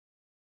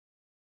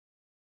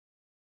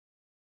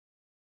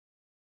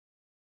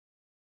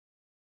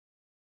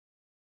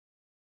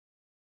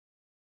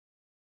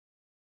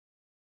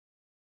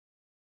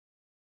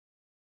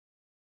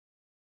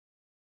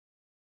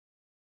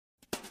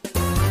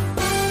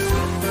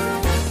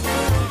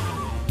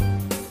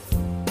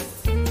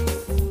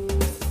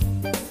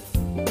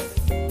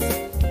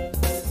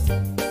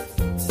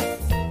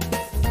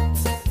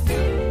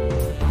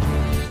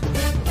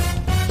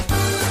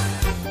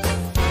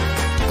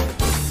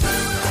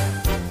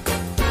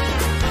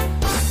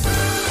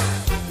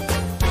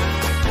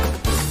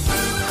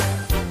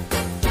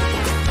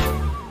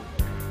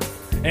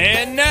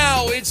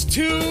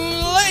Too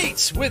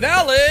Late with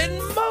Alan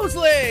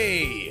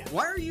Mosley.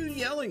 Why are you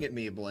yelling at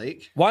me,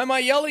 Blake? Why am I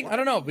yelling? I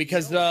don't know,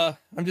 because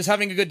I'm just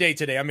having a good day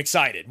today. I'm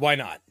excited. Why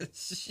not?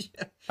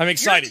 I'm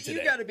excited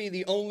today. You got to be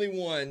the only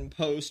one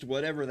post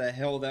whatever the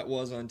hell that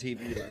was on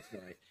TV last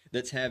night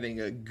that's having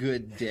a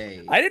good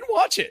day. I didn't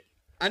watch it.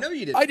 I know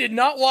you didn't. I did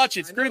not watch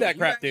it. Screw that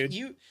crap,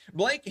 dude.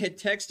 Blake had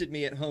texted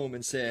me at home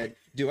and said,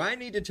 "Do I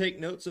need to take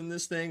notes on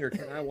this thing, or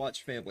can I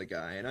watch Family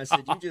Guy?" And I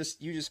said,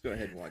 "You just go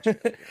ahead and watch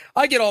it."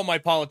 I get all my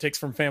politics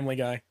from Family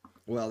Guy.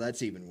 Well,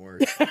 that's even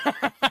worse.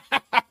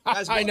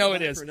 Guys, I know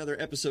it is. For another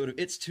episode of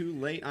It's Too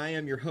Late. I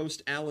am your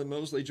host, Alan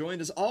Mosley,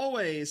 joined as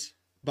always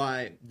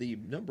by the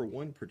number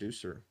one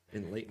producer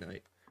in late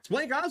night. It's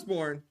Blake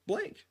Osborne.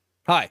 Blake.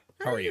 Hi.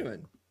 How are you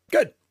doing?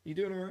 Good. You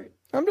doing all right?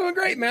 I'm doing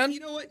great, man. You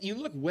know what? You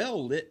look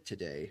well lit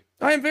today.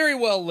 I am very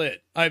well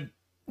lit.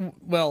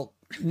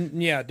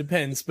 Yeah,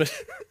 depends, but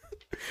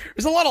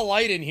there's a lot of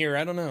light in here.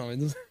 I don't know.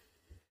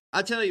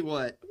 I tell you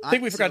what. I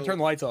think we forgot to turn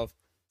the lights off.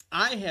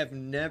 I have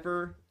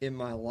never in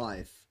my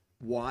life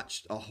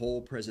watched a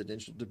whole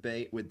presidential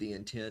debate with the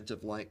intent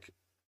of like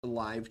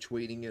live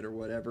tweeting it or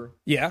whatever.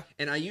 Yeah.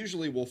 And I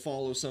usually will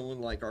follow someone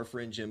like our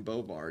friend Jim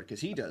Bovard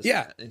because he does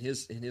Yeah. that, and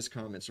his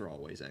comments are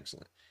always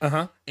excellent.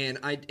 Uh-huh.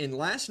 And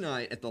last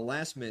night at the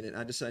last minute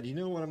I decided, you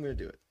know what, I'm going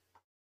to do it.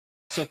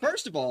 So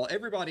first of all,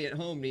 everybody at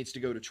home needs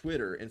to go to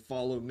Twitter and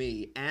follow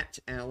me at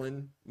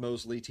Alan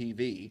Mosley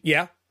TV.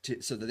 Yeah.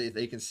 So that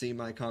they can see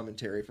my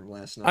commentary from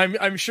last night.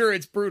 I'm sure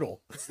it's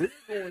brutal.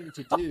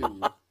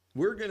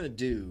 We're going to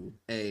do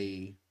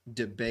a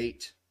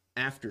debate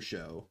after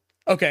show.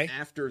 Okay.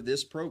 After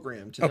this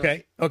program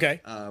tonight.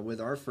 Okay. With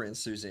our friend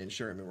Suzanne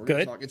Sherman. We're Good. going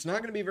to talk. It's not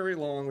going to be very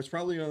long. It's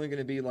probably only going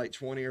to be like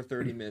 20 or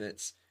 30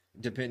 minutes,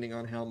 depending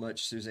on how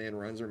much Suzanne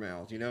runs her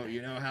mouth. You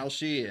know how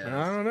she is.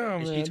 I don't know,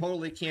 man. She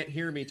totally can't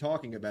hear me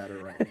talking about her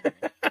right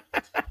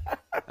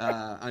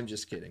now. I'm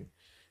just kidding.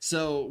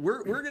 So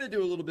we're going to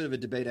do a little bit of a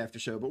debate after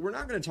show, but we're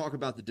not going to talk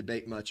about the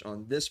debate much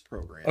on this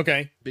program.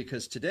 Okay.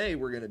 Because today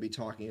we're going to be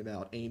talking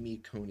about Amy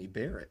Coney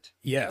Barrett.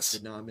 Yes.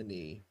 The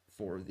nominee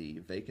for the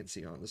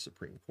vacancy on the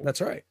Supreme Court.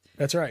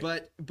 That's right.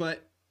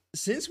 But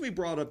since we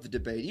brought up the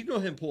debate, you go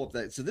ahead and pull up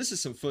that. So this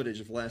is some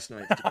footage of last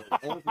night's debate.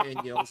 Old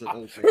man yells at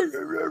old man.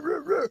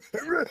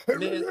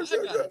 Man,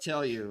 I gotta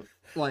tell you,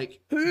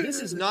 like,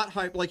 this is not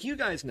hype. Like, you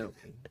guys know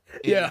me.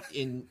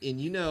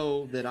 And you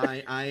know that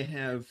I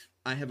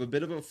have a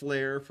bit of a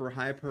flair for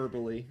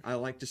hyperbole. I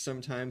like to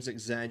sometimes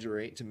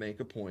exaggerate to make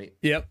a point.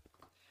 Yep.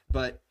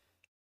 But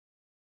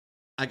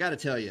I gotta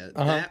tell you,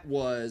 that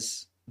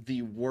was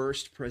the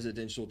worst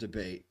presidential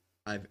debate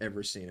I've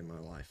ever seen in my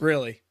life.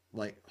 Really?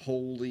 Like,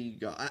 holy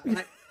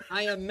God.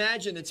 I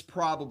imagine it's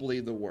probably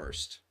the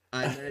worst.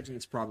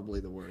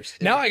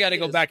 Now I got to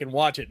go back and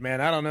watch it,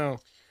 man. I don't know.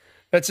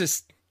 That's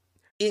just...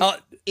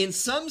 In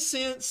some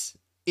sense,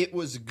 it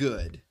was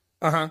good.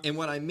 Uh-huh. And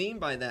what I mean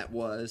by that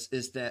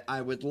is that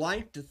I would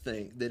like to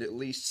think that at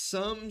least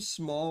some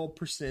small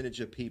percentage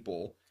of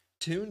people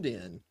tuned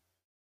in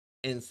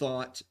and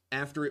thought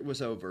after it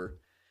was over,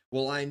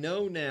 well, I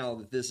know now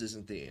that this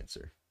isn't the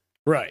answer.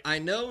 Right. I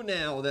know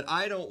now that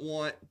I don't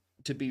want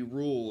to be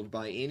ruled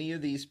by any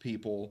of these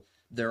people.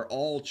 They're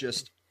all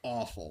just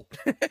awful.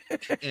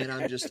 And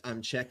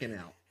I'm checking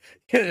out.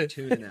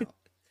 Tuning out.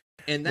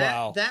 And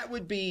that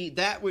would be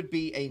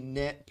a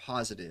net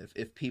positive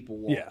if people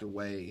walked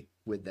away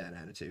with that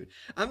attitude.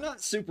 I'm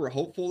not super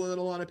hopeful that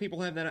a lot of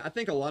people have that. I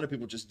think a lot of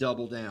people just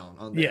double down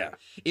on that. Yeah.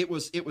 It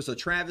was a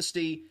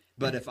travesty,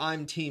 but if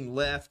I'm team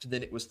left,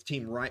 then it was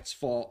team right's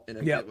fault. And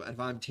if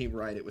I'm team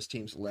right, it was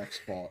team left's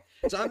fault.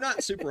 So I'm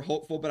not super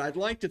hopeful, but I'd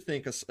like to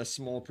think a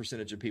small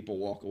percentage of people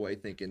walk away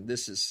thinking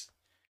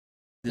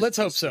let's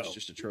hope so.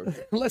 Just a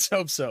trophy. Let's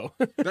hope so.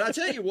 But I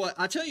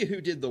tell you who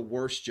did the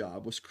worst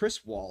job was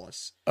Chris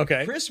Wallace.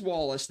 Okay. Chris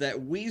Wallace, that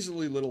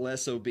weaselly little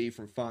SOB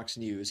from Fox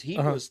News, he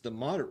was the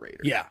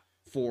moderator. Yeah.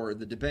 For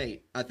the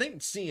debate. I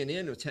think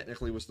CNN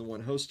technically was the one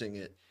hosting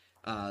it.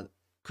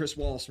 Chris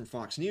Wallace from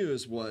Fox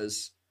News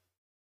was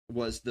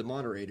the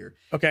moderator.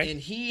 Okay. And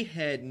he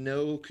had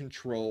no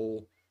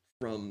control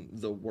from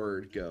the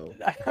word go.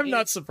 I'm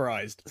not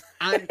surprised.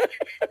 I'm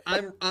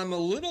a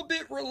little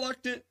bit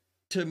reluctant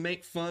to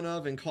make fun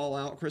of and call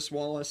out Chris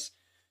Wallace.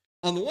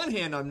 On the one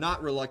hand, I'm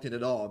not reluctant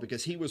at all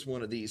because he was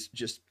one of these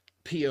just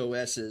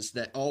POSs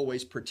that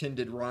always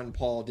pretended Ron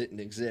Paul didn't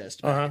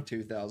exist back in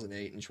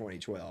 2008 and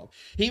 2012.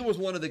 He was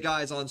one of the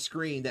guys on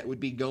screen that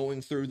would be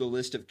going through the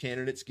list of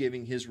candidates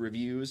giving his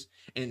reviews,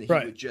 and he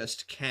would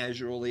just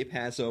casually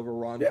pass over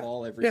Ron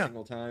Paul every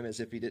single time as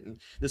if he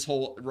didn't. This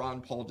whole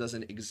Ron Paul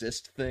doesn't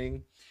exist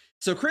thing.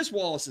 So Chris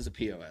Wallace is a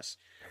POS.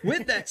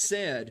 With that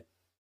said,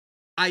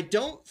 I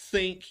don't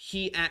think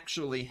he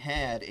actually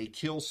had a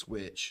kill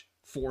switch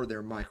for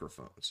their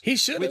microphones. He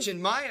should have. Which,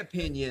 in my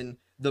opinion,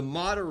 the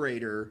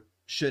moderator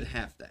should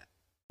have that.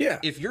 Yeah.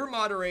 If you're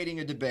moderating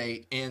a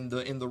debate and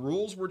the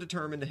rules were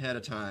determined ahead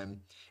of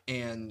time,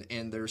 and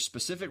there's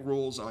specific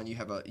rules on you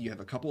have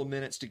a couple of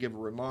minutes to give a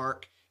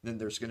remark, then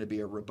there's going to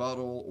be a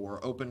rebuttal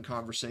or open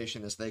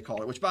conversation, as they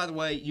call it, which, by the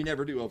way, you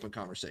never do open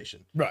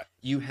conversation. Right.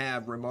 You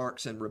have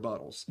remarks and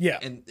rebuttals. Yeah.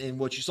 And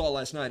what you saw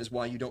last night is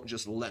why you don't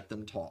just let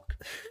them talk.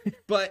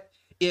 But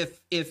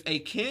if a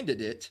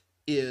candidate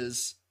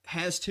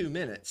has 2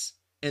 minutes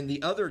and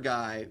the other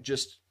guy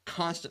just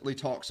constantly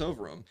talks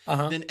over him,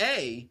 then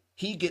A,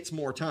 he gets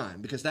more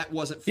time because that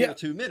wasn't full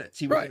 2 minutes.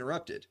 He was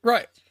interrupted.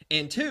 Right.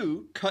 And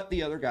 2, cut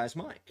the other guy's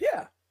mic.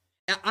 Yeah.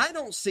 I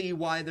don't see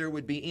why there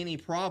would be any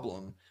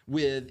problem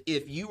with,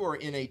 if you are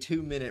in a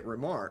 2-minute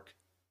remark,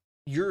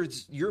 your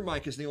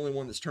mic is the only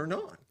one that's turned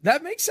on.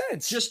 That makes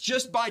sense.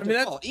 Just by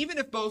default. Even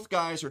if both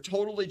guys are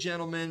totally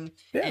gentlemen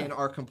and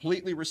are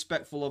completely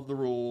respectful of the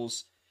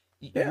rules,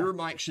 your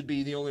mic should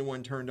be the only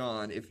one turned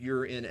on if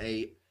you're in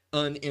a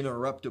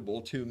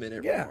uninterruptible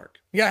 2-minute remark.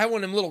 Yeah, I have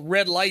one of them little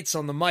red lights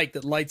on the mic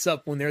that lights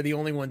up when they're the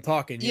only one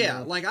talking. You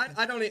know? Like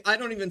I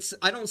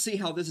don't see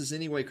how this is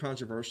any way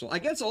controversial. I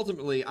guess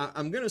ultimately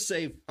I'm gonna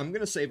save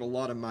a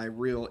lot of my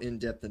real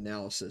in-depth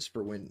analysis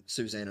for when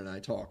Suzanne and I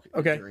talk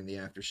during the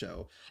after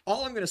show.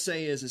 All I'm gonna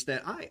say is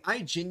that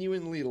I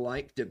genuinely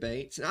like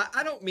debates.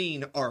 I don't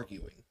mean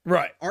arguing.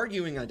 Right.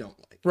 Arguing I don't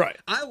like. Right.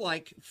 I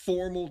like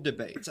formal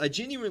debates. I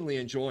genuinely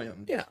enjoy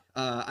them. Yeah.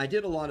 I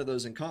did a lot of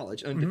those in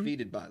college,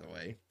 undefeated by the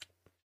way.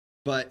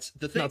 But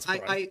the thing,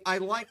 I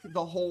like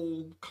the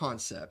whole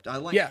concept. I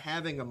like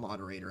having a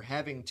moderator,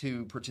 having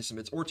 2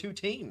 participants or 2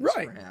 teams,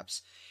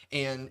 perhaps,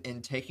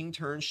 and taking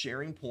turns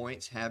sharing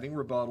points, having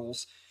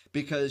rebuttals,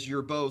 because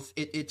you're both.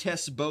 It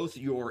tests both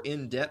your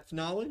in-depth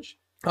knowledge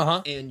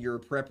and your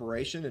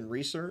preparation and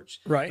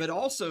research, but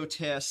also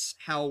tests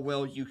how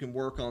well you can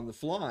work on the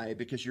fly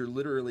because you're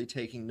literally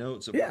taking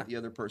notes of what the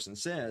other person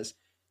says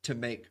to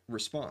make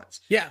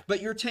response. Yeah.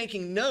 But you're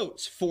taking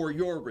notes for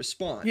your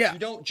response. Yeah. You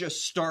don't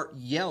just start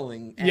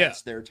yelling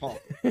as they're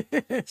talking.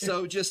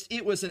 So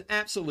it was an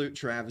absolute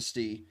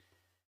travesty.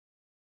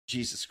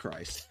 Jesus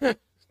Christ.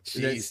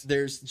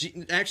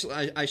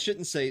 Actually, I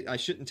shouldn't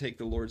take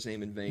the Lord's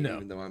name in vain,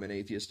 even though I'm an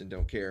atheist and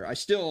don't care.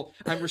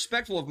 I'm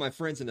respectful of my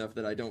friends enough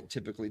that I don't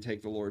typically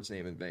take the Lord's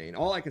name in vain.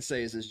 All I can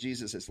say is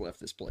Jesus has left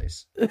this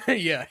place.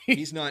 Yeah.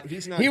 He's not.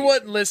 He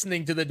wasn't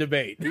listening to the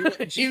debate.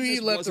 He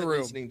left the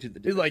room. Listening to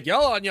the debate. He's like,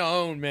 y'all on your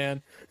own,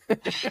 man.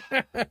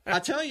 I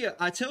tell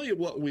you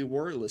what we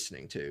were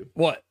listening to.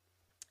 What?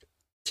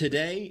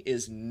 Today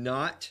is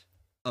not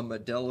a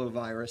Modelo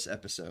virus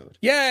episode.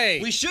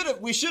 Yay! We should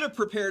have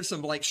prepared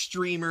some like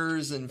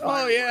streamers and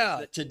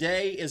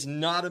today is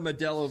not a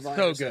Modelo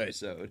virus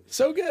episode.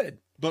 So good.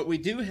 But we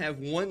do have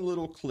one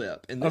little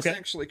clip, and this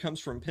actually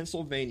comes from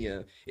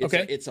Pennsylvania.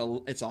 It's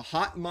a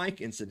hot mic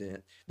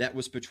incident that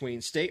was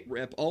between State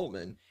Rep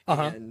Ullman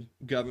and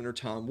Governor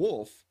Tom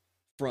Wolf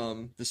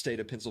from the state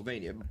of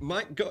Pennsylvania.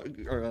 Mike, go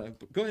ahead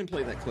and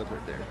play that clip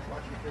right there.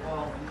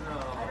 Oh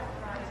no.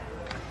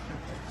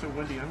 So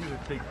Wendy, I'm gonna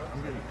take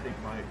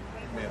my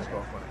mask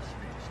off when I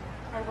speak. So.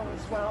 I will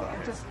as well.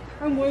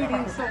 I'm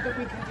waiting so that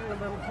we can do a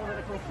little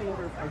political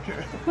theater.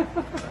 Okay.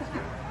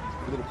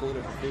 A little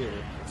political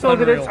theater. So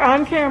that it's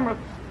on camera.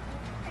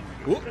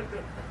 Whoop.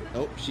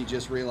 Oh, she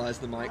just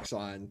realized the mic's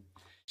on.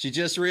 She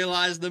just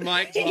realized the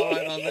mic's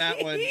on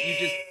that one.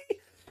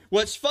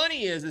 What's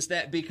funny is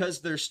that because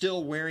they're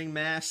still wearing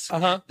masks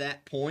at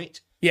that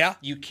point,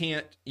 you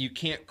can't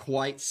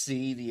quite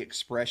see the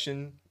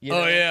expression. You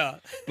know? Oh yeah.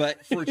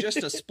 But for just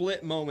a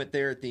split moment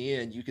there at the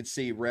end, you could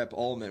see Rep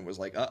Ullman was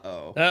like,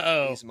 "Uh-oh,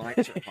 these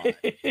mics are hot."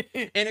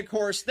 And of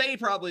course, they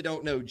probably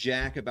don't know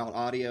jack about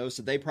audio,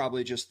 so they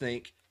probably just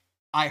think,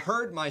 I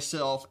heard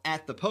myself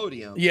at the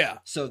podium,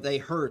 so they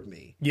heard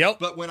me. Yep.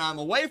 But when I'm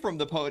away from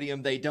the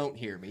podium, they don't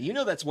hear me. You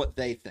know, that's what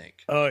they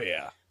think. Oh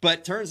yeah.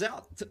 But turns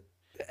out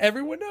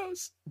everyone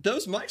knows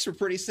those mics are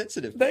pretty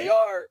sensitive. They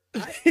are.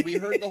 We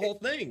heard the whole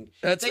thing.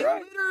 They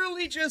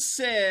literally just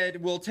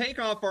said, we'll take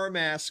off our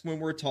mask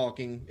when we're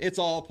talking. It's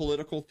all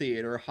political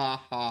theater.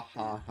 Ha, ha,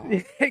 ha, ha.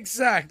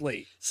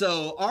 Exactly.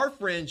 So our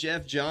friend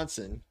Jeff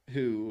Johnson,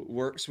 who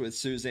works with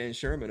Suzanne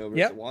Sherman over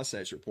at the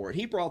Wasatch Report,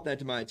 he brought that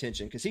to my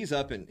attention because he's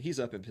up in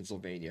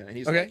Pennsylvania. And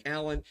he's like,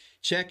 Alan,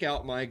 check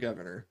out my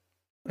governor.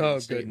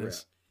 Oh, goodness.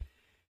 Rep.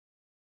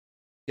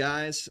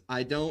 Guys,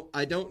 I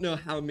don't know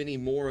how many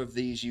more of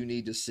these you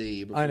need to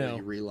see before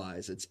you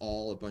realize it's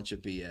all a bunch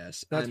of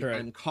BS.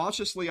 I'm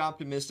cautiously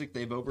optimistic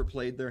they've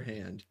overplayed their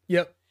hand.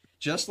 Yep.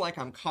 Just like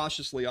I'm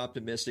cautiously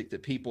optimistic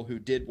that people who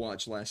did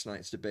watch last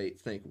night's debate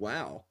think,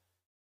 wow,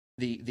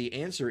 the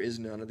answer is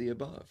none of the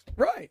above.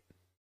 Right.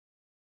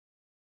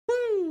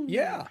 Woo!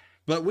 Yeah.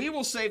 But we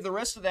will save the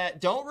rest of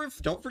that. Don't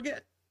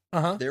forget.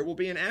 There will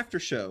be an after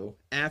show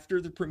after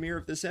the premiere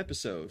of this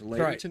episode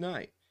later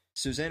tonight.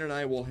 Suzanne and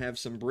I will have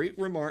some brief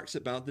remarks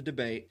about the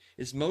debate.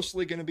 It's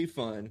mostly going to be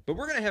fun, but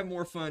we're going to have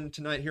more fun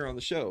tonight here on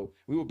the show.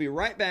 We will be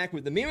right back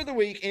with the meme of the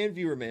week and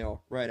viewer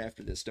mail right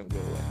after this. Don't go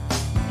away.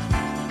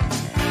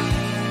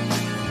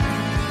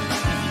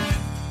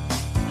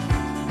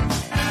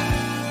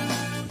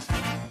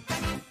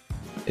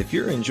 If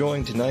you're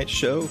enjoying tonight's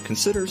show,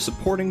 consider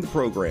supporting the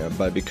program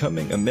by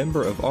becoming a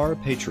member of our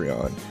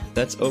Patreon.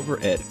 That's over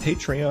at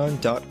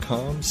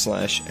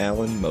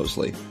patreon.com/Alan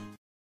Mosley.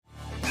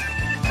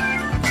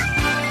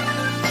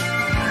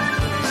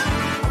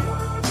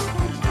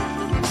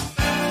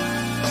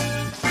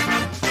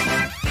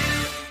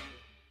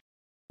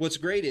 What's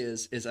great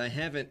is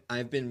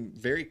I've been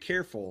very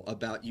careful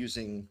about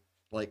using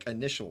like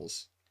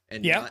initials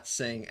and not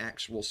saying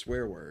actual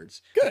swear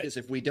words. Good. Because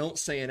if we don't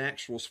say an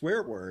actual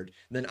swear word,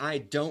 then I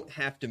don't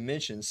have to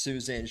mention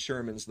Suzanne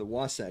Sherman's The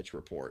Wasatch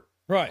Report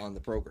on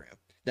the program.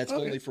 That's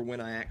only for when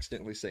I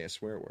accidentally say a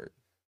swear word.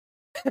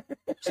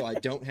 So I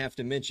don't have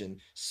to mention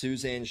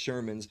Suzanne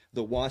Sherman's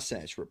The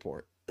Wasatch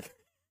Report.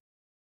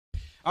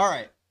 All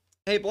right.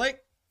 Hey, Blake.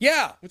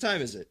 Yeah. What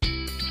time is it?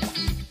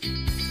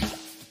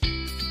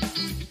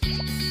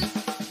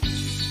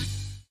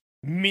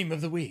 Meme of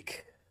the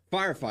week.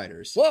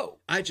 Firefighters. Whoa.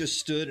 I just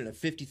stood in a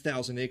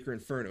 50,000 acre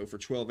inferno for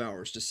 12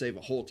 hours to save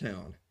a whole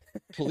town.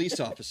 Police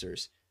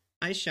officers.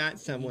 I shot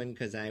someone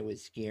because I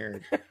was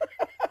scared.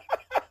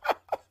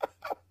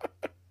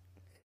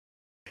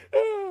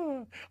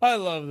 I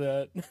love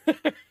that.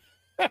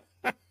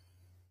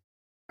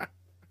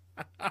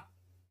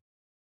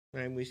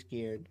 I was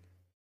scared.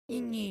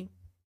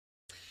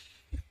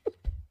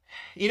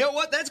 You know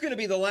what? That's going to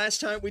be the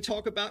last time we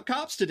talk about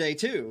cops today,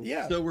 too.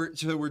 Yeah. So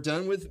we're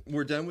done with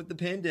the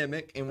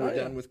pandemic, and we're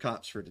done with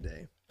cops for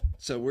today.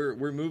 So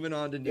we're moving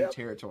on to new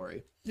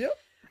territory. Yep.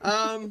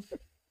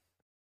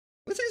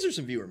 Let's answer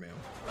some viewer mail.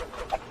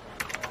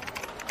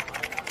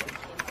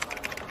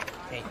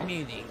 Hey,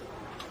 community.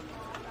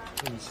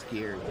 I'm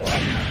scared.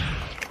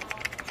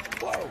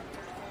 Whoa.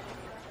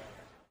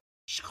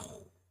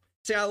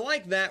 See, I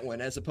like that one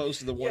as opposed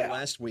to the one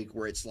last week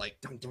where it's like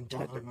dun dun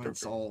dun.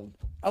 It's all.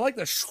 I like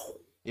the.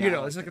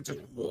 It's like it's a.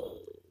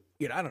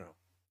 I don't know.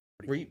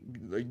 Are you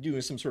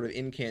doing some sort of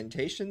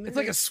incantation there? It's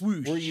like a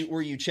swoosh.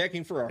 Were you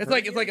checking for a? It's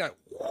like a.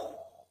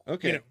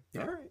 Okay.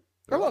 All right.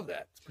 I love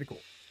that. It's pretty cool.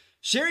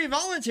 Sherry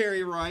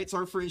Voluntary writes,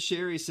 our friend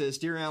Sherry says,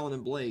 Dear Alan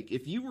and Blake,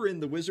 if you were in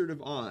The Wizard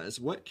of Oz,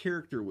 what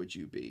character would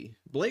you be?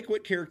 Blake,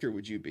 what character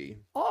would you be?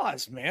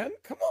 Oz, man.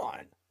 Come on.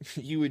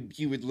 You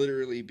would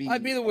literally be.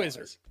 I'd be the Oz.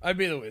 wizard. I'd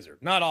be the wizard.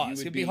 Not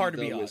Oz. It'd be hard to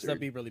be Oz. Wizard. That'd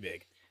be really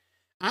big.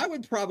 I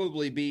would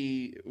probably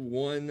be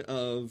one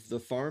of the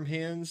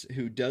farmhands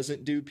who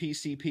doesn't do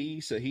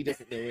PCP, so he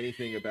doesn't know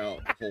anything about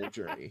the whole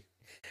journey.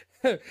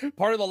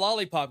 Part of the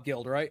Lollipop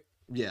Guild, right?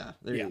 Yeah,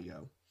 there you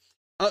go.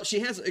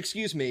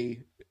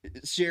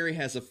 Sherry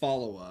has a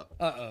follow-up.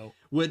 Uh-oh.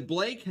 Would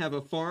Blake have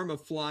a farm of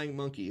flying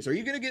monkeys? Are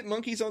you going to get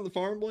monkeys on the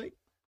farm, Blake?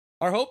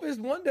 Our hope is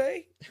one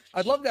day.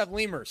 I'd love to have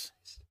lemurs.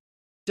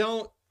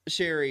 Don't,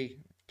 Sherry,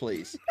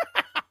 please.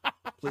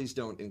 Please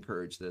don't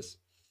encourage this.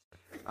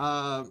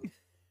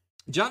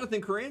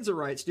 Jonathan Carranza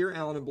writes, Dear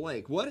Alan and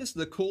Blake, what is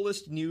the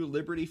coolest new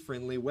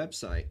liberty-friendly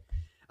website?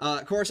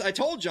 Of course, I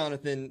told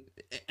Jonathan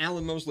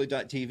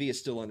AlanMosley.tv is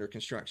still under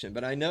construction,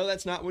 but I know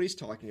that's not what he's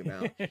talking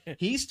about.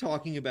 He's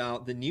talking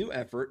about the new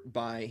effort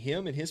by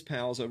him and his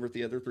pals over at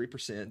the other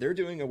 3%. They're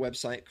doing a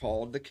website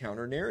called the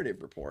Counter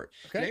Narrative Report.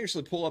 Okay. You can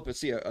actually pull up and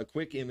see a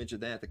quick image of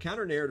that. The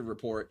Counter Narrative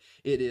Report,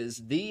 it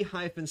is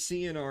the-cnr.com,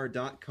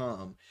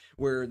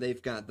 where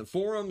they've got the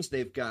forums,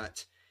 they've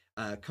got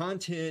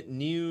content,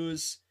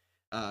 news,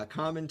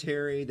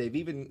 commentary. They've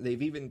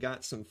even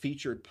got some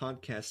featured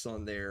podcasts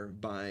on there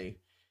by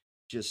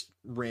just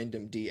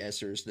random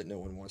DSers that no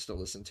one wants to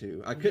listen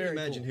to. I couldn't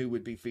imagine who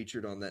would be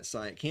featured on that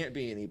site. Can't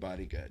be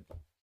anybody good.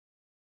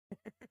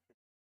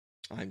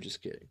 I'm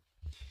just kidding.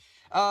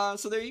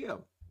 So there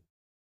you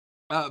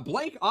go.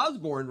 Blake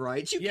Osborne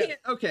writes,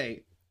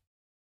 okay.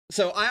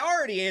 So I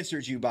already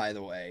answered you, by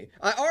the way.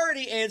 I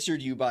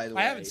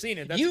haven't seen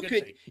it. That's you a good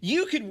could thing.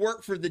 You could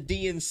work for the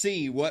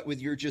DNC, what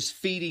with your just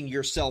feeding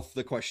yourself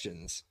the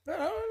questions. I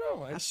don't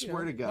know. I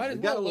swear to God. Might as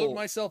well load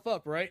myself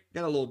up, right?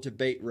 Got a little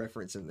debate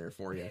reference in there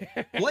for you.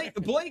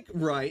 Blake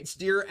writes,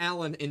 Dear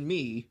Alan and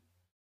me,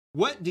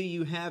 what do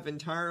you have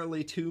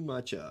entirely too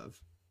much of?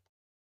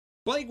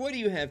 Blake, what do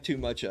you have too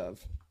much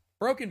of?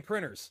 Broken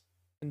printers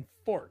and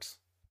forks.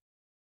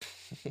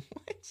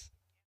 What?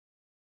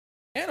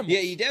 Animals. Yeah,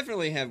 you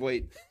definitely have.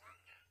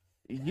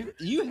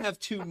 You have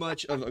too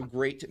much of a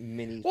great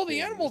many. Well, the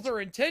things. animals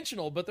are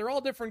intentional, but they're all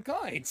different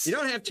kinds. You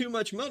don't have too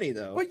much money,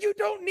 though. But you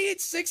don't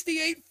need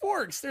 68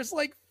 forks. There's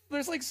like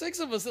 6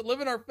 of us that live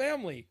in our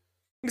family.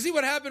 You see,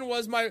 what happened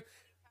was well,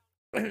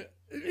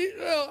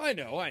 I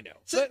know.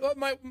 So,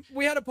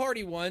 we had a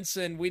party once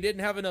and we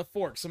didn't have enough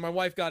forks, so my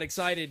wife got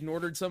excited and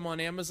ordered some on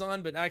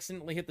Amazon, but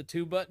accidentally hit the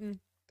 2 button.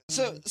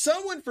 So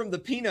someone from the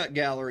Peanut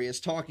Gallery is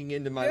talking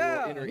into my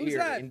little inner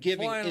ear and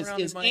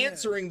is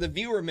answering the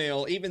viewer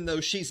mail, even though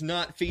she's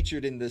not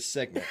featured in this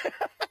segment.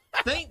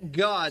 Thank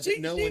God that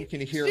no one can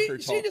hear her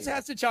talking. She just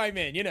has to chime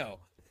in,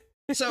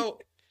 So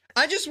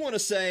I just want to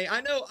say,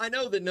 I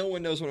know that no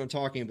one knows what I'm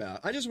talking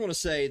about. I just want to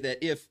say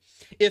that if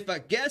a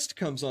guest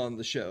comes on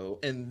the show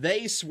and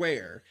they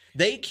swear,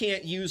 they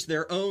can't use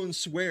their own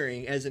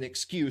swearing as an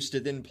excuse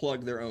to then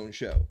plug their own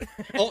show.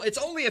 It's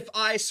only if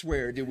I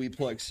swear do we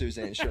plug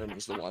Suzanne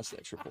Sherman's The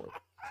Wasatch Report.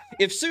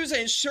 If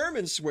Suzanne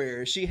Sherman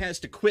swears, she has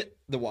to quit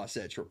The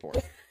Wasatch Report.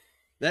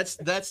 That's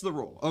the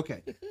rule.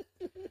 Okay.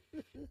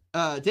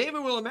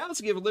 David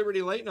Willamowski of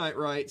Liberty Late Night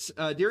writes,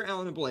 Dear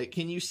Alan and Blake,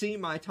 can you see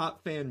my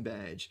top fan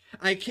badge?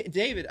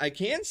 David, I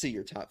can see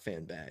your top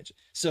fan badge.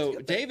 So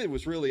David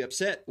was really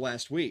upset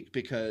last week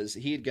because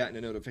he had gotten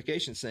a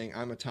notification saying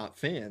I'm a top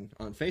fan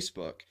on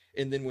Facebook.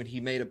 And then when he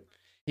made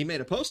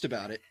a post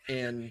about it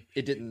and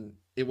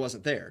it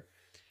wasn't there.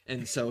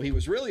 And so he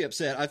was really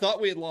upset. I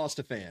thought we had lost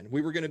a fan.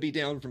 We were going to be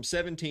down from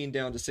 17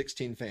 down to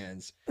 16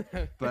 fans.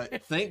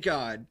 But thank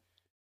God,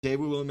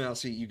 David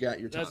Willamowski, you got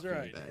your top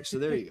fan badge. So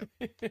there you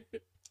go.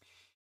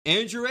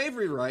 Andrew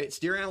Avery writes,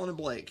 Dear Alan and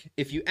Blake,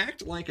 if you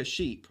act like a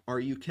sheep, are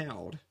you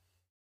cowed?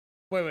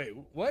 Wait,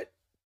 what?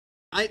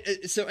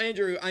 So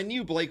Andrew, I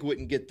knew Blake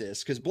wouldn't get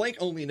this because Blake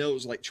only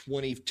knows like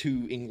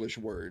 22 English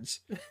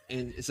words,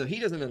 and so he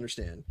doesn't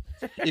understand.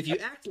 If you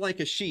act like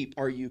a sheep,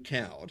 are you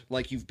cowed?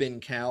 Like you've been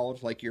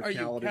cowed, like you're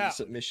cowed in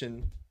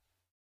submission.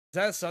 Is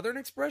that a Southern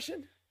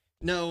expression?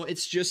 No,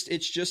 it's just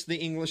the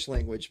English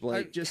language,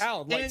 Blake. Just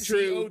cowed, like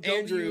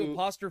Andrew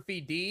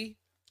apostrophe D.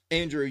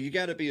 Andrew, you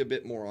got to be a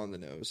bit more on the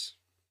nose.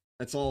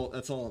 That's all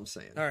I'm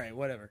saying. All right,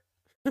 whatever.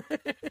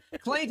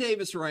 Clay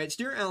Davis writes,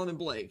 Dear Alan and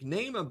Blake,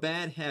 name a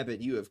bad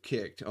habit you have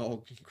kicked.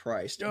 Oh,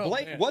 Christ. Oh,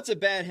 Blake, man. what's a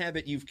bad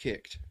habit you've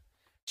kicked?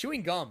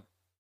 Chewing gum.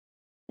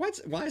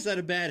 Why is that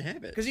a bad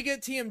habit? Because you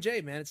get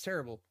TMJ, man. It's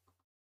terrible.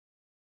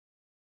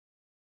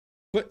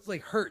 But it's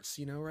like hurts,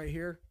 right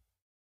here.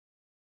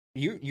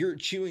 You're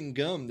chewing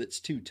gum that's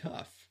too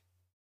tough.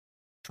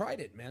 Tried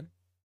it, man.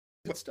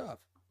 Good stuff.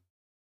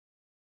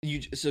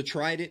 So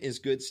tried it is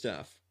good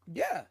stuff.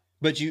 Yeah.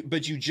 But you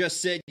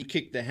just said you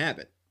kicked the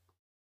habit.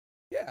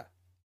 Yeah.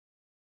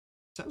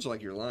 Sounds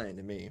like you're lying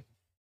to me.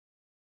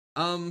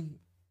 I'm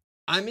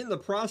in the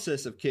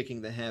process of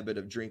kicking the habit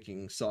of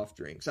drinking soft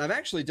drinks. I've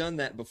actually done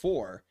that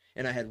before,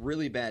 and I had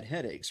really bad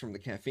headaches from the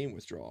caffeine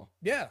withdrawal.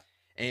 Yeah.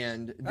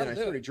 And then I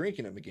started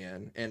drinking them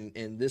again,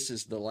 and this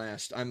is the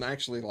last. I'm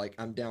actually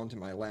I'm down to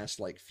my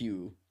last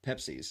few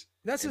Pepsis.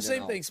 That's the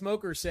same thing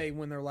smokers say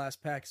when their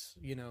last pack's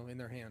in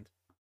their hand.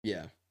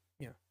 Yeah.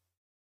 Yeah.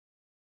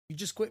 You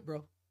just quit,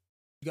 bro.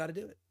 You got to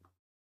do it.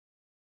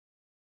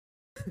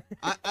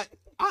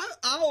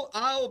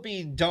 I'll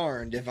be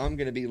darned if I'm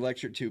going to be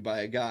lectured to by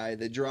a guy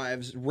that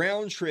drives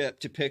round trip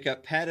to pick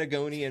up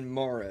Patagonian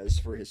Maras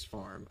for his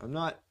farm. I'm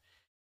not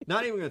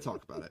even going to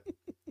talk about it.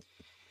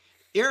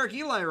 Eric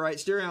Eli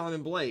writes, Dear Alan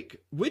and Blake,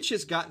 which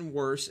has gotten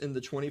worse in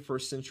the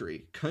 21st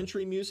century,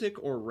 country music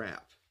or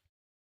rap?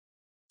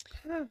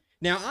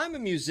 Now, I'm a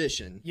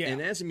musician,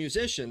 and as a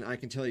musician, I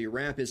can tell you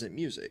rap isn't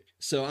music.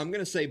 So I'm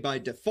going to say by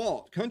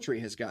default,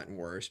 country has gotten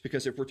worse,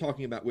 because if we're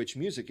talking about which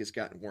music has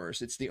gotten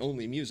worse, it's the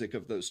only music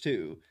of those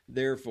two.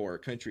 Therefore,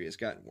 country has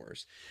gotten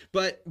worse.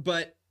 But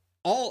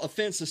all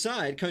offense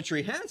aside,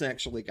 country has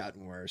actually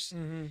gotten worse.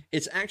 Mm-hmm.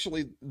 It's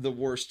actually the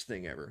worst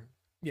thing ever.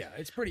 Yeah,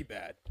 it's pretty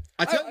bad.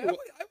 I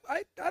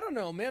don't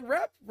know, man.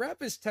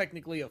 Rap is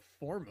technically a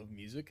form of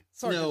music.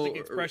 It's an artistic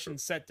expression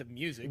set to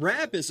music.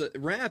 Rap is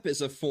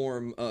a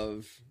form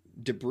of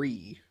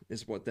debris,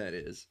 is what that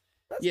is.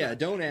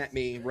 Don't at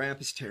me. Rap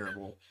is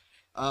terrible.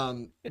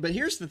 But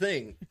here's the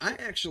thing. I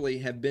actually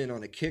have been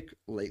on a kick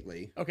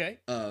lately. Okay.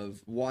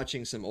 Of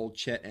watching some old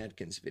Chet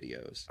Atkins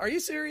videos. Are you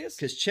serious?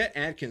 Because Chet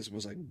Atkins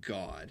was a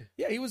god.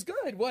 Yeah, he was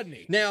good, wasn't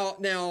he?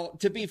 Now,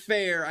 to be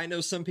fair, I know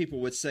some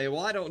people would say,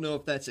 well, I don't know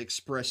if that's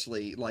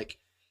expressly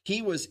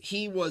he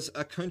was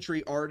a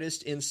country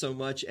artist in so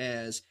much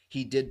as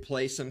he did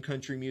play some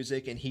country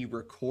music and he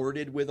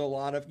recorded with a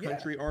lot of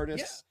country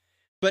artists. Yeah.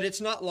 But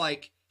it's not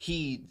like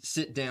he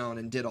sit down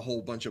and did a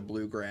whole bunch of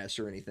bluegrass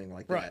or anything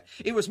like that.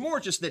 It was more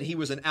just that he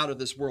was an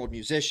out-of-this-world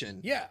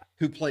musician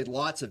who played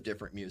lots of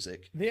different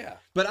music. Yeah.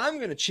 But I'm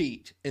going to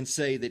cheat and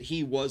say that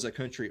he was a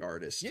country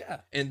artist.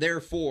 Yeah. And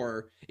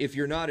therefore, if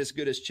you're not as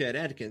good as Chet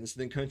Atkins,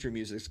 then country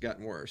music's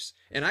gotten worse.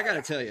 And I got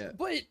to tell you...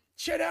 But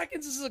Chet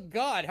Atkins is a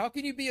god. How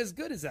can you be as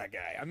good as that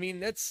guy? I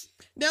mean, that's...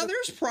 Now,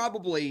 there's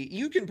probably...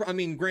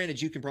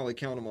 granted, you can probably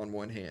count them on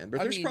one hand, but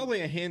there's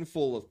probably a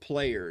handful of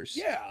players...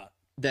 Yeah.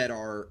 That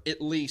are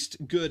at least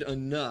good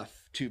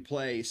enough to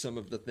play some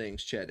of the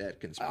things Chet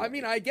Atkins played. I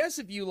mean, I guess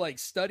if you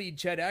studied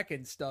Chet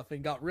Atkins stuff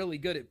and got really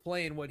good at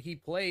playing what he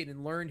played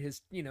and learned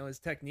his, his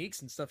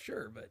techniques and stuff,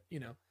 sure. But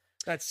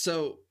that's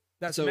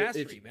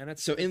mastery, man.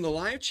 So in the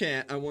live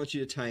chat, I want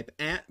you to type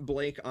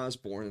 @Blake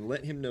Osborne and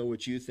let him know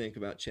what you think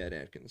about Chet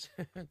Atkins.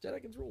 Chet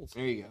Atkins rules.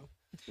 There you go.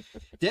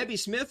 Debbie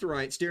Smith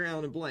writes, Dear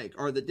Alan and Blake,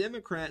 are the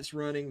Democrats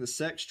running the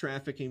sex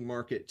trafficking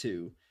market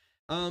too?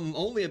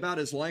 Only about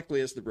as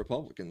likely as the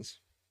Republicans.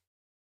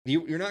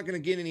 You're not going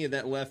to get any of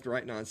that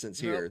left-right nonsense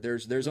here.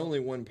 Nope. There's only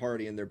one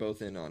party, and they're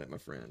both in on it, my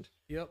friend.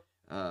 Yep.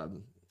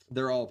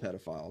 They're all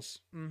pedophiles.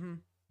 Mm-hmm.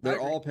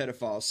 They're all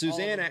pedophiles.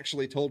 Suzanne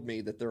actually told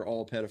me that they're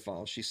all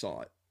pedophiles. She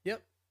saw it.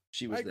 Yep.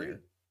 She was there.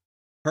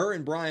 Her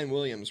and Brian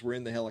Williams were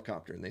in the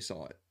helicopter, and they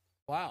saw it.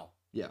 Wow.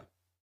 Yeah.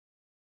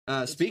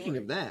 Speaking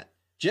of that,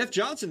 Jeff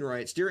Johnson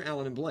writes, Dear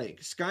Alan and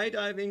Blake,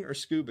 skydiving or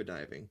scuba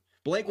diving?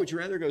 Blake, would you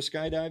rather go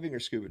skydiving or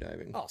scuba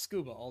diving? Oh,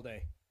 scuba all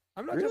day.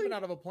 I'm not jumping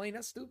out of a plane.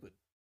 That's stupid.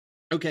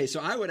 Okay, so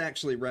I would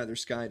actually rather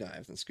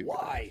skydive than scuba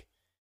dive. Why?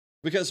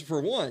 Because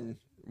for one,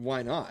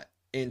 why not?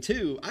 And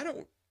two, I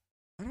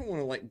I don't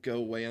want to like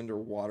go way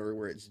underwater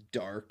where it's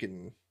dark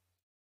and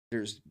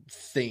there's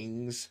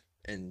things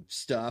and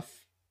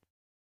stuff.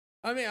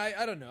 I mean,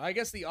 I don't know. I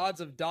guess the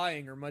odds of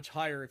dying are much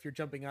higher if you're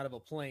jumping out of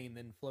a plane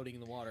than floating in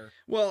the water.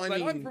 Well,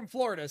 but I'm from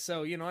Florida,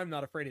 so, I'm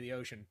not afraid of the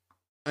ocean.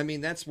 I mean,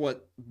 that's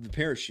what the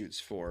parachute's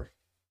for.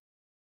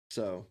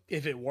 So.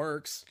 If it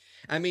works.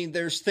 I mean,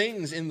 there's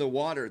things in the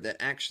water that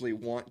actually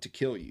want to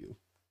kill you.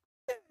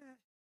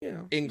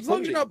 As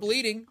long as you're not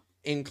bleeding.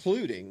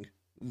 Including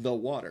the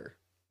water.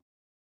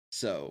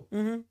 So.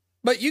 Mm-hmm.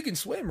 But you can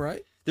swim,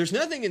 right? There's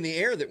nothing in the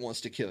air that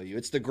wants to kill you.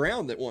 It's the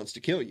ground that wants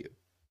to kill you.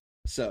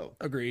 So.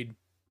 Agreed.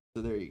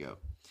 So there you go.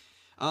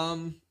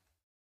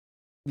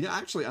 Yeah,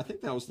 actually, I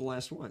think that was the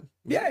last one.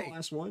 Yeah, the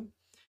last one.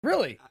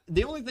 Really?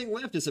 The only thing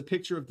left is a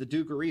picture of the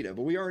Dugarita,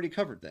 but we already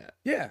covered that.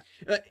 Yeah.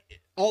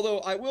 Although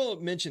I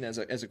will mention as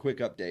a quick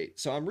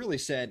update, so I'm really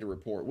sad to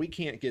report we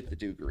can't get the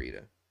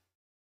Dugarita.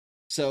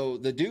 So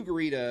the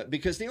Dugarita,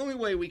 because the only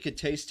way we could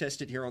taste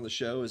test it here on the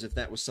show is if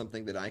that was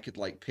something that I could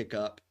like pick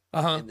up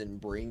and then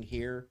bring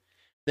here.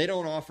 They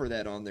don't offer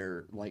that on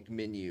their like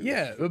menu.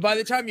 Yeah, but by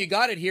the time you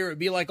got it here, it'd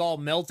be like all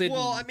melted.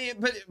 Well, I mean,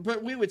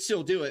 but we would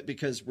still do it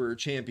because we're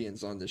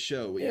champions on the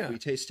show. We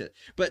taste it,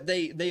 but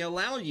they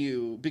allow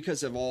you,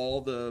 because of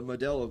all the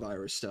Modelo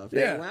virus stuff.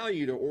 They allow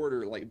you to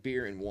order like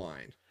beer and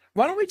wine.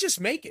 Why don't we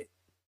just make it?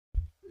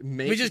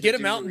 We just get a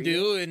Mountain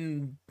Dew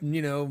and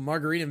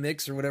margarita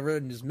mix or whatever,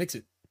 and just mix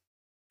it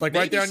like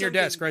right there on your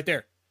desk, right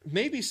there.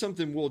 Maybe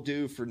something we'll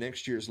do for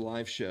next year's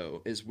live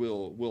show is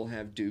we'll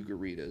have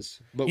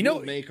Dugaritas, but we'll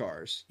make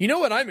ours. You know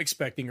what I'm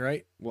expecting,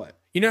 right? What?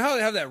 You know how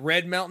they have that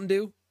red Mountain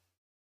Dew?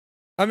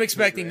 I'm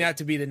expecting that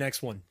to be the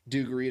next one.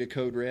 Dugarita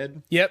Code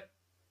Red? Yep.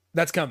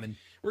 That's coming.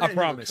 I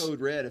promise. Have a Code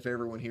Red if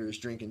everyone here is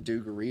drinking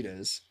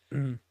Dugaritas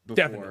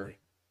before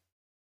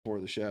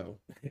the show.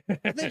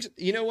 I think,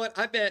 you know what?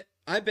 I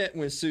bet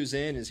when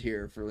Suzanne is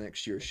here for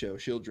next year's show,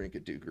 she'll drink a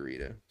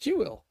Dugarita. She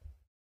will.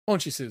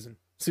 Won't you, Suzanne?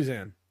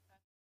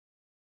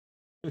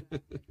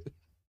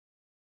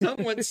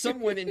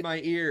 Someone in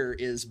my ear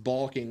is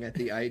balking at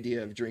the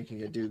idea of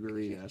drinking a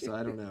Dugarita, so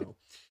I don't know.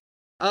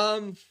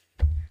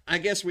 I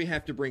guess we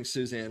have to bring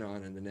Suzanne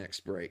on in the next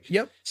break.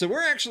 Yep. So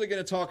we're actually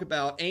going to talk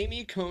about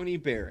Amy Coney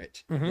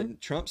Barrett,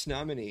 Trump's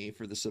nominee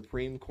for the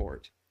Supreme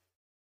Court,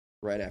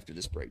 right after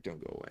this break.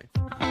 Don't go away.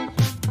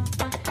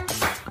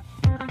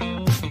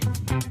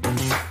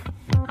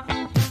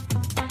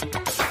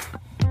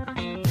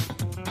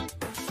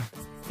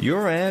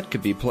 Your ad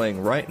could be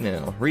playing right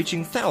now,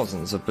 reaching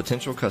thousands of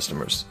potential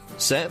customers.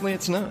 Sadly,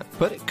 it's not,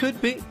 but it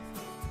could be.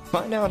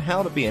 Find out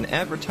how to be an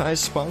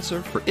advertised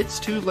sponsor for It's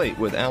Too Late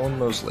with Alan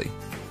Mosley.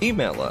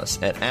 Email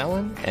us at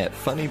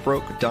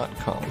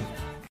alan@funnybroke.com.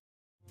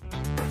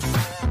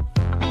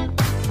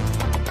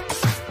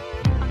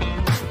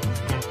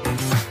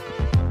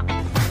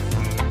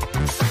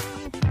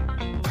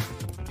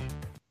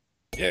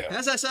 Yeah.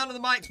 How's that sound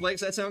on the mics, Blake?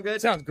 Does that sound good?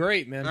 Sounds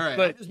great, man. All right,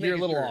 but you're a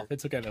little off.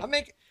 It's okay, though.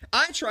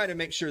 I try to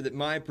make sure that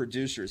my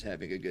producer is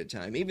having a good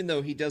time, even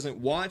though he doesn't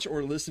watch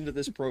or listen to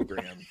this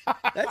program.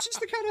 That's just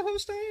the kind of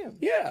host I am.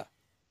 Yeah.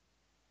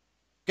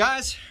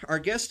 Guys, our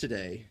guest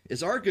today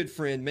is our good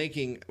friend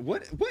making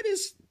what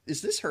is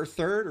this her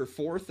third or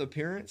fourth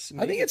appearance?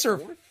 I think it's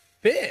her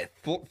fifth.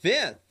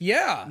 Fifth?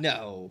 Yeah.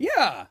 No.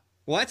 Yeah.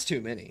 Well, that's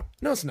too many.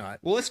 No, it's not.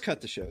 Well, let's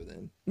cut the show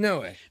then.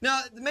 No way.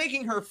 Now,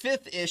 making her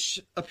fifth-ish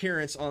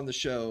appearance on the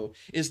show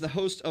is the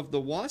host of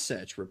the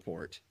Wasatch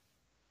Report.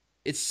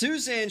 It's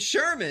Suzanne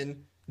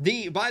Sherman,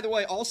 by the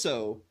way,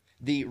 also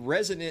the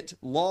resident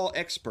law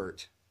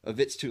expert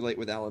of It's Too Late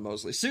with Alan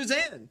Mosley.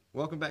 Suzanne,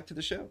 welcome back to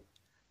the show.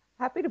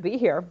 Happy to be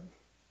here.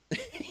 No,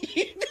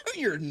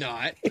 you're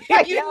not.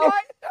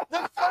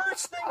 The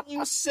first thing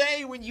you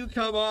say when you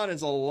come on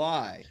is a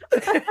lie.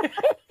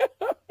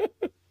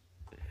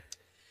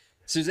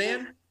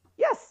 Suzanne?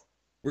 Yes.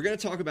 We're going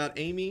to talk about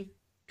Amy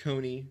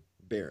Coney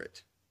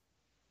Barrett.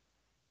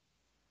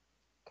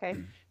 Okay.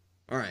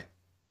 All right.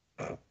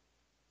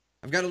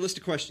 I've got a list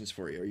of questions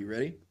for you. Are you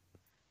ready?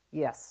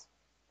 Yes.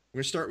 We're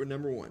going to start with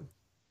number one.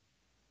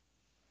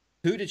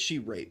 Who did she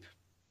rape?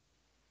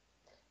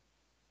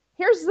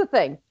 Here's the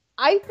thing.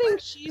 I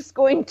think she's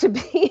going to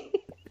be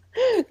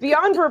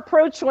beyond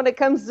reproach when it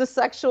comes to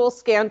sexual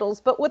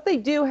scandals, but what they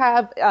do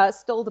have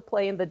still to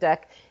play in the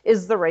deck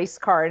is the race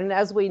card. And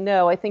as we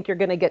know, I think you're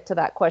going to get to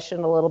that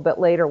question a little bit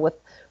later with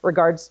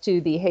regards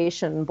to the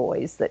Haitian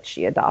boys that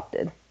she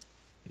adopted.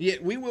 Yeah,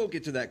 we will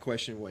get to that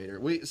question later.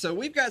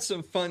 We've got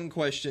some fun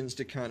questions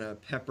to kind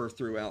of pepper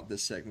throughout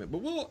this segment,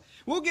 but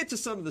we'll get to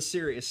some of the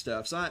serious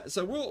stuff.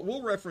 So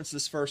we'll reference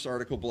this first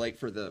article, Blake,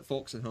 for the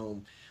folks at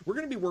home. We're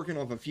going to be working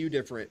off a few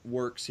different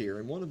works here,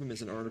 and one of them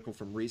is an article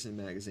from Reason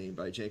Magazine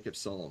by Jacob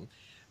Sullum.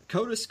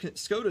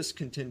 SCOTUS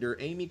contender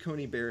Amy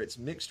Coney Barrett's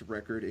mixed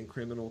record in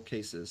criminal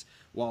cases.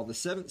 While the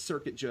Seventh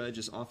Circuit judge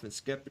is often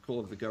skeptical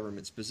of the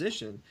government's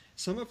position,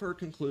 some of her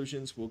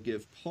conclusions will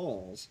give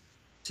pause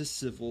to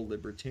civil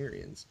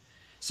libertarians.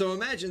 So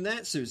imagine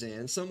that,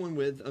 Suzanne, someone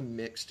with a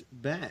mixed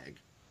bag.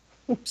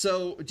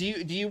 So do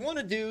you want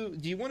to do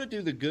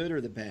the good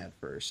or the bad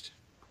first?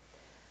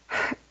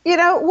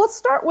 We'll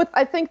start with,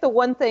 I think, the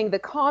one thing, the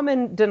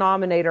common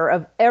denominator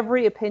of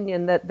every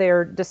opinion that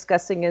they're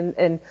discussing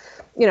and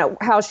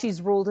how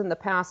she's ruled in the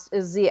past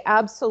is the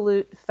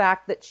absolute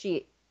fact that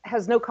she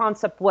has no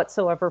concept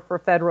whatsoever for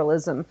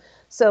federalism.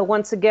 So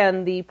once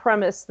again, the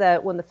premise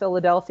that when the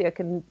Philadelphia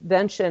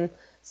Convention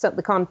sent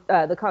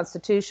the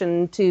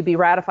Constitution to be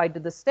ratified to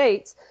the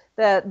states,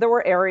 that there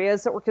were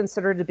areas that were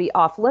considered to be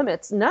off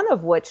limits, none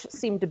of which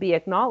seemed to be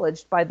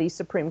acknowledged by the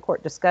Supreme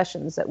Court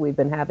discussions that we've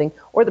been having,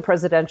 or the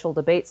presidential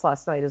debates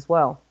last night as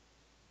well.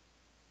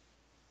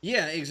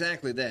 Yeah,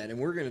 exactly that, and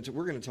we're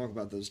gonna talk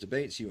about those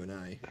debates, you and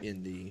I,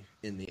 in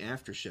the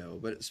after show,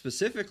 but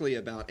specifically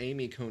about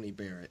Amy Coney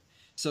Barrett.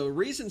 So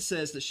Reason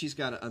says that she's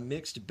got a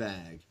mixed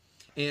bag,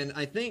 and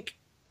I think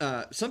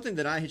something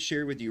that I had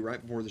shared with you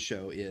right before the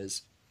show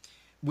is,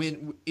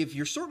 if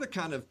you're sort of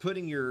kind of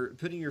putting your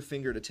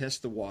finger to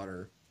test the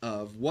water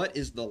of what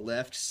is the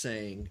left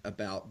saying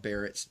about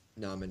Barrett's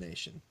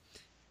nomination,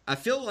 I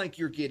feel like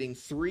you're getting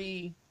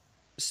three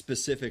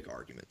specific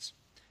arguments.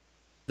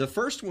 The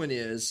first one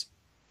is,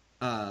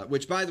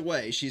 which by the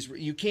way,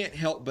 you can't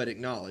help but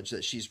acknowledge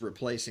that she's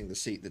replacing the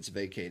seat that's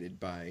vacated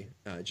by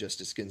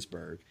Justice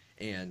Ginsburg,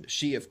 and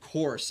she of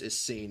course is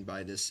seen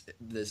by this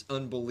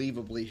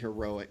unbelievably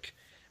heroic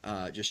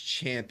just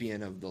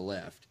champion of the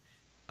left.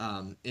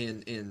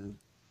 And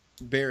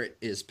Barrett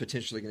is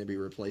potentially going to be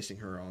replacing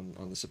her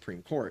on the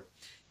Supreme Court.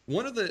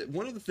 One of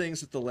the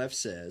things that the left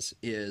says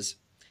is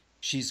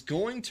she's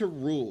going to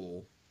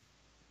rule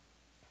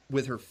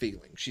with her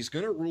feelings. She's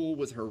going to rule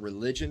with her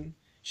religion.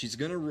 She's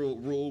going to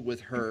rule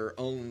with her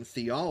own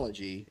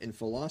theology and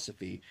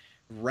philosophy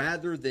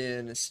rather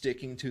than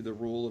sticking to the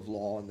rule of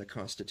law and the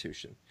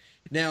Constitution.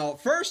 Now,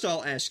 first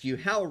I'll ask you,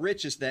 how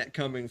rich is that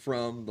coming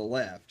from the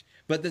left?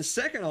 But then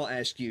second, I'll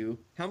ask you,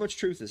 how much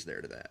truth is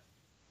there to that?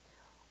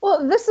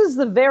 Well, this is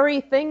the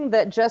very thing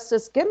that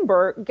Justice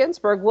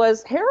Ginsburg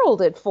was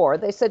heralded for.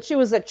 They said she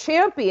was a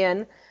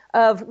champion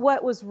of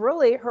what was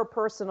really her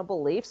personal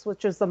beliefs,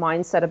 which is the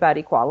mindset about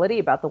equality,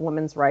 about the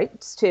women's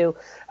rights to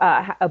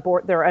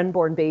abort their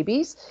unborn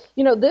babies.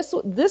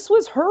 This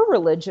was her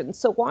religion.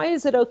 So why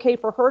is it okay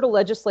for her to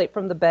legislate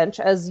from the bench,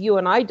 as you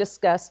and I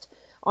discussed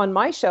on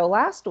my show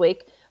last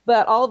week?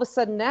 But all of a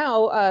sudden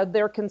now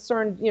they're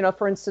concerned,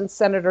 for instance,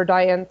 Senator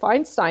Dianne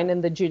Feinstein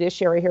in the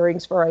judiciary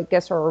hearings for, I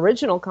guess, her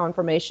original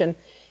confirmation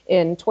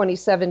in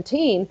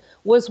 2017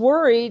 was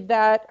worried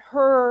that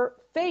her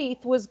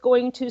faith was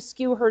going to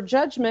skew her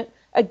judgment.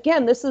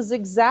 Again, this is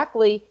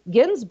exactly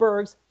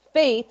Ginsburg's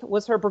faith,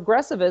 was her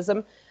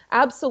progressivism,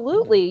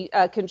 absolutely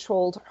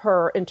controlled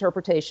her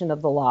interpretation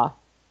of the law.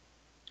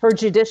 Her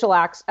judicial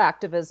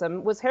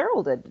activism was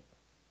heralded.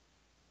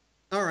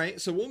 All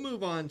right, so we'll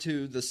move on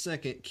to the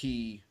second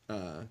key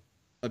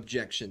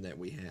objection that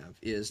we have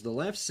is the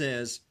left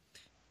says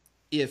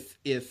if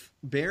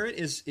Barrett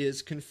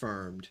is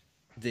confirmed,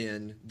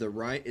 then the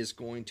right is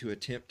going to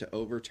attempt to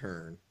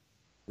overturn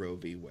Roe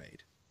v.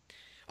 Wade.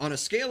 On a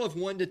scale of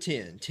 1 to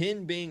 10,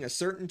 10 being a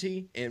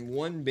certainty and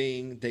 1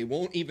 being they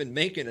won't even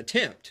make an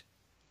attempt,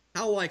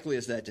 how likely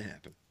is that to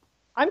happen?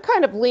 I'm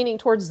kind of leaning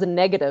towards the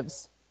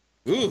negatives.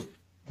 Ooh,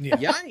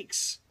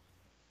 yikes.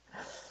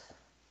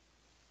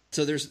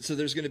 So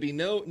there's going to be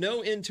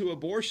no end to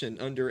abortion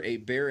under a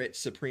Barrett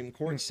Supreme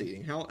Court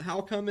seating.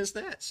 How come is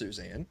that,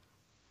 Suzanne?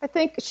 I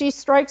think she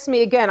strikes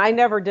me, again, I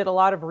never did a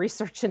lot of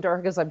research into her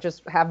because I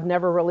just have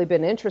never really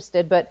been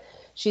interested, but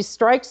she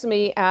strikes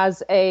me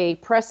as a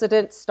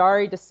precedent,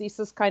 stare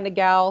decisis kind of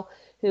gal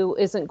who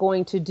isn't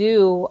going to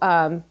do,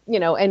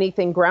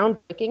 anything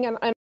groundbreaking.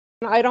 And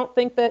I don't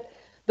think that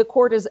the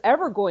court is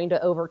ever going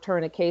to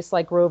overturn a case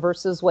like Roe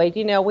versus Wade.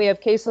 We have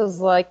cases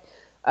like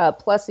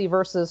Plessy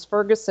versus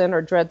Ferguson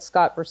or Dred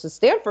Scott versus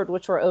Stanford,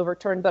 which were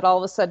overturned. But all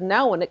of a sudden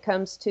now, when it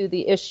comes to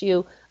the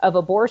issue of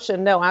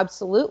abortion, no,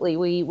 absolutely,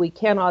 we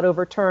cannot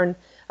overturn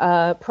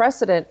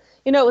precedent.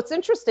 It's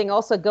interesting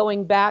also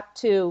going back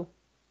to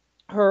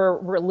her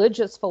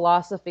religious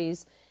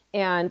philosophies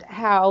and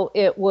how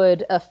it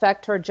would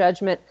affect her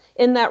judgment.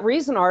 In that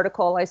Reason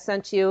article I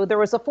sent you, there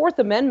was a Fourth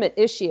Amendment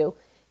issue,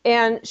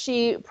 and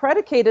she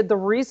predicated the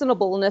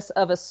reasonableness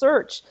of a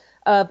search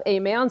of a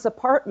man's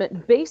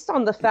apartment based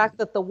on the fact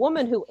that the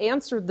woman who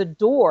answered the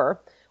door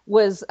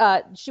was,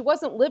 she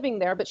wasn't living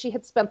there, but she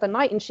had spent the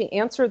night, and she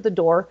answered the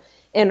door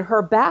in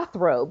her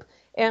bathrobe.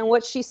 And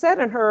what she said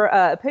in her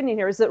opinion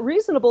here is that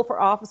reasonable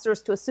for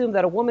officers to assume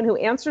that a woman who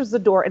answers the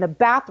door in a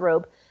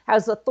bathrobe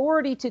has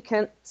authority to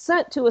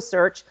consent to a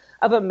search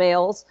of a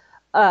male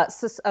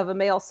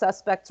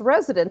suspect's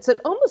residence. It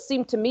almost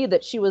seemed to me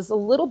that she was a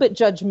little bit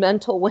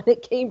judgmental when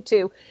it came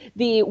to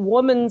the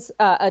woman's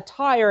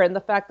attire and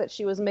the fact that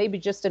she was maybe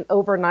just an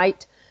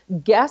overnight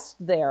guest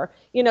there.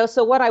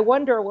 So what I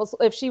wonder was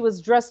if she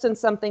was dressed in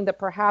something that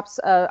perhaps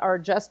our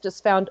justice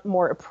found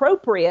more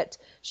appropriate,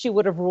 she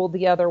would have ruled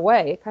the other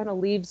way. It kind of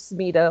leaves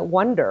me to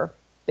wonder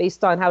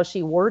based on how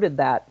she worded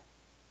that.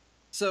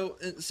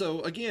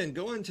 So again,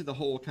 going to the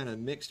whole kind of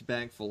mixed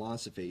bag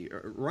philosophy,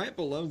 right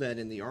below that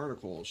in the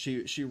article,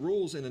 she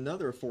rules in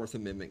another Fourth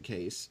Amendment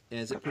case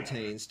as it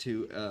pertains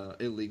to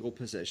illegal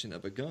possession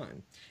of a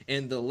gun.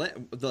 And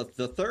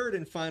the third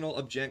and final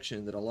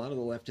objection that a lot of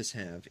the leftists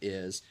have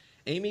is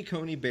Amy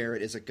Coney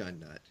Barrett is a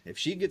gun nut. If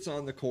she gets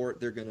on the court,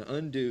 they're going to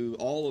undo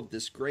all of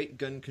this great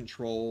gun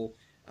control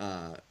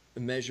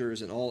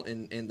measures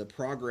and the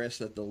progress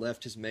that the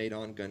left has made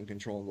on gun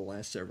control in the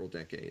last several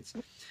decades.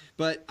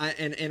 But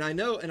I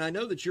know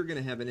that you're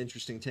going to have an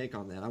interesting take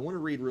on that. I want to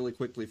read really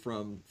quickly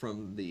from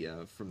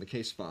the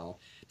case file.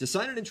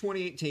 Decided in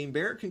 2018,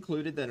 Barrett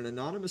concluded that an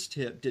anonymous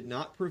tip did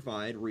not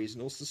provide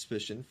reasonable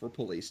suspicion for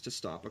police to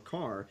stop a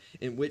car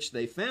in which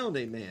they found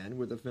a man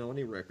with a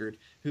felony record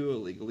who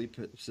illegally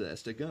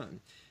possessed a gun.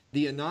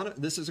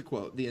 This is a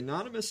quote. The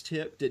anonymous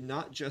tip did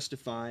not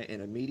justify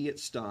an immediate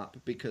stop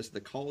because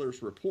the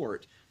caller's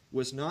report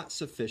was not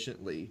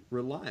sufficiently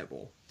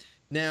reliable.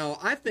 Now,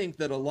 I think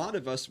that a lot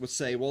of us would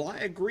say, well, I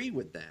agree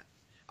with that.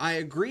 I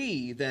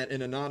agree that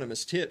an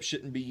anonymous tip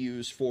shouldn't be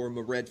used for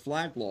red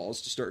flag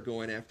laws to start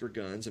going after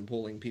guns and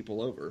pulling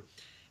people over.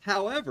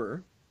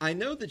 However, I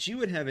know that you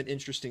would have an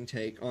interesting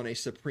take on a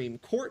Supreme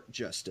Court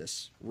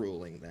justice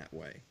ruling that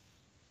way.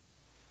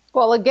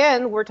 Well,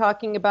 again, we're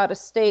talking about a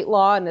state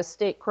law and a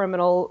state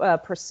criminal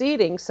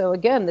proceeding. So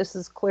again, this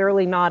is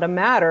clearly not a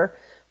matter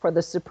for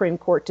the Supreme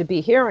Court to be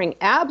hearing,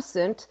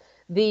 absent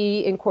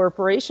the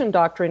incorporation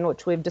doctrine,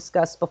 which we've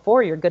discussed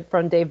before. Your good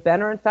friend Dave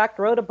Benner, in fact,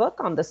 wrote a book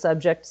on the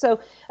subject. So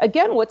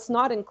again, what's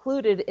not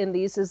included in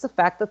these is the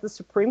fact that the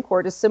Supreme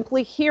Court is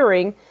simply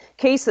hearing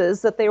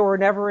cases that they were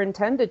never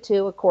intended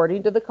to,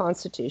 according to the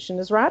Constitution,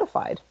 as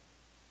ratified.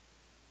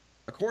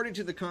 According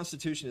to the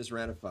Constitution is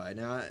ratified.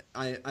 Now,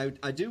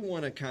 I do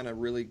want to kind of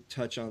really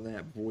touch on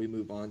that before we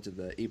move on to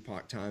the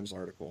Epoch Times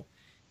article.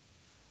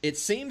 It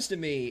seems to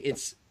me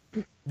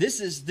this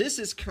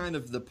is kind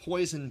of the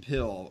poison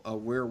pill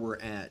of where we're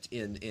at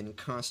in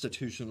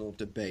constitutional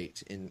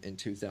debate in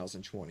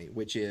 2020,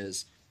 which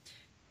is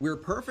we're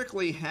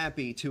perfectly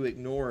happy to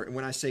ignore.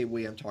 When I say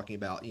we, I'm talking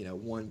about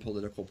one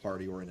political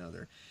party or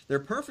another. They're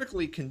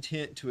perfectly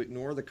content to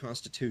ignore the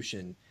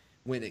Constitution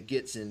when it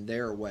gets in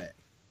their way.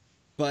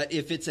 But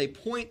if it's a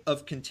point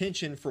of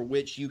contention for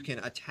which you can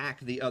attack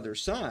the other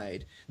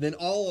side, then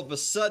all of a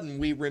sudden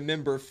we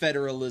remember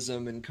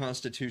federalism and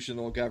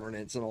constitutional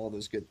governance and all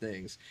those good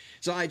things.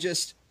 So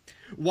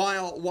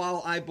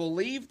while I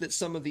believe that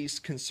some of these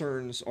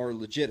concerns are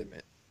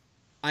legitimate,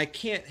 I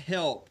can't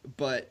help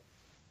but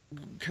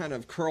kind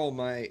of curl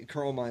my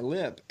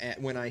lip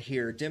when I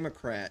hear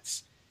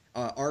Democrats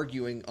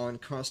arguing on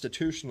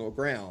constitutional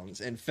grounds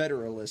and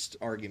federalist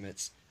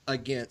arguments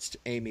against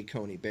Amy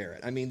Coney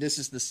Barrett. I mean, this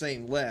is the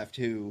same left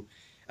who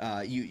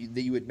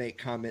you would make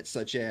comments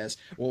such as,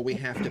 well, we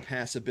have to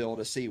pass a bill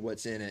to see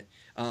what's in it.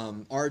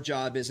 Our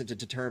job isn't to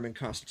determine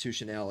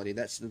constitutionality.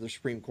 That's the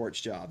Supreme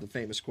Court's job, the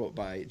famous quote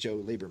by Joe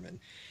Lieberman.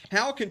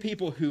 How can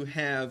people who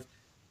have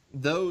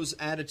those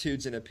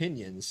attitudes and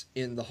opinions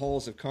in the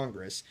halls of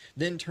Congress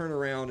then turn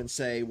around and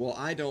say, well,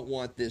 I don't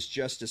want this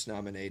justice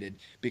nominated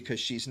because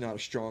she's not a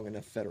strong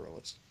enough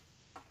federalist?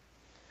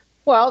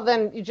 Well,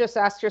 then you just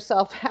ask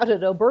yourself, how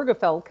did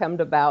Obergefell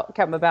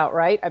come about,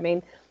 right? I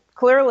mean,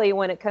 clearly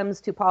when it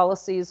comes to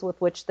policies with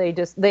which they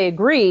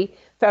agree,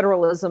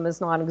 federalism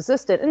is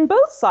non-existent. And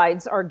both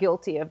sides are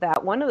guilty of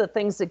that. One of the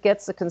things that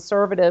gets the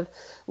conservative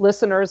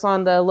listeners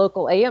on the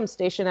local AM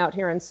station out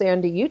here in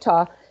Sandy,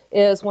 Utah,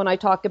 is when I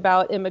talk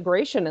about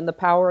immigration and the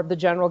power of the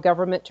general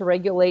government to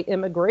regulate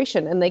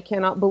immigration. And they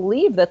cannot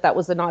believe that that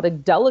was not a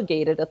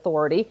delegated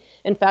authority.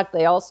 In fact,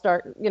 they all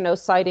start,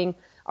 citing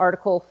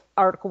Article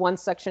 1,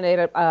 Section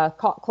 8,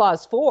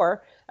 Clause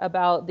 4,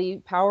 about the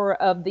power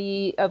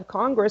of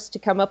Congress to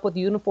come up with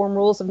uniform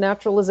rules of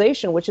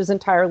naturalization, which is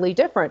entirely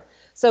different.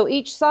 So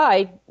each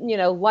side,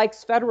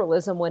 likes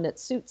federalism when it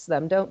suits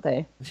them, don't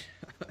they?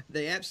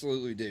 They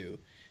absolutely do.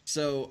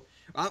 So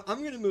I'm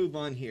going to move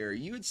on here.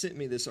 You had sent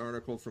me this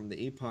article from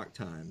the Epoch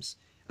Times.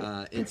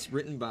 It's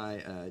written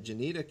by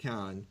Janita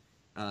Khan,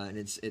 and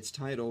it's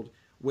titled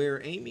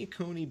 "Where Amy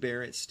Coney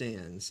Barrett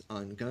Stands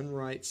on Gun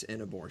Rights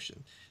and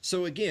Abortion."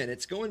 So again,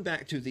 it's going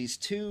back to these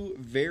two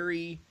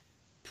very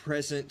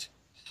present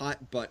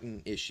hot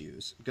button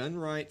issues: gun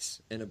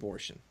rights and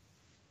abortion.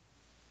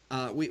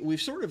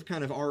 We've sort of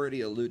kind of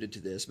already alluded to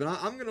this, but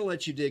I'm going to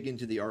let you dig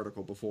into the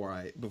article before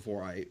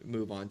I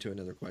move on to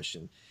another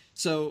question.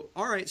 So,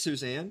 all right,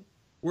 Suzanne,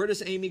 where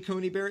does Amy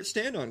Coney Barrett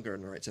stand on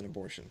gun rights and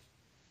abortion?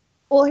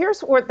 Well,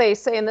 here's what they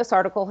say in this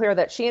article here,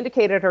 that she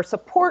indicated her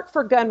support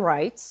for gun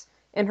rights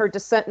in her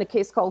dissent in a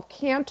case called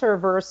Cantor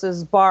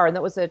versus Barr, and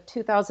that was a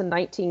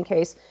 2019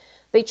 case.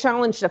 They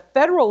challenged a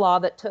federal law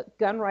that took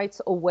gun rights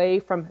away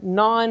from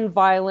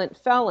non-violent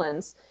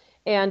felons,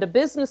 and a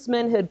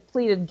businessman had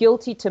pleaded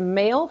guilty to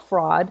mail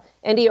fraud,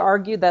 and he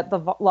argued that the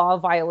law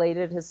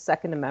violated his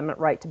Second Amendment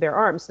right to bear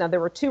arms. Now,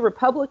 there were two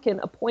Republican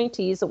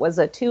appointees. It was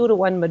a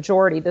 2-to-1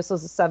 majority. This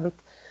was the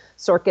Seventh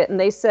Circuit, and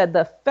they said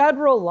the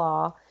federal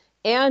law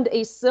and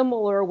a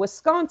similar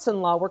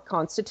Wisconsin law were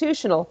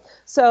constitutional.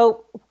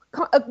 So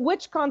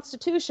which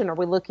constitution? Are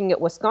we looking at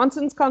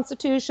Wisconsin's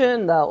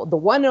constitution, the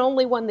one and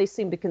only one they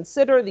seem to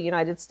consider, the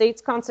United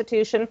States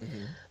Constitution?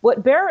 Mm-hmm.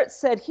 What Barrett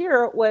said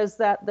here was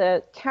that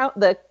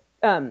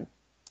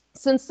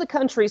since the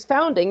country's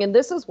founding, and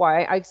this is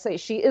why I say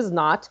she is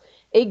not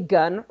a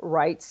gun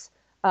rights,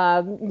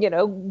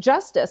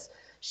 justice.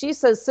 She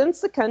says, since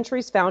the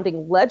country's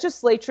founding,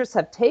 legislatures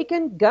have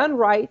taken gun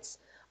rights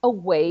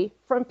away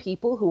from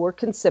people who were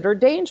considered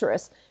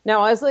dangerous.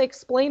 Now, as I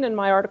explain in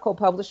my article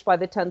published by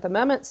the 10th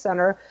Amendment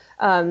Center,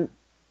 how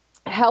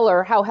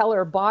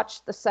Heller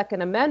botched the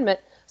Second Amendment,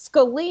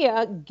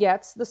 Scalia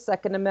gets the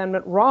Second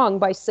Amendment wrong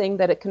by saying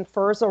that it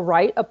confers a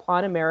right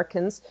upon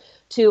Americans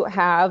to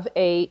have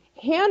a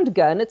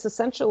handgun. It's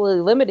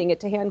essentially limiting it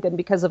to handgun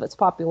because of its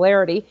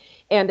popularity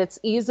and its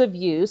ease of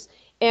use.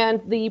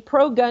 And the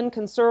pro-gun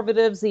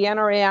conservatives, the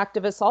NRA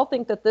activists, all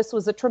think that this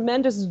was a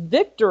tremendous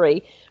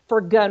victory for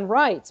gun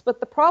rights. But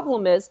the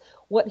problem is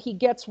what he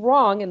gets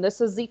wrong, and this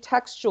is the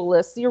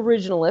textualist, the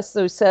originalist,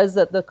 who says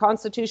that the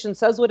Constitution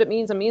says what it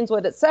means and means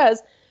what it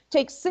says,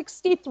 takes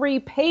 63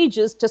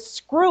 pages to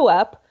screw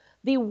up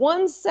the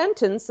one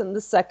sentence in the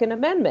Second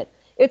Amendment.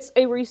 It's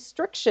a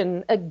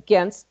restriction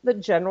against the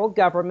general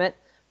government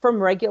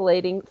from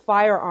regulating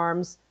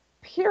firearms,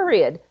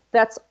 period.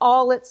 That's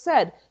all it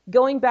said.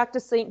 Going back to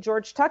St.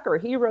 George Tucker,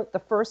 he wrote the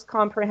first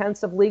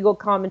comprehensive legal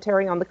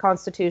commentary on the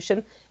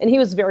Constitution, and he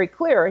was very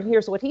clear. And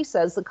here's what he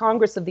says: the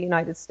Congress of the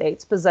United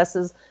States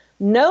possesses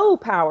no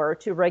power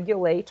to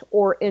regulate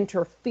or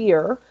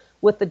interfere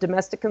with the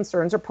domestic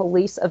concerns or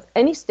police of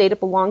any state.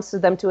 It belongs to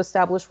them to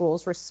establish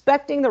rules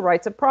respecting the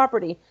rights of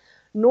property,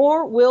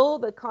 nor will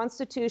the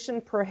Constitution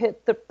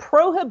prohibit the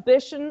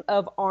prohibition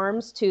of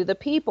arms to the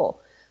people.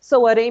 So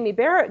what Amy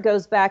Barrett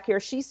goes back here,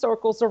 she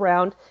circles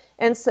around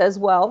and says,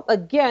 well,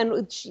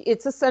 again,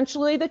 it's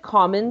essentially the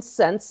common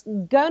sense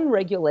gun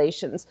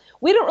regulations.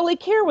 We don't really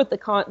care what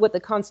the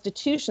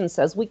Constitution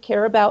says. We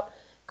care about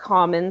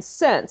common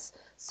sense.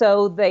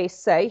 So they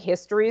say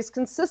history is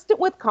consistent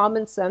with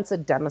common sense.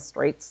 It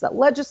demonstrates that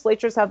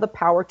legislatures have the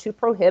power to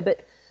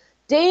prohibit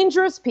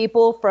dangerous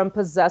people from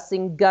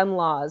possessing gun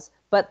laws,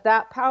 but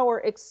that power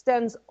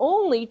extends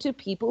only to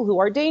people who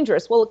are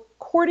dangerous. Well,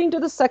 according to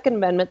the Second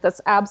Amendment,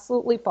 that's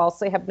absolutely false.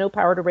 They have no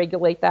power to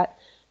regulate that,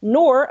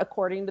 nor,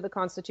 according to the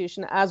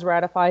Constitution as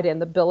ratified in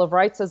the Bill of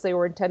Rights as they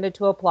were intended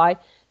to apply,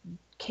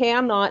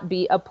 cannot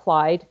be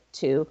applied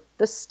to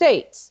the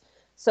states.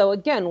 So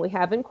again, we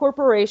have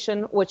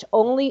incorporation, which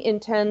only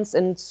intends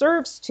and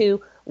serves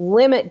to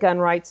limit gun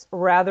rights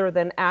rather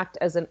than act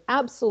as an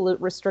absolute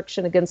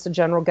restriction against the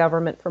general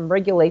government from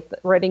regulating,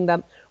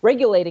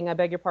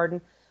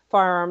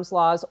 firearms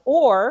laws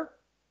or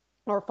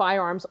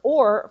firearms,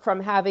 or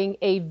from having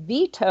a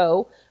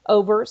veto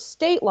over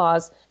state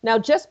laws. Now,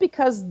 just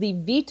because the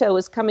veto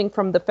is coming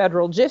from the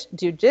federal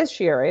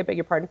judiciary,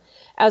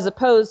 as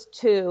opposed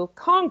to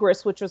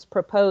Congress, which was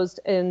proposed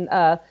in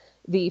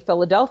the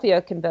Philadelphia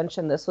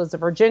Convention. This was a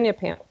Virginia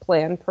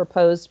plan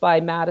proposed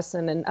by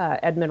Madison and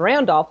Edmund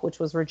Randolph, which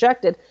was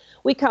rejected.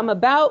 We come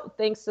about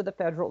thanks to the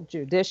federal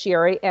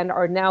judiciary and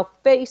are now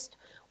faced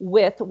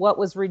with what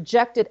was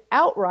rejected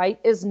outright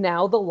is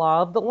now the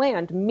law of the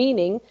land,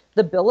 meaning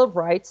the Bill of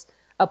Rights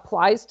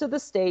applies to the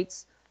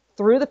states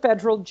through the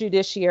federal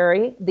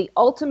judiciary. The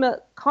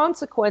ultimate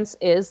consequence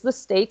is the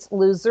states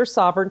lose their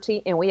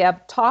sovereignty, and we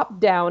have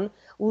top-down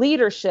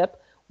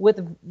leadership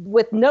with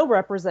no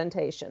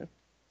representation.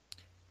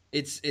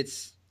 It's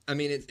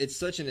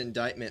such an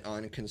indictment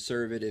on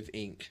conservative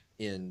ink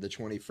in the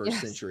 21st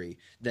century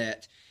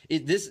that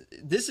this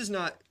is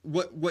not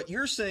what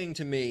you're saying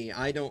to me.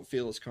 I don't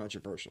feel is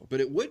controversial,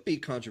 but it would be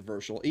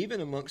controversial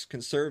even amongst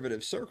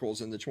conservative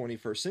circles in the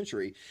 21st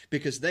century,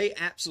 because they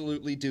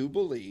absolutely do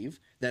believe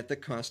that the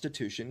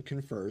Constitution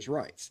confers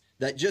rights.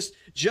 That just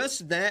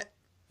that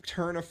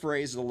turn of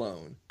phrase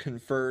alone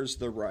confers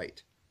the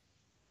right.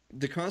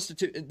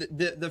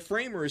 The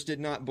framers did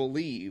not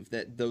believe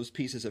that those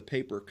pieces of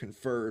paper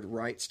conferred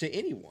rights to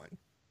anyone.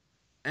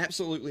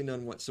 Absolutely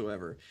none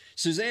whatsoever.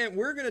 Suzanne,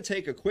 we're going to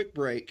take a quick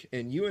break,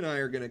 and you and I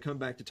are going to come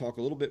back to talk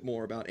a little bit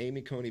more about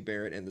Amy Coney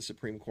Barrett and the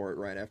Supreme Court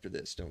right after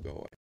this. Don't go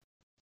away.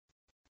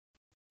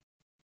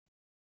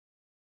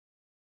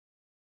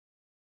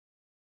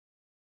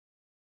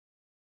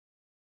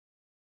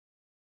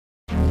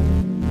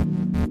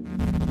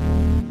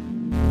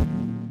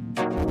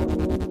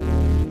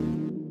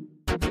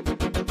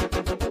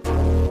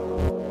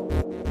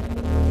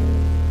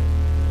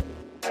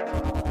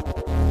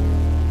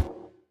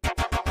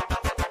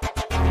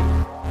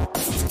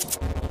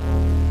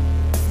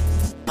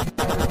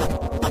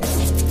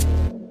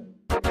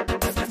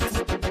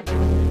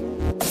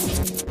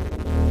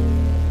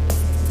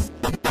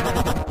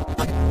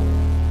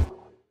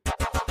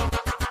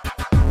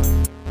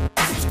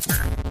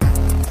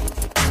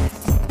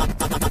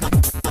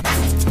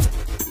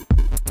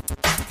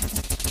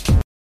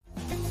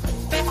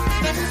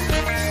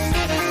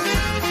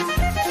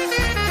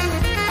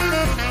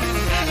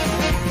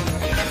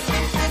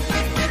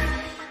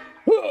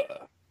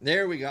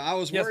 There we go. I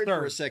was worried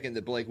for a second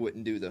that Blake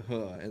wouldn't do the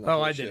huh, and the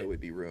whole show would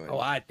be ruined. Oh,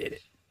 I did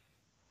it.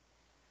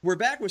 We're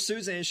back with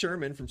Suzanne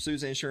Sherman from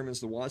Suzanne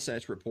Sherman's The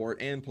Wasatch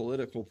Report and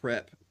political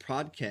prep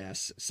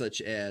podcasts such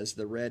as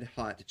the Red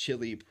Hot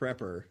Chili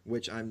Prepper,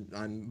 which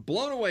I'm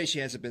blown away she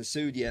hasn't been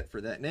sued yet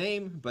for that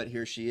name, but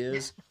here she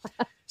is.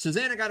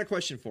 Suzanne, I got a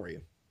question for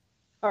you.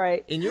 All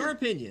right. In your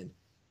opinion,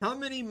 how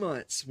many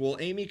months will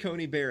Amy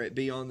Coney Barrett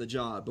be on the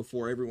job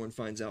before everyone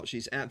finds out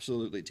she's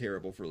absolutely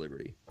terrible for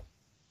liberty?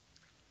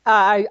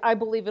 I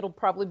believe it'll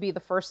probably be the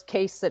first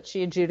case that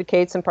she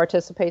adjudicates and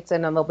participates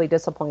in, and they'll be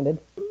disappointed.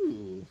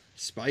 Ooh,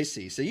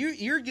 spicy. So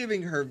you're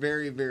giving her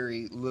very,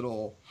 very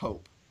little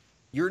hope.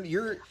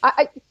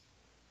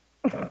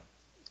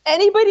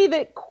 Anybody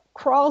that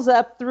crawls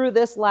up through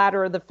this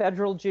ladder of the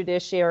federal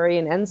judiciary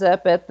and ends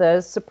up at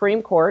the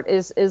Supreme Court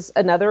is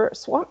another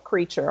swamp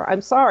creature.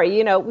 I'm sorry.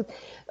 You know,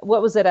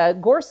 what was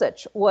it?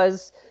 Gorsuch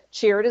was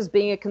cheered as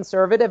being a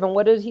conservative, and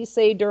what did he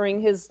say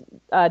during his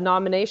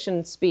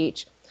nomination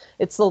speech?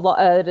 It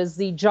is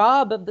the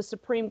job of the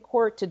Supreme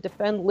Court to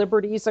defend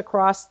liberties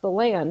across the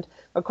land,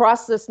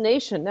 across this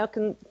nation. Now,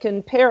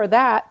 compare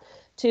that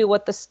to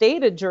what the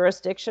stated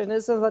jurisdiction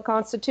is of the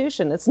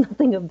Constitution. It's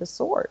nothing of the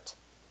sort.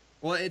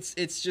 Well, it's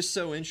just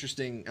so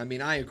interesting. I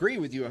mean, I agree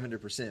with you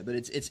 100%, but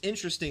it's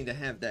interesting to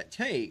have that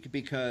take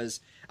because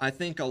I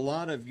think a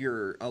lot of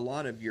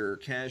your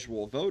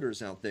casual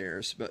voters out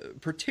there,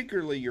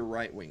 particularly your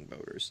right-wing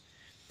voters,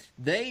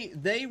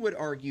 they would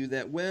argue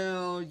that,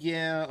 well,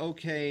 yeah,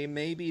 okay,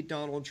 maybe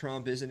Donald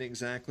Trump isn't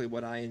exactly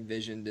what I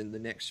envisioned in the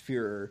next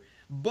Führer,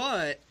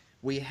 but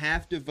we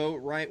have to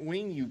vote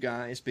right-wing, you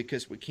guys,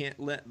 because we can't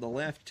let the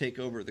left take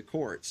over the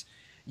courts.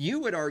 You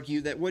would argue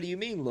that, what do you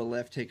mean the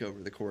left take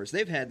over the courts?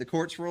 They've had the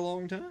courts for a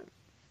long time.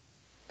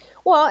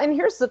 Well, and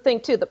here's the thing,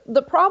 too.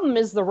 The problem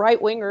is the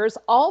right-wingers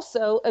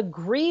also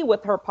agree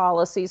with her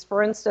policies.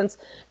 For instance,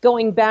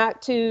 going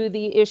back to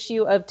the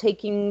issue of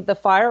taking the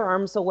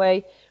firearms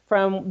away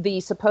from the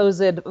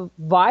supposed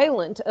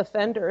violent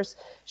offenders,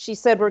 she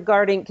said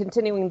regarding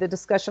continuing the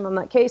discussion on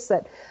that case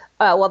that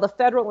while the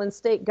federal and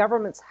state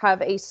governments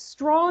have a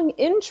strong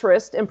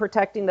interest in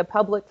protecting the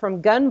public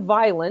from gun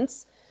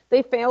violence,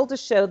 they failed to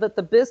show that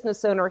the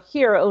business owner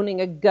here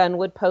owning a gun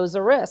would pose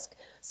a risk.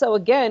 So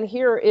again,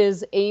 here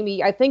is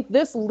Amy. I think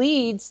this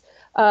leads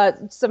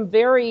some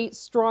very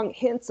strong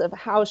hints of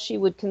how she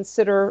would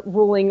consider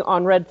ruling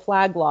on red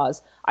flag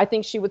laws. I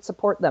think she would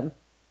support them.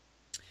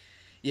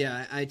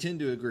 Yeah, I tend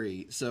to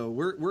agree. So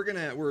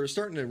we're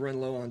starting to run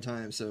low on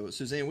time. So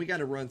Suzanne, we got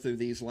to run through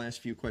these last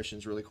few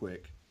questions really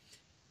quick.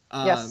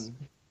 Yes.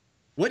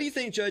 What do you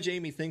think Judge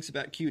Amy thinks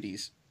about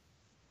cuties?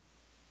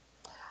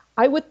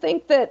 I would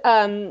think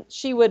that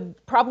she would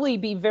probably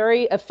be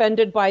very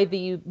offended by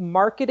the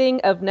marketing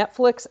of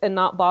Netflix and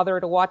not bother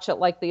to watch it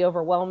like the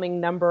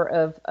overwhelming number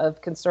of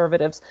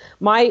conservatives.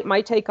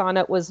 My take on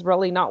it was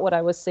really not what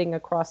I was seeing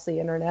across the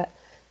internet.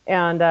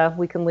 And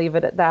we can leave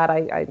it at that.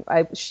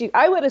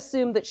 I would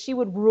assume that she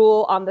would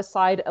rule on the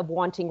side of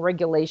wanting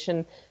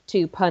regulation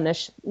to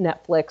punish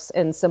Netflix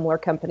and similar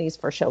companies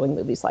for showing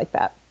movies like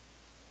that.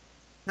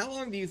 How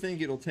long do you think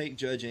it'll take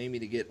Judge Amy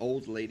to get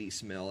old lady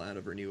smell out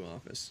of her new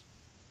office?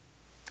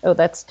 Oh,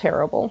 that's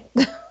terrible.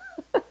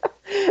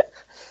 I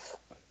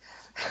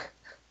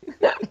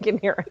can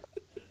hear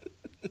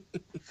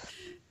it.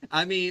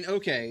 I mean,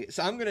 okay,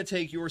 so I'm going to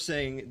take your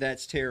saying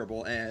that's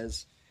terrible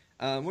as,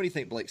 what do you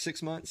think, Blake,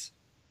 6 months?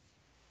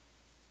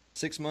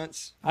 6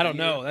 months? I don't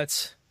know.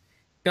 That's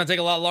going to take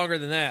a lot longer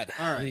than that.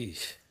 All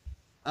right.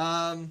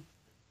 How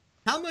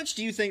much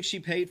do you think she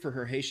paid for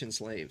her Haitian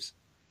slaves?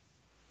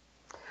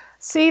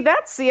 See,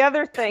 that's the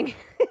other thing.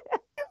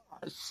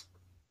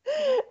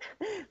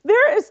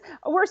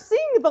 We're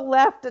seeing the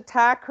left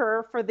attack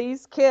her for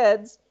these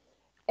kids.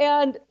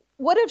 And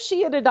what if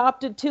she had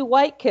adopted 2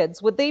 white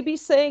kids? Would they be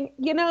saying,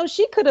 you know,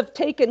 she could have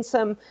taken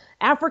some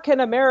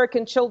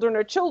African-American children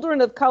or children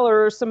of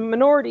color or some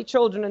minority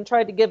children and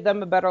tried to give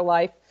them a better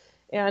life?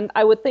 And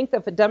I would think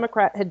that if a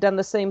Democrat had done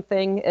the same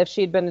thing, if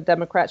she'd been a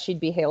Democrat, she'd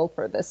be hailed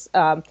for this.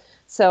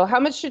 So how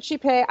much should she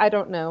pay? I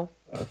don't know.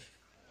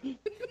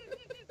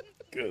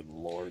 Good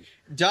Lord.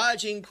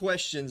 Dodging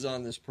questions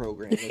on this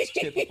program. That's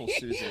typical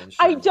Suzanne Sherman.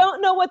 I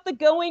don't know what the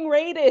going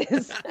rate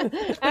is.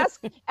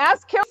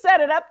 Ask Carol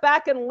set it up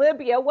back in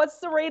Libya. What's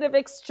the rate of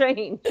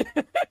exchange?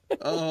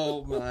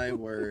 Oh, my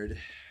word.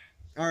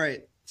 All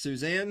right,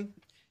 Suzanne,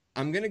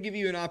 I'm going to give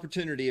you an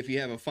opportunity, if you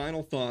have a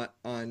final thought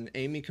on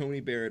Amy Coney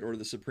Barrett or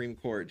the Supreme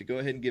Court, to go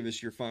ahead and give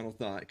us your final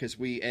thought. Because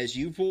we, as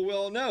you full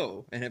well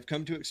know and have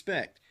come to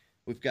expect,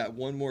 we've got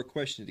one more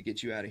question to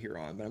get you out of here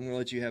on. But I'm going to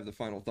let you have the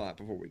final thought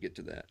before we get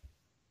to that.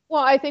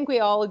 Well, I think we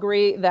all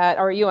agree that,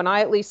 or you and I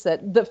at least,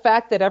 that the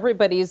fact that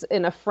everybody's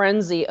in a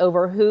frenzy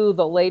over who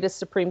the latest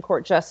Supreme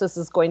Court justice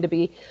is going to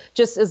be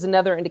just is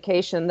another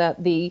indication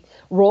that the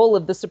role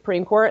of the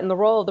Supreme Court and the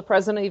role of the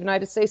President of the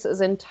United States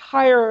is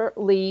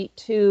entirely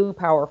too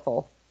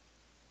powerful.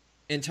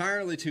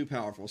 Entirely too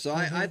powerful. So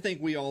I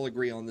think we all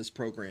agree on this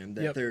program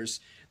that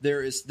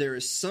there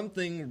is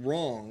something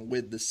wrong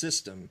with the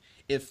system.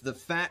 If the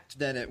fact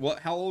that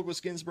how old was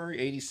Ginsburg?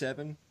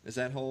 87? Is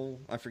that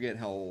whole? I forget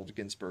how old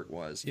Ginsburg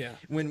was. Yeah.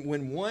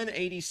 When one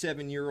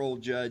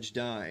 87-year-old judge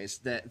dies,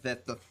 that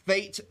the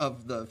fate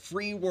of the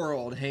free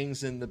world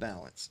hangs in the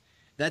balance.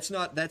 That's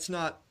not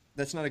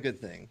a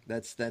good thing.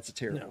 That's a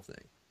terrible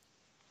thing.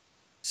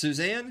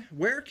 Suzanne,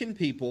 where can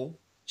people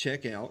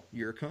check out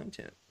your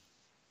content?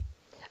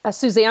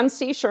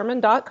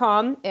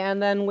 SuzanneCSherman.com,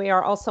 and then we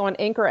are also on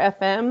Anchor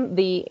FM,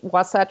 the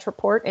Wasatch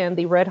Report, and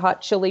the Red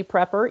Hot Chili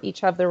Prepper. Each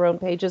have their own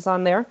pages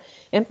on there.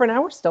 And for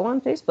now, we're still on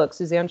Facebook.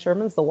 Suzanne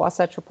Sherman's The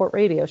Wasatch Report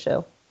Radio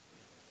Show.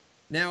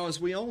 Now, as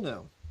we all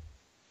know,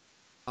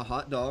 a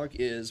hot dog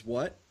is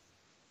what?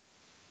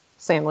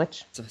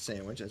 Sandwich. It's a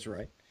sandwich, that's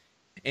right.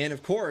 And,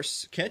 of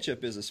course,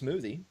 ketchup is a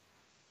smoothie.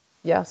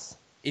 Yes.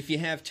 If you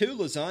have 2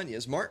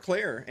 lasagnas, Mark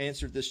Claire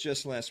answered this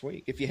just last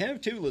week. If you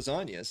have 2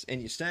 lasagnas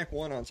and you stack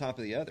one on top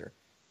of the other,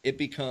 it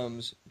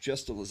becomes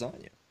just a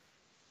lasagna.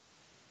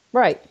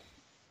 Right.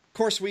 Of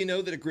course, we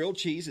know that a grilled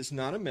cheese is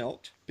not a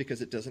melt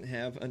because it doesn't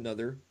have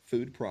another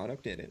food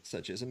product in it,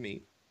 such as a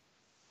meat.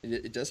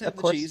 It does have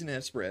the cheese and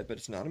have spread, but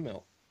it's not a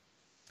melt.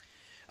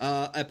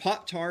 A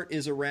Pop-Tart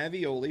is a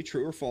ravioli.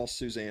 True or false,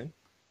 Suzanne?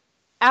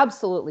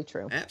 Absolutely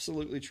true.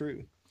 Absolutely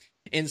true.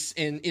 And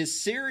is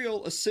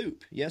cereal a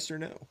soup? Yes or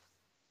no?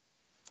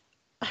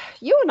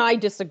 You and I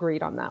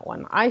disagreed on that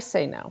one. I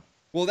say no.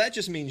 Well, that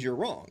just means you're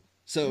wrong.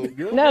 So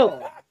you're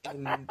wrong.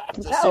 And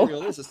the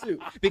cereal is a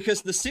soup.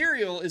 Because the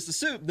cereal is the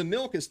soup, the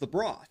milk is the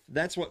broth.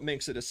 That's what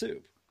makes it a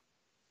soup.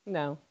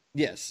 No.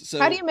 Yes. So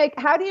how do you make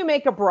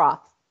a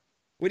broth?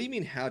 What do you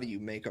mean, how do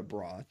you make a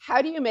broth?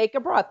 How do you make a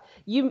broth?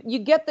 You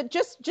get the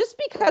just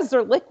because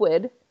they're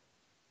liquid.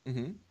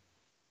 Mm-hmm.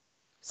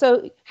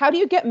 So how do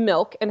you get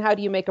milk and how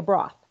do you make a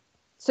broth?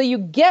 So you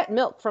get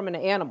milk from an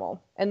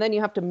animal and then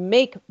you have to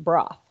make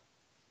broth.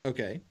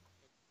 Okay.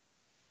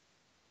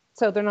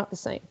 So they're not the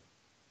same.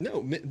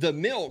 No, the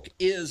milk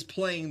is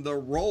playing the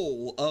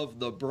role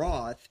of the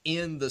broth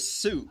in the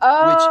soup.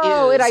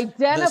 Oh, which is it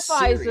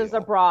identifies as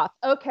a broth.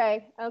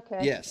 Okay.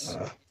 Yes.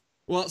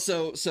 Well,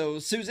 so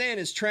Suzanne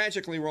is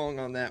tragically wrong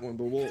on that one,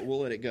 but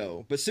we'll let it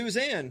go. But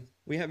Suzanne,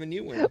 we have a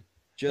new one.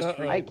 Just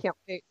for you. I can't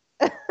wait.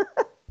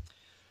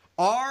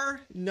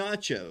 Are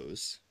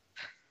nachos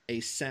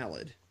a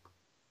salad?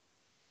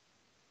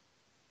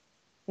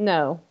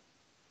 No.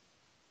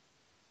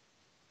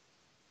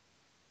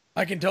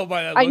 I can tell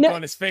by that look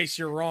on his face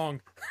you're wrong.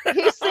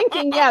 He's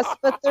thinking yes,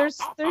 but there's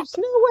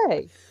no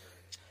way.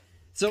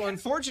 So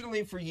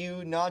unfortunately for you,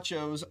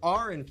 nachos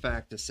are in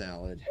fact a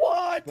salad.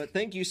 What? But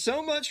thank you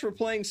so much for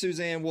playing,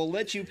 Suzanne. We'll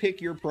let you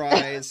pick your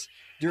prize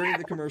during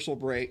the commercial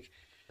break.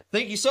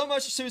 Thank you so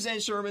much to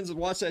Suzanne Sherman's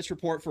Wasatch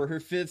Report for her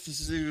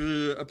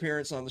 5th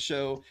appearance on the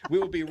show. We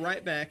will be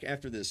right back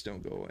after this.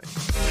 Don't go away.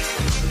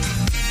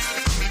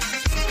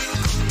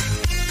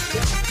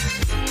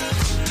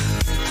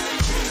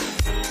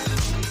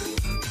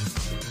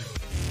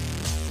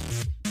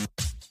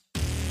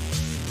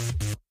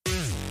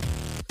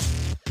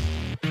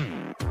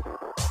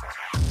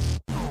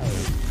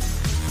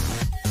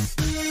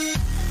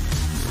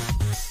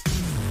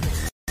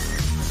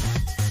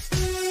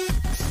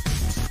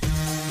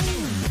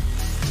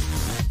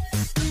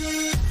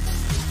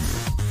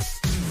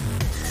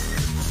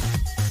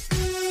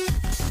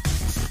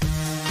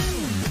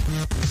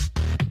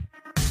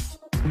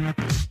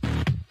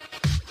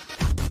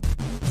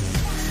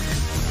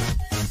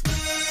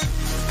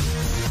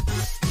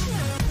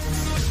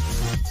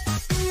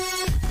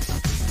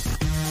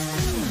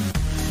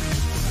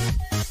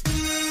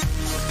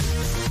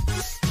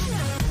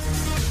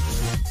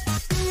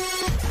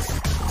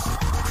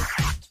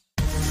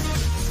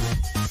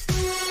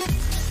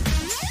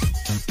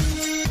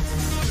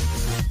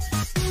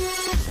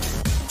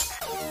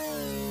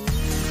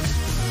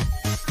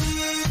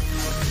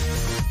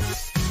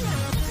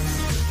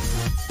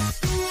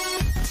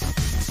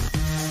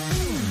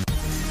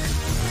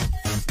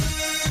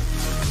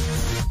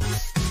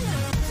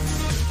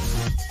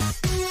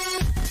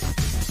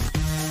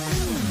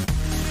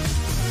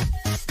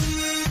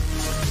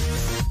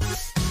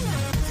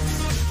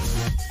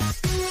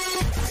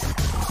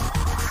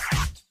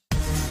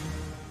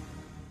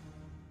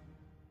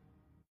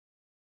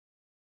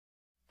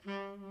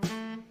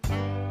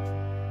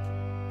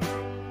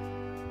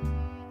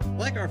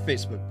 Like our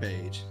Facebook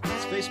page.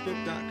 It's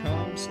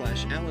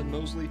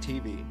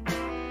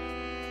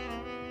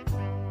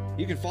facebook.com/AlanMosleyTV.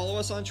 You can follow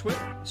us on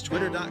Twitter. It's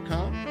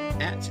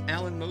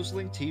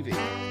twitter.com/AlanMosleyTV.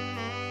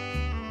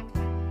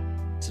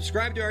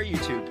 Subscribe to our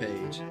YouTube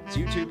page. It's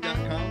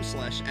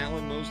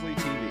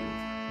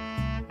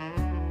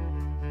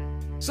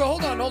youtube.com/AlanMosleyTV. So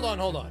hold on.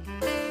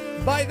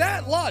 By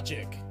that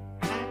logic,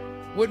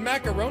 would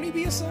macaroni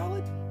be a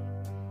salad?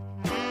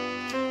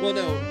 Well,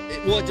 no.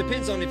 It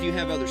depends on if you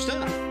have other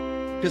stuff.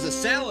 Because a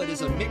salad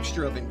is a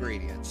mixture of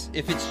ingredients.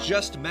 If it's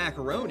just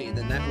macaroni,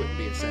 then that wouldn't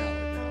be a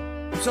salad,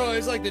 no. So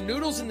it's like the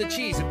noodles and the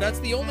cheese. If that's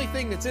the only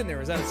thing that's in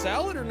there, is that a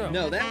salad or no?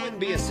 No, that wouldn't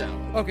be a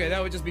salad. Okay,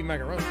 that would just be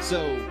macaroni.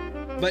 So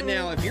But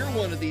now, if you're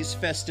one of these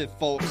festive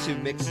folks who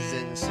mixes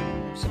in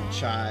some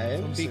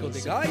chives, Pico and de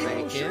some gallo,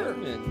 bacon, sure.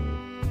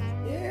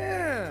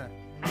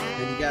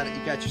 and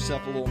you got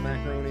yourself a little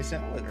macaroni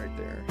salad right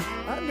there.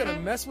 I'm gonna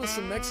mess with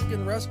some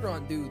Mexican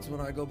restaurant dudes when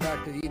I go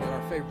back to eat at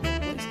our favorite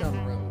place down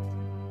the road.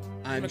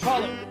 I'm gonna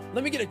call it.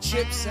 Let me get a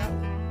chip salad.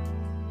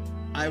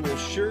 I'm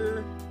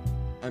sure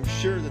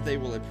that they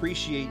will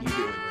appreciate you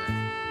doing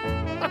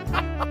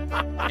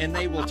that. And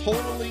they will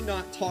totally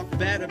not talk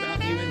bad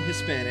about you in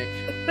Hispanic.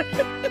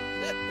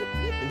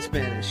 In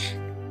Spanish.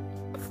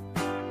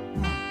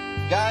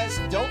 Guys,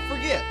 don't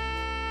forget,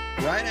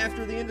 right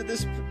after the end of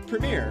this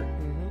premiere,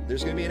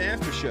 there's going to be an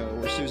after show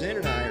where Suzanne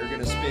and I are going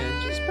to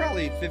spend just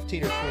probably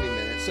 15 or 20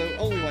 minutes, so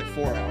only like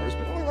 4 hours,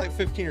 but only like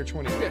 15 or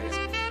 20 minutes,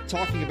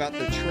 talking about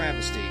the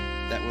travesty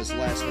that was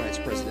last night's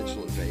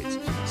presidential debates.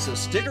 So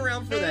stick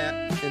around for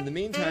that. In the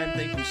meantime,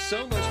 thank you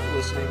so much for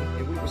listening,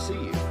 and we will see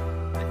you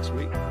next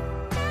week.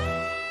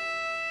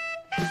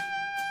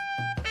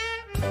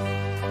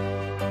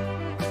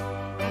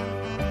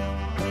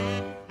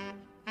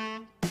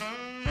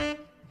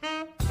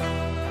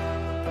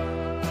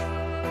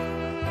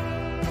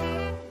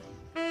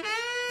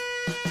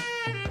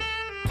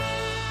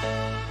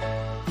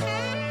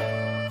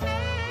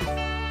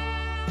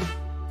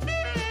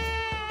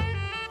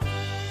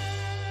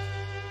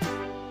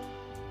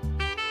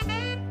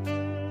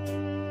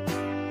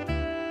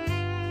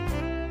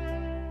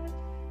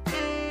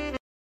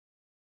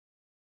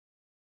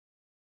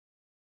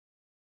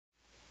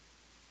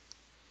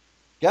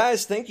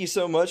 Guys, thank you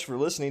so much for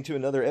listening to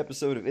another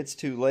episode of It's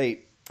Too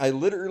Late. I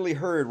literally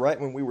heard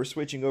right when we were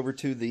switching over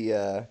to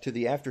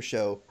the after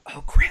show,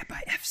 oh crap,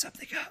 I effed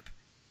something up,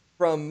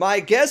 from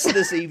my guest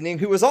this evening,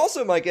 who was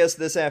also my guest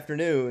this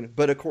afternoon,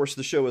 but of course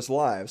the show is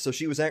live, so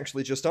she was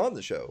actually just on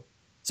the show.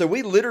 So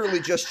we literally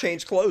just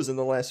changed clothes in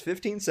the last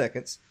 15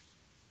 seconds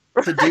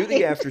to do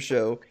the after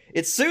show.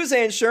 It's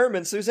Suzanne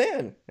Sherman.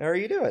 Suzanne, how are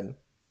you doing?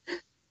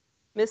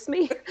 Miss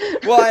me?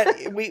 Well,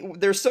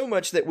 there's so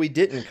much that we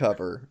didn't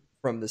cover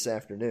from this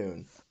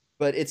afternoon,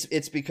 but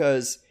it's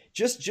because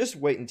just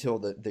wait until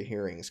the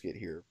hearings get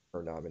here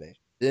for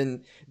nomination.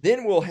 Then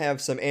we'll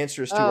have some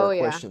answers to our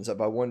questions. I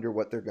wonder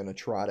what they're going to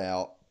trot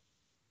out,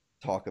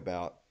 talk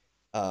about.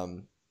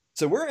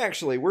 So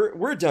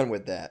we're done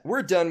with that.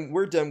 We're done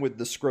with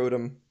the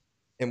scrotum,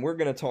 and we're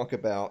going to talk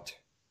about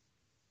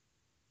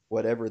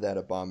whatever that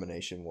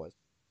abomination was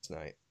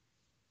tonight.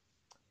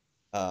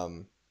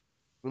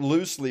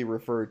 Loosely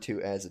referred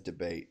to as a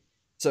debate.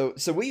 So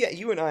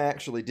you and I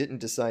actually didn't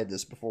decide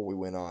this before we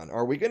went on.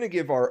 Are we going to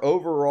give our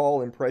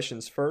overall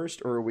impressions first,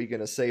 or are we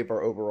going to save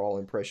our overall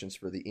impressions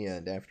for the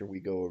end after we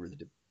go over the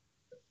debate?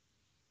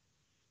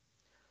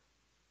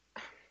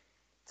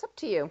 It's up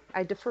to you.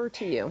 I defer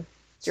to you.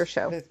 It's your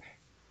show.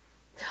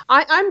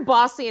 I'm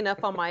bossy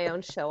enough on my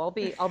own show. I'll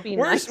be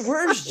nice.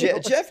 Where's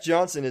Jeff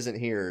Johnson isn't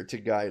here to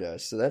guide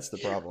us, so that's the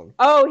problem.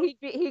 Oh, he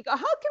how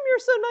come you're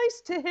so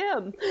nice to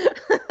him?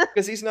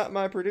 Because he's not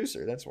my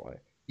producer, that's why.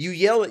 You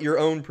yell at your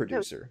own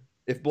producer.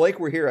 If Blake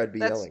were here, I'd be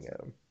yelling at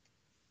him.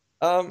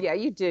 Yeah,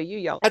 you do. You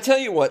yell. I tell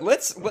you what.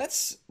 Let's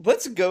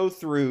go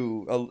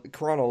through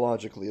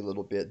chronologically a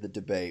little bit the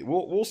debate.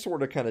 We'll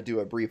sort of kind of do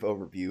a brief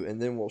overview,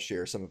 and then we'll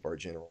share some of our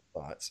general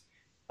thoughts.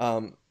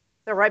 So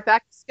right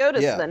back to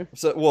SCOTUS then.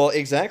 So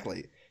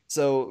exactly.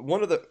 So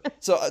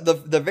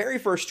the very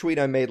first tweet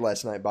I made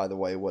last night, by the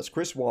way, was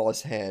Chris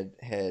Wallace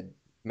had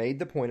made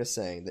the point of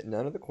saying that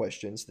none of the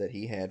questions that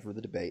he had for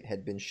the debate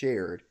had been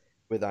shared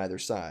with either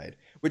side,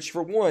 which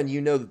for one,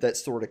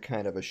 that's sort of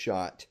kind of a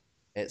shot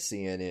at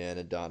CNN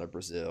and Donna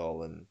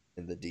Brazile and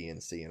the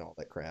DNC and all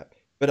that crap.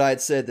 But I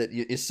had said that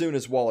as soon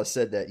as Wallace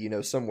said that,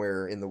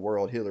 somewhere in the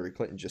world, Hillary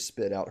Clinton just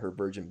spit out her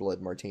virgin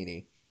blood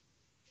martini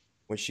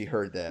when she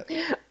heard that.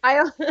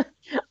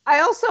 I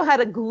also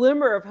had a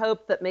glimmer of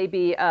hope that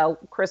maybe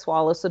Chris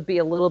Wallace would be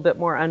a little bit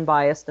more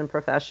unbiased and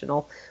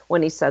professional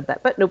when he said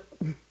that, but nope.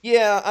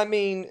 Yeah, I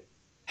mean,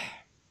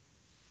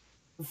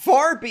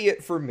 far be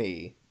it for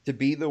me to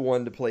be the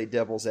one to play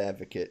devil's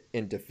advocate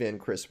and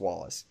defend Chris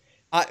Wallace.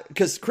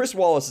 Because Chris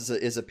Wallace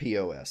is a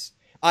POS.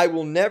 I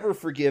will never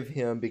forgive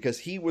him because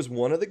he was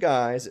one of the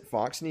guys at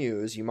Fox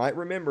News. You might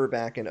remember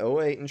back in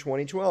 2008 and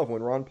 2012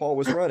 when Ron Paul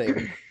was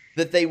running,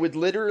 that they would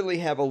literally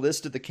have a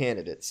list of the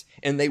candidates,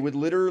 and they would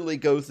literally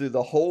go through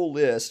the whole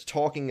list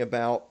talking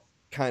about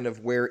kind of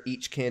where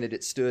each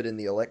candidate stood in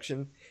the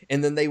election,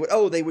 and then they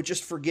would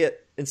just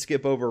forget and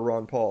skip over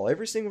Ron Paul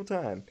every single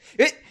time.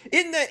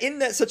 Isn't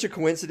that such a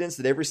coincidence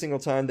that every single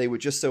time they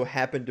would just so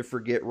happen to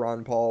forget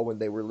Ron Paul when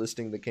they were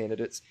listing the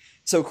candidates?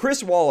 So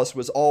Chris Wallace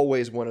was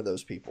always one of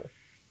those people.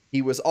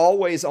 He was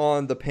always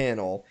on the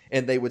panel,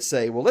 and they would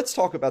say, well, let's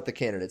talk about the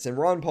candidates, and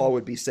Ron Paul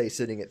would be, say,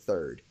 sitting at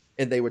third,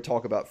 and they would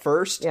talk about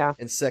first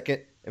and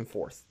second and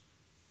fourth.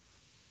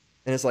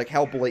 And it's like,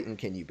 how blatant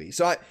can you be?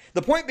 So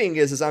the point being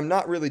is I'm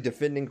not really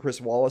defending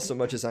Chris Wallace so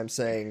much as I'm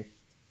saying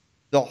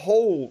the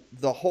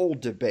whole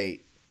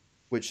debate,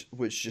 which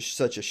was just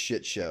such a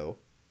shit show,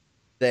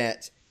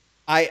 that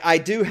I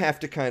do have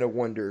to kind of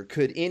wonder,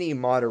 could any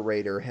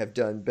moderator have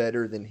done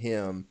better than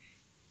him,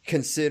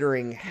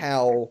 considering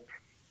how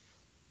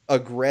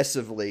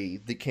aggressively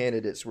the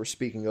candidates were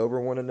speaking over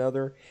one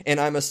another. And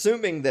I'm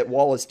assuming that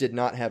Wallace did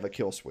not have a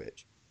kill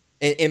switch.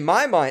 In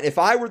my mind, if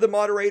I were the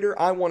moderator,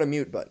 I want a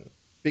mute button.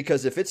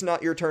 Because if it's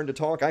not your turn to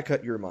talk, I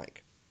cut your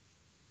mic.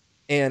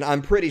 And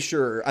I'm pretty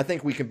sure, I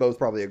think we can both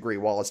probably agree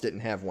Wallace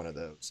didn't have one of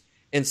those.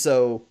 And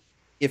so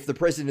if the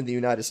president of the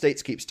United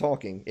States keeps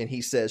talking and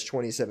he says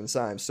 27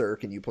 times, "Sir,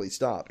 can you please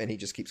stop?" and he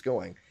just keeps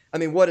going, I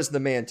mean, what is the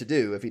man to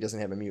do if he doesn't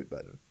have a mute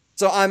button?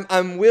 So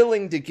I'm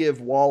willing to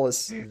give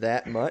Wallace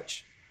that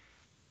much.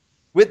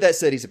 With that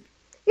said,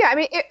 yeah. I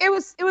mean, it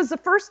was the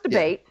first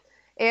debate,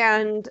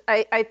 and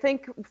I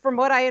think from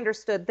what I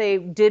understood, they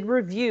did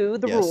review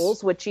the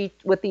rules with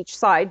each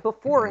side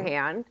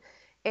beforehand,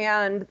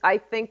 and I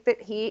think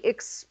that he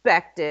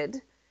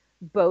expected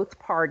both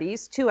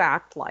parties to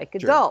act like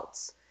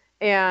adults.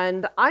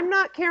 And I'm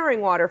not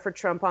carrying water for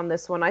Trump on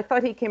this one. I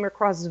thought he came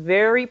across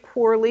very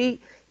poorly.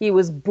 He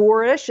was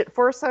boorish. At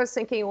first I was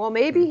thinking, well,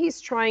 maybe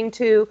he's trying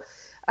to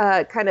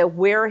kind of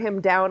wear him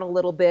down a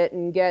little bit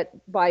and get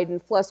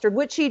Biden flustered,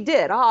 which he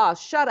did.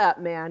 Shut up,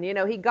 man. You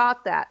know, he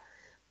got that.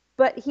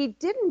 But he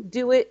didn't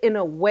do it in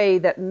a way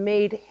that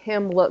made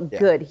him look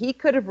good. He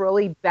could have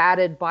really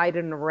batted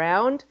Biden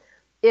around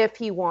if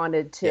he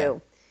wanted to. Yeah.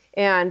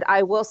 And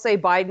I will say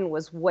Biden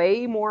was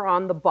way more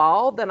on the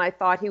ball than I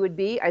thought he would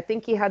be. I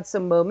think he had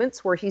some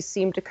moments where he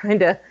seemed to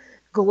kind of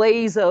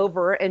glaze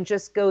over and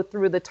just go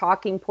through the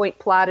talking point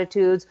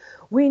platitudes.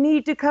 We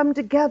need to come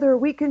together.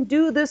 We can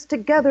do this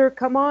together.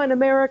 Come on,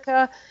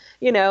 America.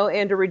 You know,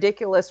 and a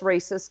ridiculous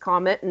racist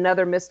comment,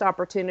 another missed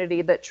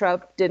opportunity that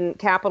Trump didn't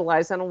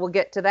capitalize on, and we'll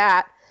get to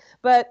that.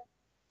 But,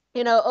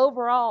 you know,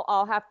 overall,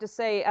 I'll have to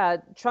say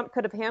Trump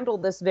could have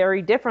handled this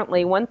very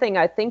differently. One thing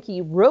I think he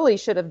really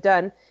should have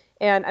done,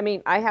 and I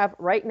mean, I have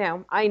right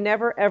now, I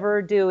never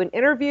ever do an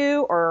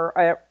interview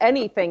or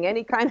anything,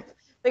 any kind of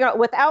thing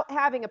without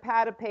having a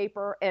pad of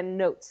paper and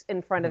notes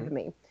in front of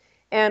me.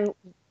 And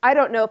I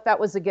don't know if that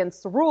was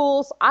against the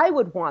rules. I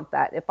would want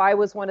that. If I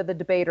was one of the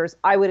debaters,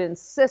 I would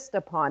insist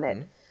upon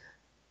it.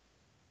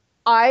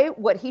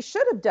 What he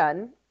should have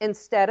done,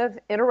 instead of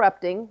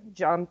interrupting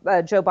Joe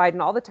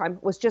Biden all the time,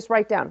 was just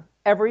write down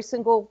every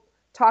single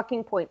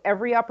talking point,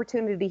 every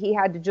opportunity he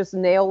had to just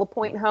nail a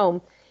point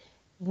home,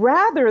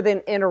 rather than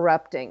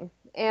interrupting.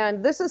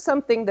 And this is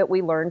something that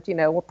we learned, you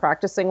know, we're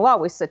practicing law.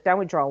 We sit down,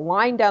 we draw a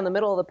line down the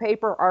middle of the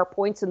paper, our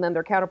points, and then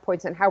their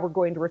counterpoints and how we're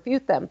going to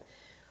refute them.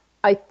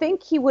 I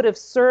think he would have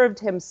served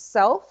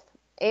himself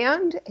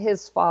and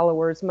his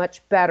followers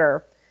much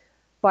better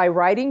by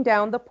writing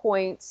down the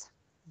points,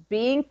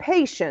 being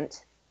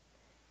patient,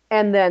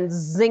 and then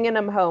zinging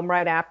them home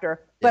right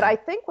after. But I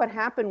think what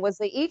happened was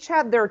they each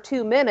had their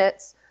 2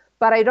 minutes,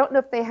 but I don't know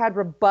if they had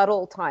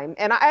rebuttal time.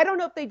 And I don't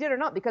know if they did or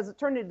not, because it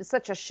turned into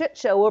such a shit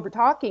show over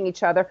talking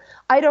each other.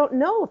 I don't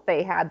know if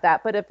they had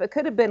that, but if it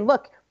could have been,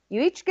 look, you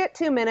each get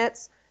 2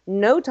 minutes,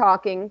 no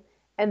talking,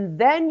 and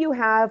then you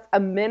have a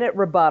minute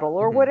rebuttal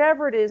or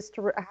whatever it is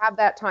to have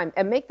that time,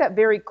 and make that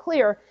very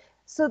clear.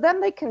 So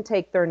then they can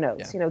take their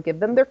notes, you know,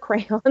 give them their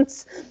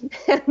crayons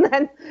and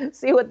then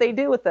see what they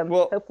do with them.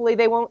 Well, hopefully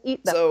they won't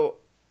eat them. So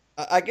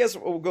I guess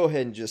we'll go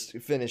ahead and just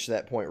finish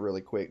that point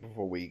really quick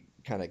before we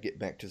kind of get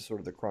back to sort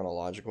of the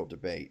chronological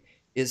debate,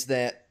 is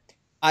that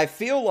I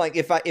feel like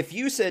if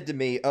you said to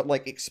me,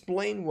 like,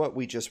 explain what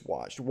we just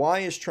watched, why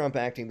is Trump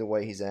acting the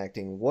way he's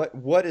acting?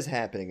 What is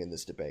happening in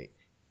this debate?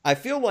 I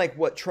feel like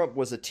what Trump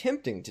was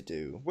attempting to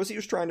do was he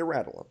was trying to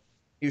rattle him.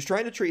 He was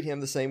trying to treat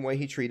him the same way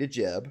he treated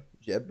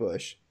Jeb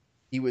Bush.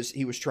 He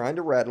was trying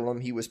to rattle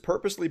him. He was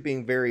purposely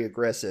being very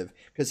aggressive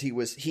because he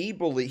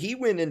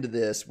went into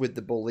this with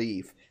the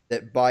belief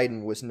that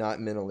Biden was not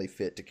mentally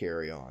fit to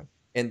carry on,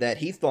 and that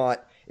he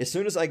thought, as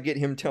soon as I get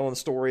him telling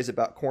stories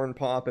about corn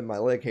pop and my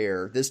leg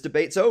hair, this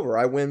debate's over.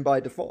 I win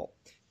by default.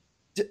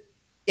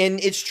 And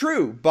it's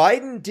true.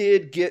 Biden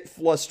did get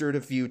flustered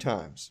a few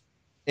times,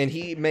 and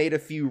he made a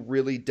few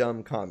really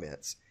dumb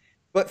comments.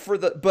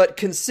 But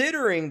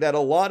considering that a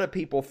lot of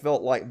people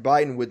felt like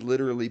Biden would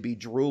literally be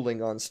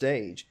drooling on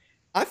stage,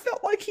 I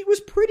felt like he was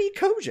pretty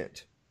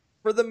cogent.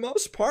 For the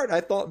most part, I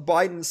thought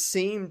Biden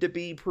seemed to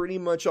be pretty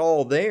much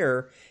all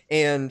there,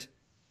 and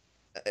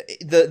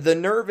the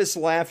nervous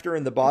laughter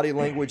and the body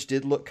language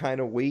did look kind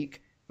of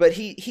weak, but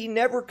he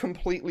never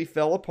completely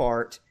fell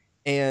apart.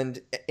 And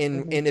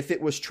if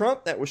it was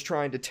Trump that was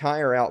trying to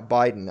tire out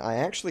Biden, I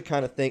actually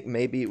kind of think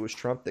maybe it was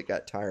Trump that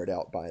got tired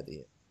out by the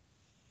end.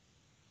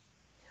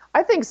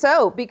 I think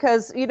so,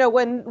 because, you know,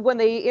 when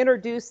they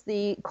introduced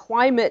the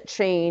climate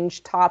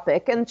change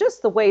topic, and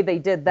just the way they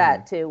did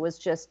that too was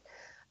just,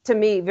 to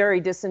me, very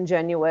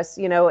disingenuous.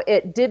 You know,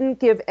 it didn't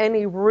give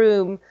any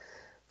room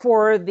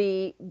for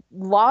the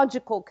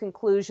logical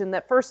conclusion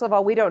that, first of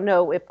all, we don't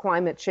know if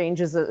climate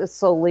change is a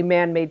solely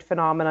man-made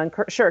phenomenon.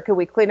 Sure, could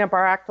we clean up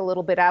our act a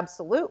little bit?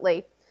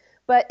 Absolutely.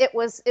 But it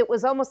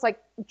was almost like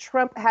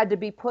Trump had to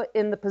be put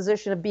in the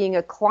position of being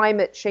a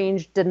climate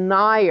change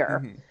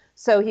denier.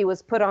 So he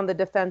was put on the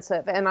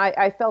defensive. And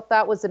I felt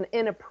that was an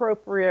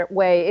inappropriate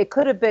way. It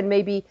could have been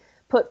maybe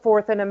put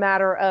forth in a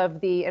matter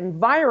of the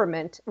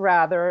environment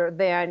rather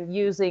than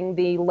using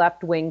the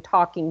left-wing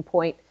talking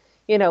point,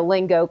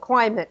 lingo,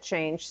 climate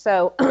change.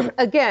 So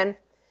again,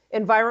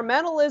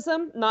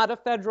 environmentalism, not a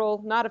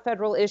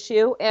federal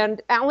issue.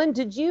 And Alan,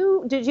 did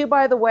you,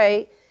 by the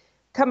way,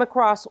 come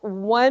across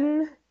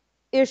one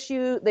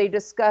issue they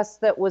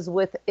discussed that was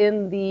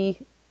within the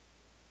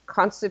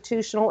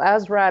constitutional,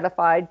 as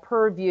ratified,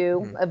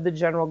 purview of the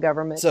general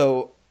government?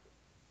 So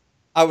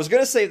I was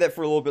going to save that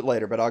for a little bit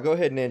later, but I'll go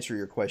ahead and answer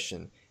your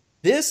question.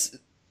 This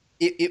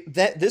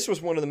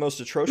was one of the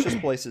most atrocious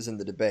places in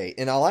the debate,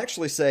 and I'll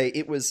actually say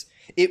it was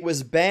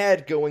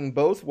bad going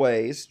both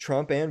ways,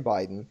 Trump and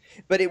Biden,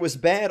 but it was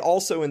bad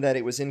also in that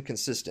it was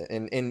inconsistent.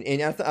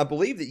 And I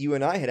believe that you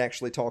and I had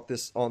actually talked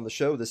this on the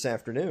show this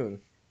afternoon.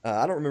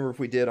 I don't remember if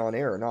we did on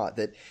air or not.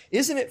 That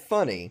isn't it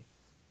funny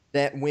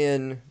that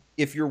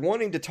if you're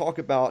wanting to talk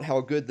about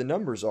how good the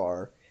numbers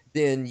are,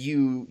 then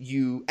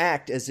you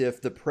act as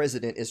if the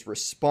president is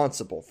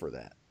responsible for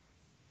that.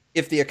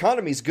 If the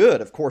economy's good,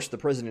 of course the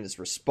president is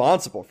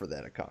responsible for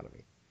that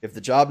economy. If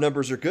the job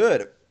numbers are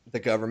good, the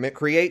government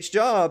creates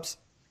jobs.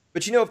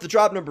 But if the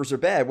job numbers are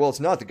bad, well, it's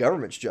not the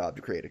government's job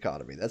to create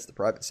economy. That's the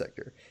private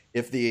sector.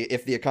 If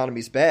the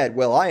economy's bad,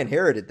 well, I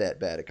inherited that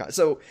bad economy.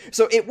 So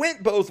it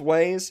went both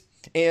ways,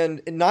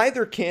 and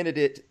neither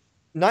candidate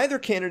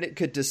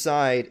could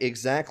decide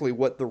exactly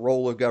what the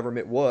role of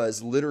government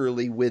was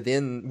literally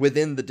within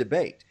the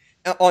debate.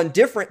 On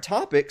different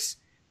topics,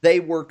 they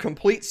were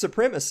complete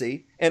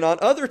supremacy, and on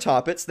other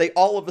topics, they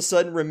all of a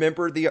sudden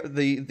remembered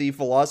the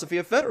philosophy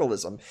of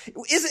federalism.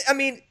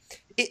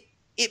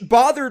 It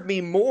bothered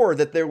me more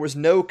that there was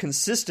no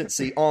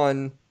consistency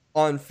on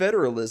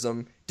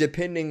federalism,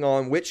 depending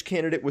on which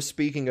candidate was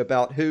speaking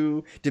about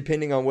who,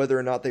 depending on whether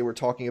or not they were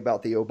talking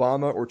about the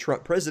Obama or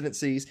Trump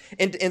presidencies,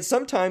 and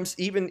sometimes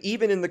even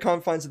in the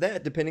confines of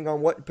that, depending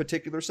on what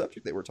particular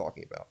subject they were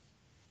talking about.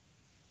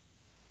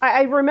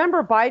 I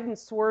remember Biden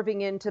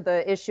swerving into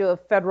the issue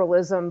of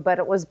federalism, but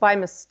it was by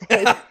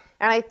mistake.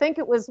 And I think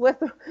it was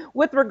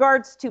with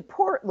regards to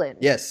Portland.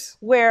 Yes.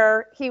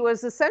 Where he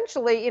was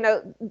essentially,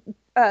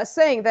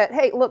 saying that,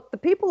 hey, look, the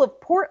people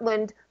of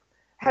Portland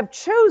have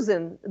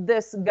chosen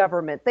this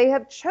government. They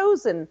have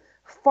chosen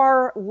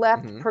far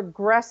left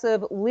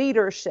progressive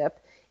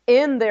leadership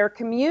in their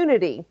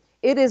community.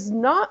 It is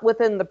not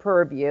within the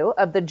purview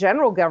of the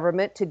general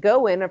government to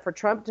go in and for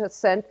Trump to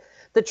send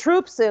the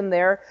troops in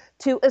there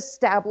to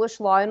establish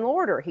law and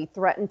order. He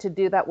threatened to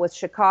do that with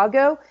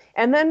Chicago.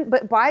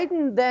 But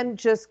Biden then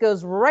just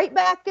goes right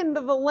back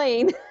into the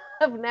lane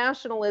of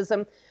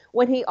nationalism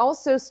when he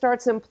also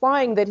starts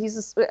implying that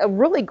he's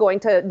really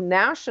going to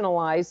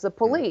nationalize the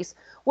police.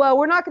 Well,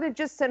 we're not going to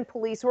just send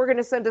police. We're going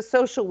to send a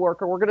social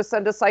worker. We're going to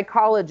send a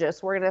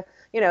psychologist. We're going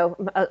to,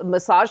 a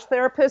massage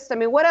therapist. I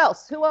mean, what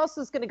else? Who else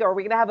is going to go? Are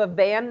we going to have a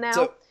van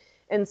now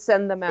and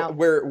send them out?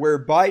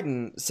 Where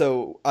Biden,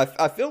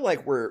 I feel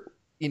like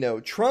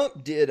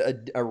Trump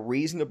did a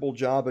reasonable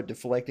job of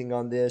deflecting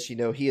on this.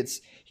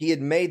 He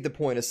had made the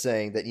point of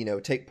saying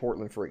that, take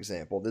Portland, for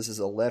example. This is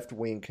a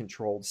left-wing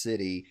controlled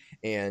city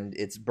and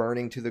it's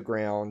burning to the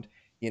ground.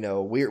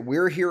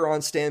 We're here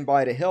on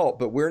standby to help,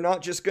 but we're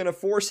not just going to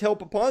force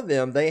help upon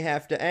them. They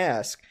have to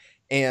ask.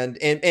 And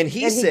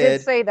he said,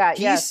 did say that,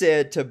 he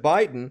said to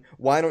Biden,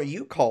 why don't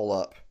you call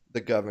up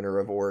the governor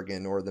of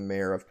Oregon or the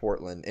mayor of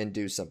Portland and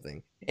do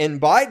something?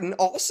 And Biden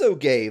also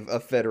gave a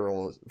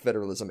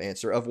federalism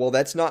answer of, well,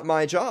 that's not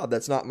my job.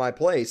 That's not my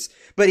place.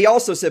 But he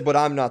also said, but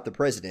I'm not the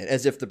president,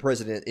 as if the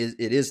president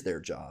is their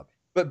job.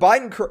 But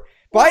Biden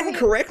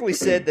correctly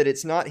said that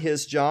it's not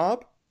his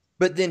job.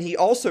 But then he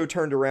also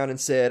turned around and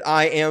said,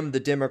 I am the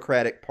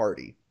Democratic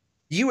Party.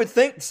 You would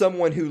think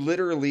someone who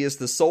literally is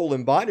the sole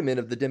embodiment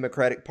of the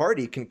Democratic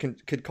Party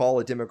could call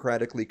a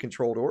democratically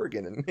controlled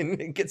Oregon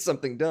and get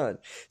something done.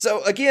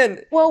 So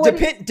again,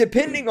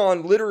 depending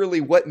on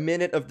literally what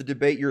minute of the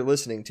debate you're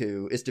listening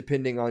to is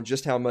depending on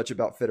just how much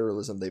about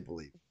federalism they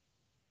believe.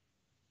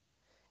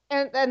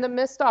 And the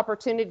missed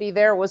opportunity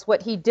there was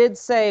what he did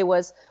say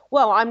was,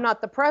 well, I'm not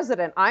the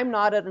president. I'm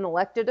not an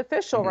elected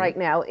official right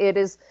now. It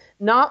is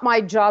not my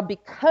job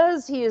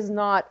because he is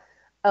not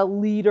a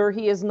leader.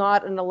 He is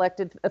not an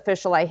elected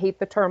official. I hate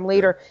the term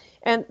leader.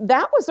 And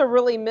that was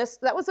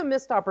a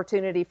missed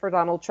opportunity for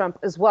Donald Trump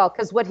as well.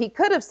 Because what he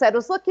could have said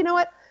was, look, you know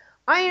what?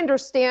 I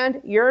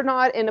understand you're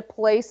not in a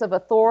place of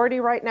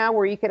authority right now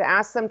where you could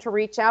ask them to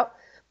reach out.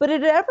 But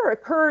did it ever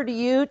occur to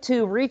you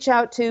to reach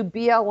out to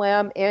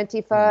BLM,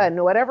 Antifa,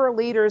 and whatever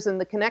leaders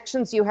and the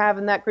connections you have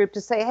in that group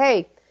to say,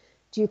 hey,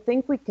 do you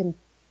think we can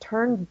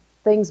turn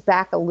things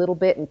back a little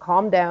bit and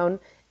calm down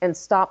and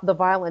stop the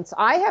violence?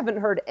 I haven't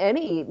heard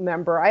any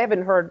member. I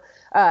haven't heard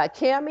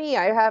Cammie.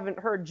 I haven't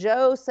heard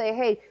Joe say,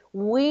 hey,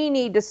 we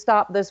need to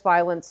stop this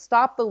violence,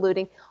 stop the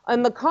looting.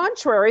 On the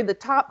contrary, the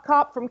top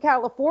cop from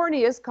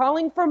California is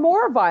calling for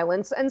more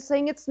violence and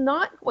saying it's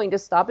not going to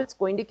stop. It's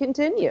going to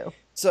continue.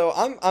 So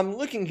I'm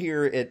looking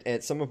here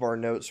at some of our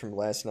notes from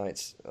last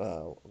night's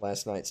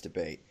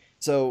debate.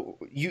 So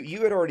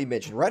you had already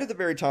mentioned right at the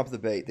very top of the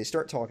debate, they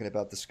start talking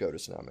about the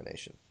SCOTUS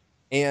nomination.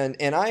 And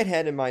I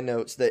had in my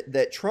notes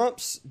that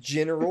Trump's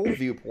general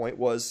viewpoint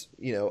was,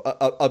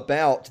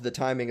 about the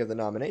timing of the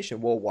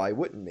nomination. Well, why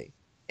wouldn't he?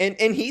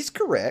 And he's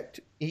correct.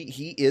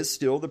 He is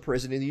still the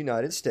president of the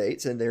United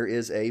States, and there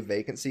is a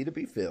vacancy to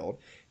be filled.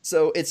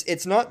 So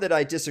it's not that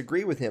I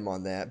disagree with him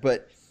on that,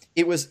 but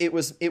it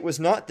was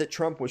not that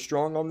Trump was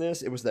strong on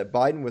this. It was that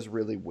Biden was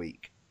really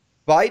weak.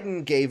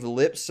 Biden gave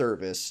lip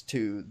service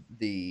to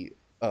the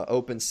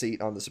open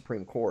seat on the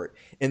Supreme Court,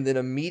 and then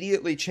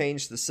immediately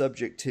changed the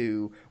subject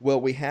to,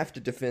 well, we have to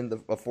defend the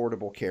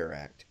Affordable Care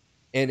Act.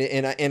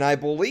 And I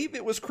believe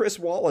it was Chris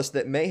Wallace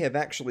that may have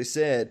actually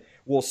said,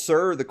 well,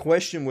 sir, the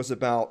question was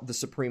about the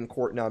Supreme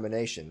Court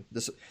nomination.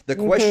 The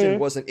question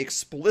wasn't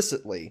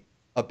explicitly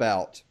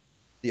about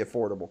the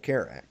Affordable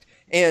Care Act.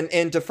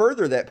 And to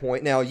further that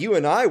point, now you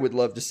and I would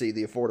love to see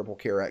the Affordable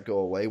Care Act go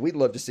away. We'd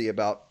love to see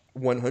about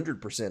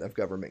 100% of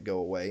government go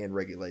away and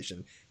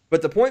regulation.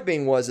 But the point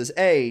being is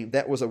A,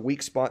 that was a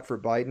weak spot for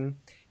Biden.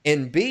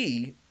 And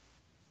B,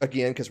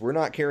 again, because we're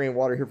not carrying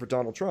water here for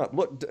Donald Trump,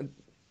 look,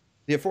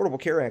 the Affordable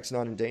Care Act's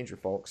not in danger,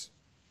 folks.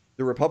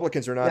 The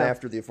Republicans are not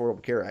after the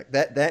Affordable Care Act.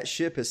 That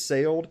ship has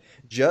sailed,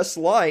 just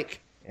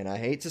like, and I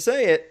hate to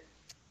say it,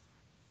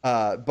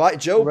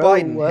 Joe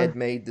Biden had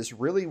made this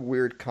really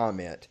weird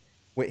comment.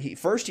 When he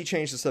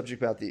changed the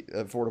subject about the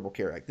Affordable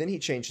Care Act. Then he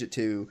changed it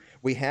to,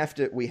 we have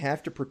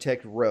to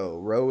protect Roe.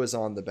 Roe is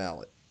on the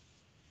ballot.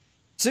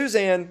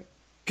 Suzanne,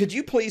 could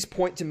you please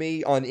point to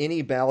me on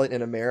any ballot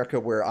in America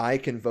where I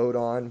can vote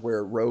on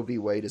where Roe v.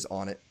 Wade is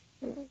on it?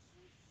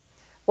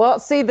 Well,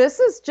 see, this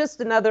is just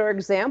another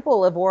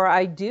example of where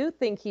I do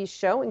think he's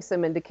showing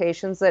some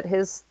indications that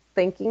his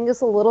thinking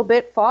is a little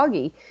bit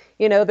foggy.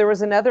 You know, there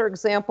was another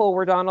example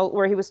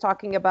where he was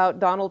talking about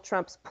Donald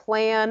Trump's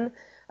plan,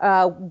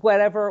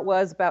 whatever it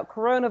was about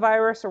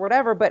coronavirus or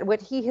whatever. But what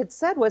he had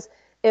said was,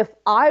 if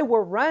I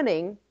were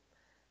running,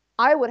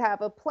 I would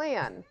have a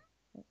plan.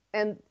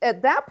 And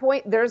at that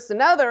point, there's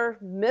another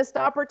missed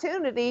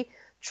opportunity.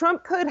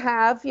 Trump could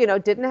have,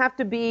 didn't have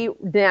to be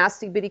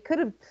nasty, but he could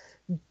have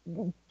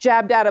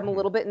jabbed at him a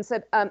little bit and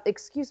said,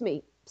 excuse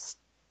me,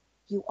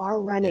 you are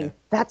running. Yeah.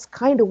 That's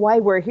kind of why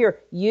we're here.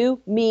 You,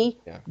 me,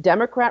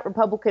 Democrat,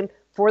 Republican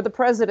for the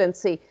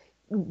presidency.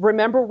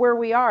 Remember where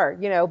we are,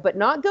 but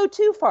not go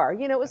too far.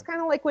 It was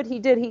kind of like what he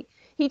did.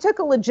 He took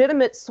a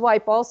legitimate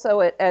swipe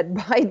also at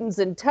Biden's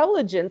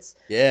intelligence,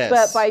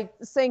 but by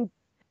saying,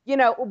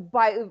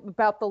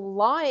 about the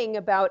lying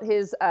about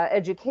his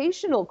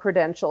educational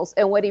credentials.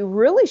 And what he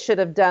really should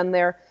have done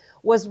there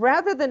was,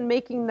 rather than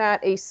making that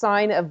a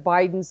sign of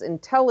Biden's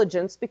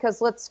intelligence,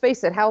 because let's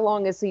face it, how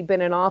long has he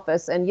been in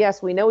office? And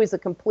yes, we know he's a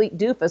complete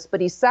doofus,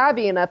 but he's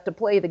savvy enough to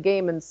play the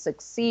game and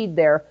succeed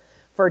there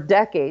for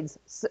decades,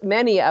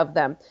 many of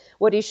them.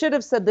 What he should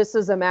have said, this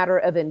is a matter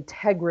of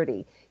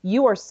integrity.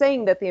 You are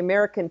saying that the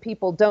American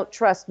people don't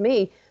trust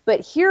me, but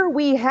here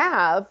we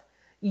have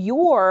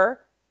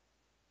your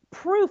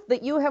proof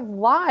that you have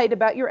lied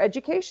about your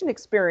education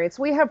experience.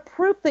 We have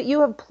proof that you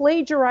have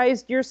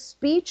plagiarized your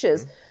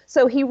speeches.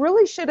 So he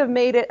really should have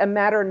made it a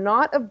matter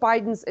not of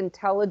Biden's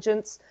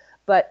intelligence,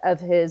 but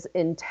of his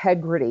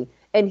integrity.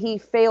 And he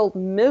failed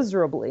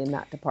miserably in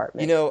that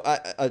department. I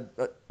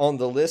on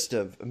the list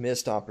of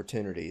missed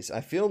opportunities,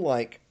 I feel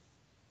like,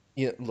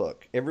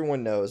 look,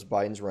 everyone knows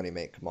Biden's running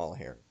mate Kamala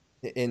Harris.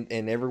 And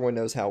everyone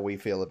knows how we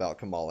feel about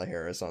Kamala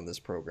Harris on this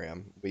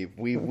program.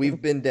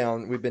 We've been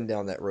down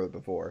that road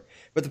before.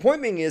 But the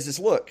point being is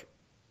look,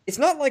 it's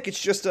not like it's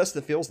just us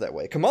that feels that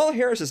way. Kamala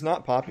Harris is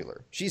not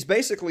popular. She's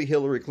basically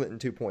Hillary Clinton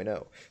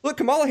 2.0. Look,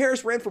 Kamala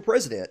Harris ran for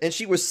president, and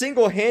she was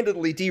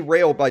single-handedly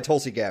derailed by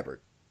Tulsi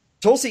Gabbard.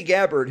 Tulsi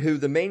Gabbard, who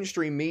the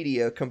mainstream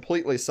media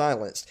completely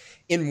silenced,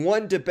 in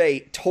one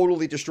debate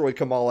totally destroyed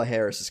Kamala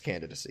Harris's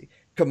candidacy.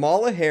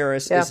 Kamala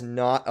Harris is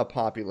not a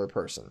popular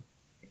person.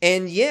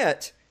 And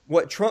yet,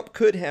 what Trump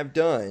could have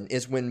done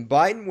is, when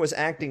Biden was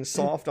acting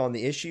soft on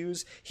the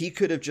issues, he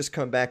could have just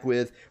come back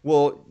with,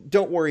 well,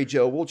 don't worry,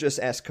 Joe, we'll just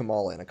ask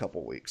Kamala in a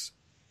couple weeks.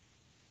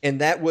 And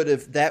that would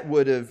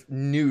have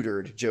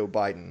neutered Joe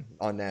Biden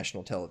on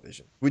national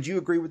television. Would you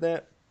agree with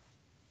that?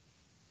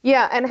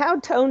 Yeah, and how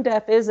tone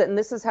deaf is it? And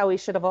this is how he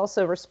should have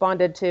also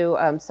responded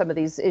to some of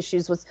these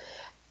issues, was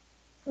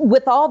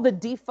with all the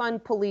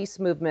defund police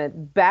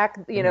movement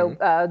back,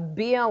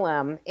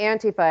 BLM,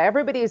 Antifa,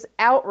 everybody's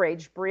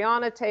outraged.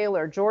 Breonna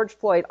Taylor, George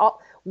Floyd,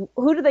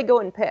 who do they go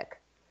and pick?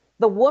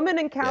 The woman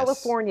in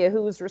California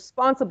who was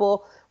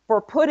responsible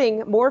for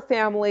putting more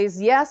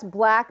families, yes,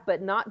 black,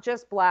 but not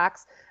just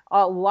blacks,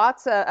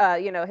 lots of,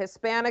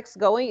 Hispanics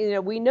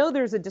going. We know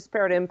there's a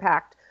disparate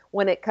impact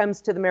when it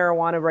comes to the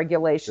marijuana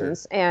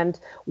regulations and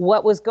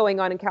what was going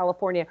on in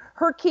California.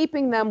 Her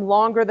keeping them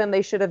longer than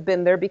they should have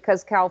been there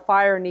because CAL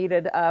FIRE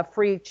needed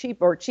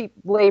cheap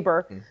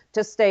labor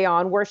to stay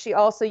on, where she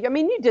also,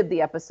 you did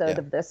the episode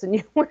of this and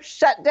you were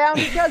shut down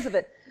because of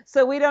it.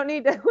 So we don't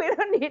need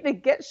to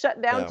get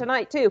shut down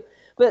tonight too.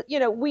 But,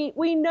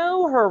 we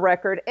know her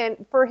record,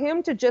 and for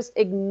him to just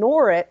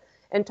ignore it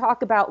and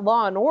talk about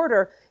law and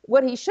order,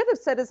 what he should have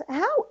said is,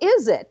 how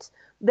is it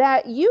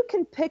that you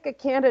can pick a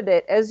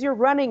candidate as your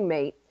running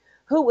mate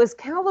who was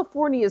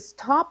California's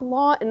top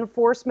law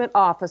enforcement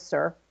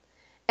officer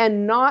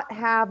and not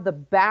have the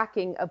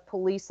backing of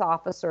police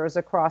officers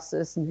across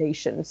this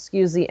nation.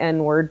 Excuse the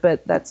N-word,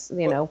 but that's,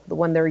 the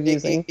one they're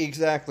using.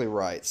 Exactly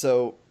right.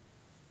 So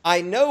I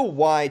know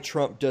why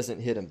Trump doesn't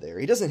hit him there.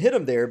 He doesn't hit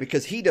him there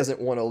because he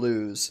doesn't want to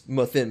lose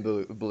my thin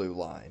blue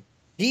line.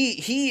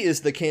 He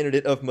is the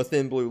candidate of my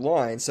thin blue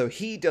line, so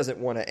he doesn't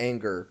want to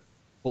anger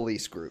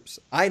police groups.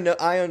 I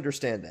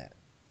understand that.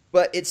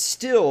 But it's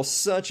still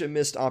such a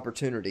missed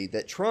opportunity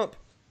that Trump,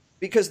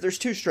 because there's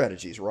two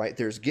strategies, right?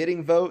 There's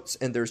getting votes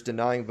and there's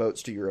denying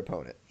votes to your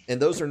opponent.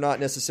 And those are not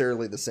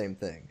necessarily the same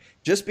thing.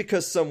 Just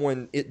because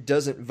someone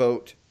doesn't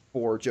vote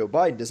for Joe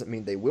Biden doesn't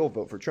mean they will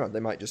vote for Trump. They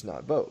might just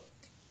not vote.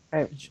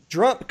 Right.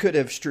 Trump could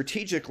have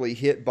strategically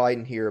hit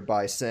Biden here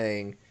by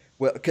saying,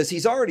 well, because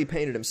he's already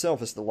painted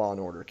himself as the law and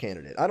order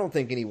candidate. I don't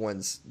think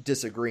anyone's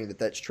disagreeing that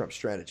that's Trump's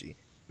strategy.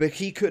 But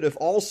he could have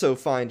also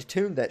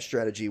fine-tuned that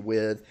strategy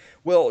with,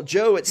 well,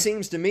 Joe, it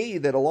seems to me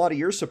that a lot of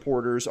your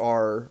supporters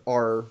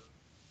are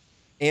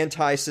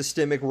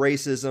anti-systemic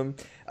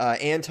racism,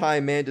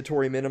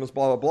 anti-mandatory minimums,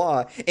 blah,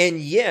 blah, blah,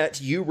 and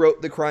yet you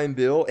wrote the crime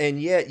bill,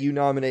 and yet you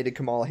nominated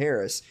Kamala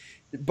Harris.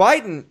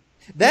 Biden,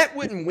 that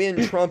wouldn't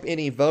win Trump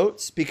any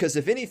votes, because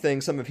if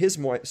anything, some of his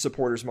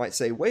supporters might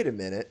say, wait a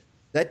minute,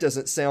 that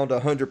doesn't sound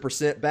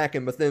 100% back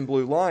in the thin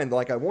blue line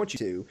like I want you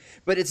to.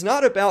 But it's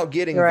not about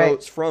getting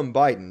votes from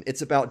Biden.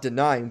 It's about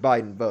denying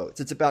Biden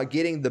votes. It's about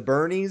getting the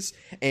Bernies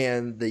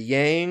and the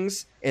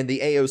Yangs and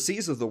the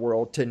AOCs of the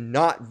world to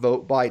not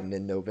vote Biden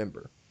in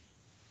November.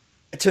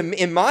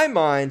 In my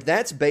mind,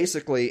 that's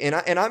basically, and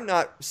I'm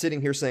not sitting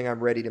here saying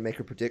I'm ready to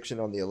make a prediction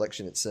on the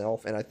election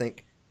itself, and I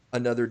think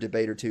another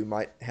debate or two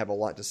might have a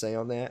lot to say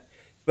on that.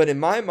 But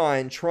in my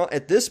mind, Trump,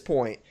 at this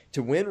point,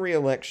 to win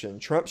re-election,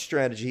 Trump's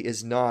strategy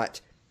is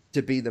not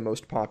to be the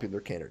most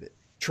popular candidate.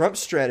 Trump's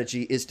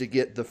strategy is to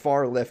get the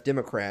far left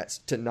Democrats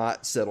to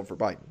not settle for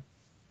Biden.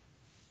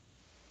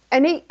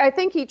 And I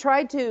think he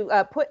tried to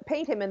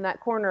paint him in that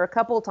corner a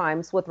couple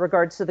times with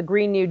regards to the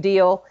Green New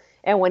Deal.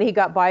 And when he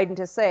got Biden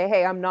to say,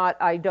 hey,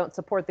 I don't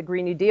support the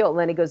Green New Deal. And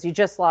then he goes, you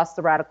just lost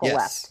the radical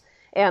left.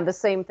 And the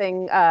same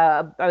thing,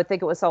 I would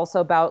think it was also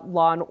about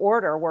law and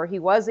order, where he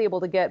was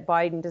able to get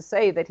Biden to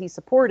say that he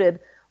supported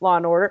law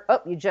and order. Oh,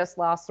 you just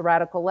lost the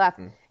radical left.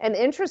 And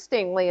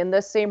interestingly, in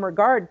this same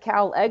regard,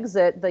 Cal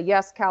Exit, the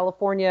Yes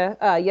California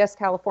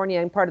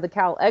and part of the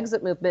Cal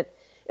Exit movement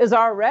is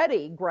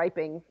already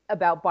griping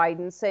about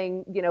Biden,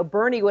 saying,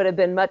 Bernie would have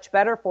been much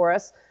better for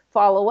us.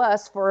 Follow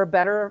us for a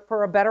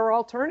better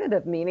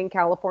alternative, meaning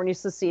California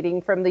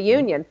seceding from the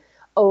Union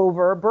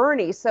over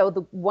Bernie. So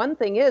the one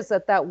thing is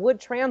that would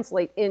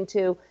translate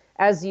into,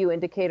 as you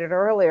indicated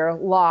earlier,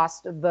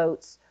 lost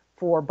votes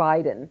for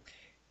Biden.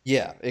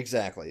 Yeah,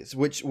 exactly.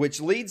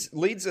 Which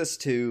leads us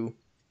to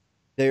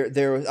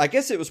there. I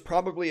guess it was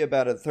probably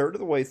about a third of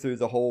the way through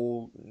the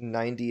whole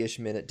 90-ish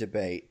minute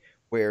debate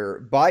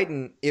where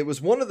Biden. It was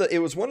one of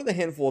the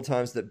handful of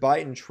times that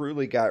Biden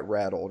truly got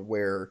rattled,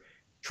 where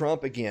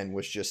Trump again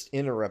was just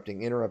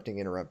interrupting,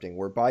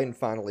 where Biden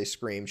finally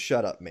screamed,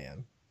 "Shut up,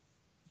 man."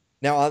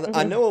 Now,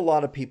 I know a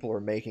lot of people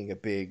are making a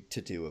big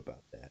to-do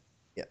about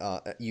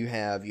that. You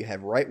have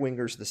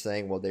right-wingers that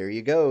saying, well, there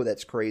you go,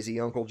 that's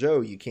crazy Uncle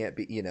Joe. You can't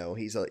be,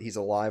 he's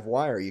a live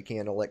wire. You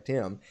can't elect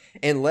him.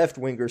 And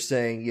left-wingers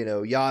saying,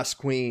 Yas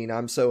Queen,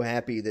 I'm so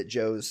happy that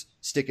Joe's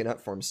sticking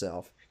up for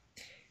himself.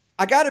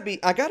 I gotta be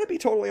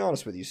totally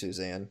honest with you,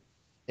 Suzanne.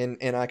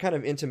 And I kind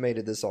of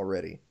intimated this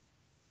already.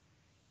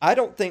 I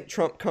don't think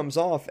Trump comes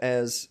off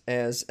as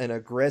an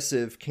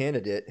aggressive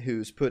candidate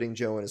who's putting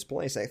Joe in his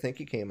place. I think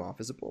he came off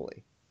as a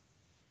bully.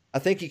 I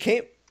think he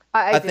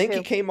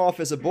came off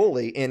as a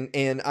bully,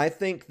 and I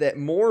think that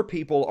more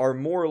people are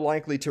more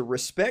likely to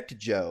respect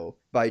Joe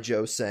by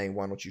Joe saying,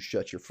 "Why don't you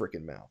shut your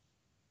freaking mouth?"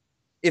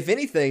 If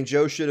anything,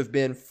 Joe should have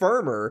been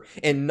firmer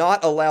and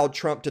not allowed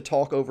Trump to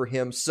talk over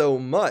him so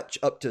much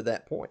up to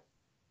that point.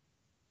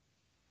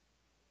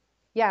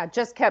 Yeah,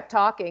 just kept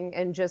talking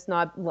and just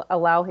not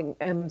allowing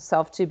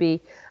himself to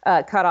be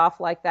cut off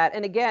like that.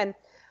 And again,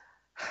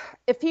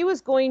 if he was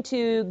going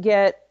to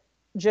get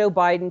Joe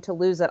Biden to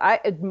lose it,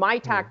 my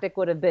tactic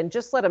would have been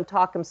just let him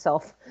talk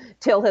himself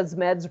till his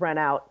meds run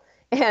out,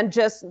 and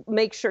just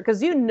make sure,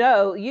 because you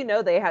know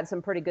they had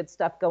some pretty good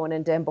stuff going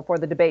into him before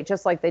the debate,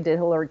 just like they did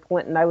Hillary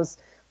Clinton. I was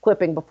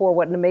clipping before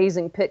what an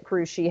amazing pit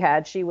crew she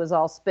had. She was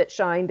all spit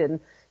shined and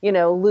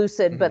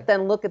lucid, but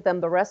then look at them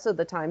the rest of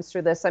the times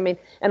through this. I mean,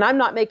 and I'm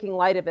not making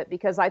light of it,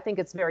 because I think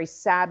it's very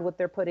sad what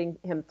they're putting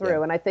him through.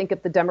 Yeah. And I think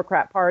if the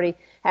Democrat Party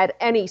had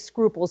any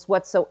scruples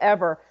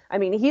whatsoever, I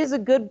mean, he's a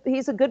good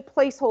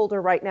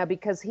placeholder right now,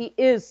 because he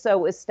is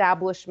so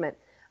establishment.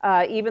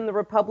 Even the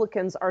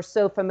Republicans are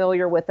so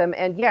familiar with him.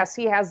 And yes,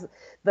 he has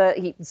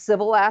the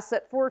civil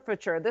asset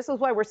forfeiture. This is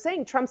why we're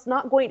saying Trump's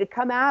not going to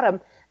come at him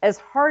as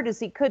hard as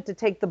he could to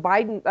take the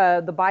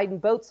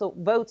Biden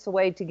votes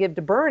away to give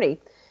to Bernie,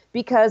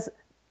 because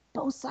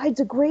both sides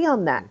agree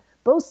on that.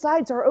 Both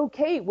sides are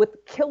okay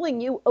with killing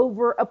you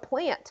over a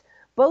plant.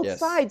 Both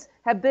sides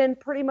have been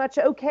pretty much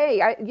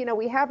okay.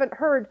 We haven't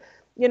heard,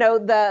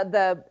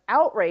 the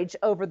outrage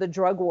over the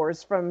drug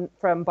wars from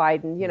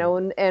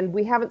Biden, and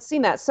we haven't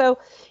seen that. So,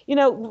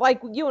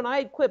 like you and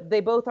I quipped,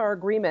 they both are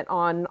agreement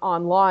on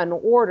law and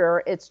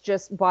order. It's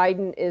just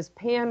Biden is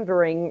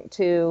pandering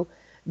to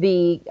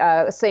the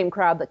same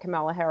crowd that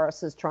Kamala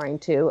Harris is trying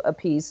to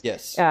appease.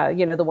 Yes.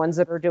 The ones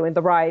that are doing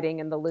the rioting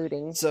and the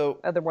looting, so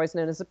otherwise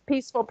known as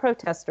peaceful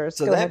protesters.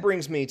 So that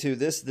brings me to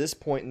this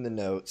point in the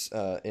notes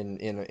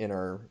in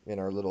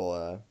our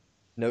little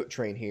note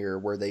train here,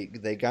 where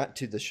they got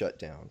to the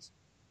shutdowns,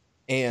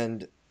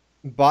 and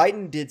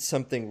Biden did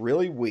something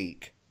really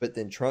weak, but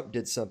then Trump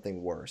did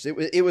something worse.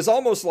 It was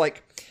almost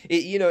like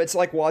it's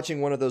like watching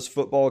one of those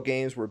football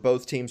games where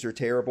both teams are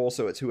terrible,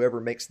 so it's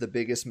whoever makes the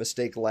biggest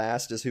mistake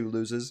last is who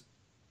loses.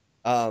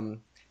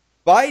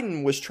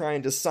 Biden was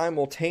trying to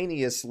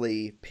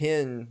simultaneously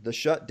pin the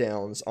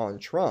shutdowns on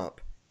Trump,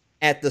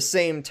 at the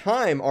same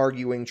time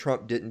arguing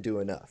Trump didn't do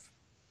enough.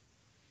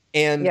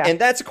 And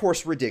that's, of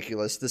course,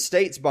 ridiculous. The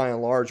states, by and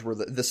large, were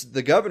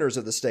the governors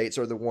of the states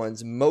are the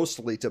ones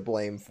mostly to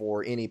blame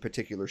for any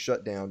particular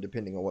shutdown,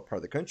 depending on what part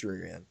of the country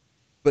you're in.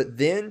 But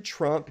then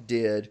Trump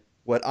did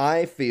what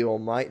I feel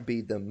might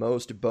be the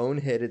most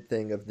boneheaded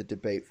thing of the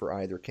debate for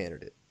either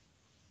candidate,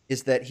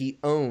 is that he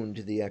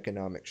owned the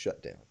economic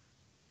shutdown.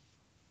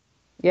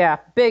 Yeah,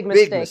 big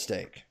mistake. Big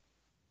mistake.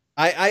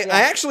 I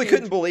actually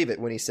couldn't believe it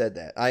when he said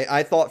that.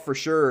 I thought for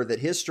sure that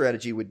his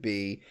strategy would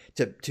be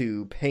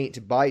to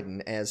paint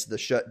Biden as the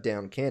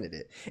shutdown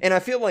candidate. And I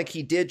feel like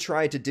he did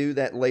try to do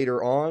that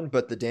later on,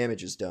 but the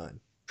damage is done.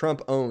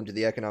 Trump owned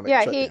the economic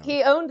shutdown. Yeah,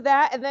 he owned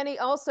that, and then he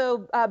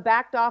also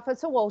backed off and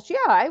said, well, yeah,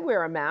 I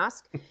wear a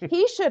mask.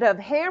 He should have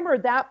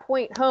hammered that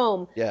point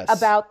home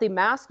about the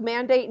mask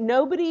mandate.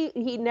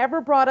 He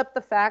never brought up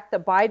the fact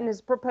that Biden is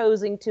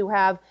proposing to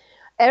have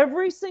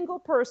every single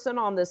person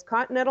on this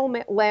continental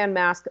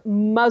landmass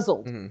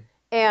muzzled. Mm-hmm.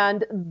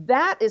 And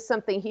that is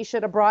something he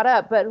should have brought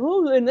up. But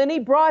and then he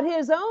brought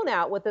his own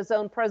out with his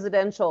own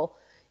presidential,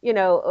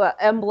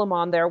 emblem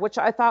on there, which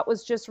I thought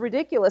was just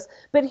ridiculous.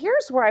 But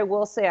here's where I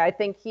will say I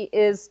think he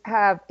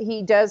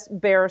does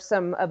bear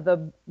some of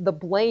the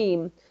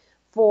blame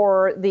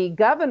for the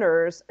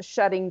governors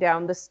shutting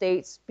down the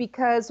states,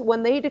 because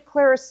when they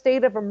declare a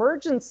state of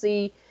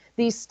emergency,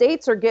 these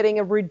states are getting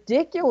a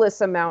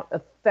ridiculous amount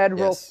of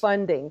federal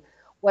funding.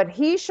 What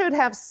he should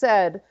have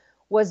said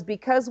was,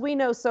 because we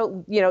know,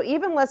 so,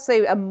 even let's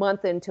say a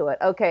month into it,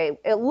 okay,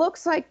 it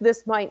looks like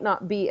this might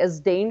not be as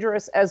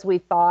dangerous as we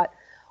thought.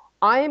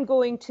 I am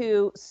going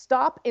to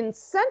stop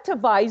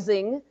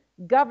incentivizing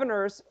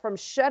governors from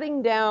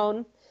shutting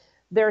down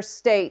their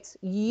states.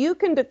 You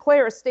can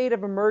declare a state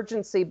of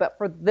emergency, but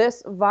for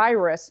this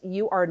virus,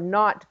 you are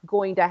not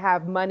going to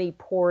have money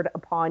poured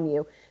upon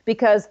you,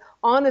 because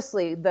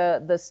honestly,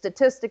 the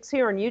statistics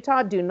here in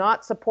Utah do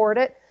not support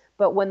it.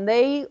 But when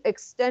they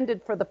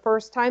extended for the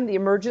first time the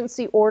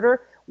emergency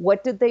order,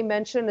 what did they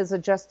mention as a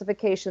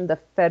justification? The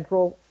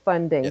federal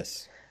funding.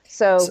 Yes.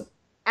 So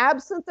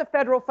absent the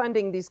federal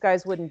funding, these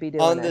guys wouldn't be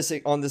doing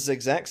on this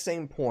exact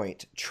same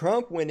point.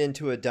 Trump went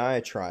into a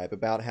diatribe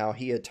about how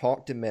he had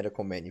talked to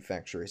medical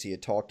manufacturers, he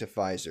had talked to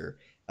Pfizer,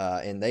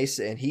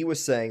 and he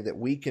was saying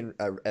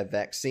that a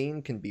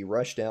vaccine can be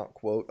rushed out,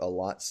 quote, a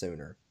lot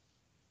sooner.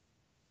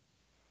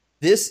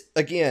 This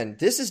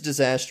is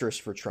disastrous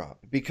for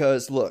Trump,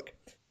 because look,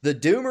 the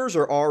doomers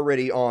are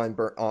already on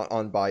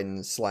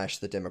Biden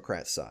 / the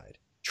Democrat side.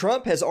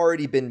 Trump has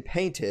already been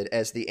painted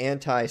as the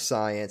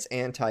anti-science,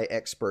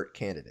 anti-expert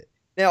candidate.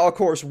 Now, of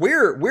course,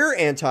 we're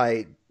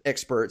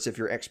anti-experts. If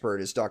your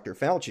expert is Dr.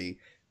 Fauci,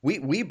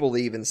 we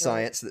believe in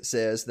science that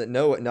says that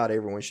no, not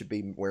everyone should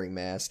be wearing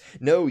masks.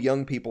 No,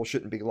 young people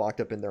shouldn't be locked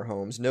up in their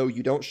homes. No,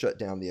 you don't shut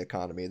down the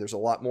economy. There's a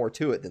lot more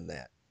to it than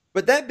that.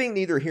 But that being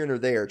neither here nor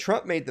there,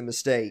 Trump made the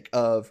mistake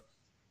of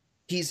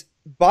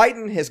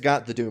Biden has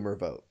got the doomer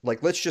vote.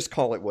 Like, let's just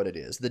call it what it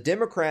is. The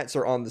Democrats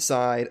are on the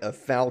side of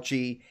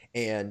Fauci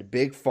and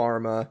Big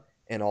Pharma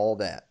and all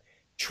that.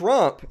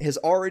 Trump has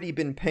already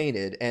been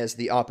painted as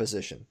the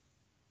opposition.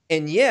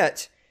 And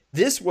yet,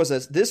 this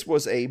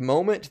was a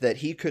moment that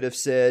he could have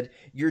said,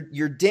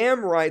 you're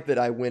damn right that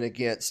I went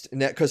against.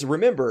 Because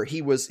remember,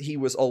 he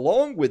was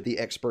along with the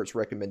experts'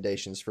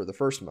 recommendations for the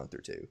first month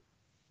or two.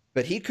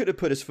 But he could have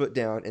put his foot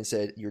down and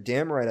said, you're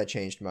damn right I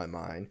changed my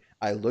mind.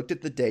 I looked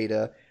at the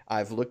data.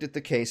 I've looked at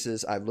the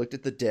cases. I've looked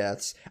at the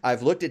deaths.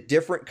 I've looked at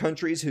different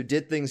countries who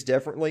did things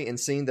differently and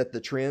seen that the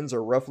trends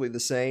are roughly the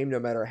same no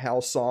matter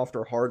how soft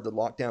or hard the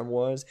lockdown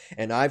was.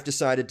 And I've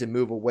decided to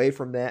move away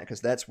from that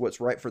because that's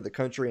what's right for the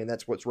country and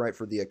that's what's right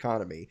for the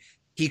economy.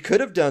 He could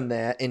have done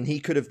that, and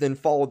he could have then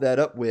followed that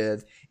up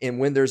with, and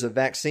when there's a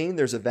vaccine,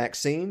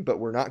 but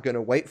we're not going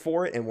to wait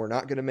for it and we're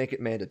not going to make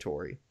it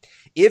mandatory.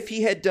 If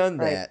he had done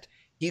that,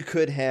 he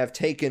could have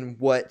taken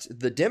what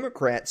the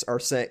Democrats are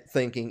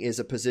thinking is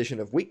a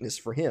position of weakness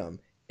for him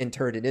and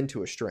turned it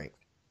into a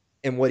strength.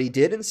 And what he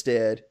did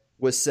instead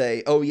was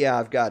say, oh, yeah,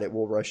 I've got it.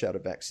 We'll rush out a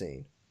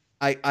vaccine.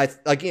 I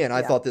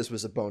thought this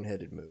was a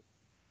boneheaded move.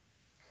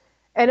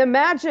 And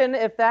imagine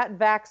if that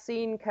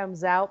vaccine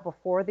comes out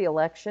before the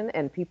election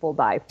and people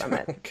die from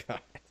it. Oh,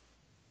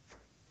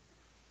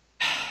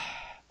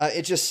 God.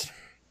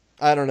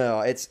 I don't know.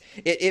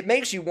 It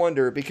makes you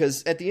wonder,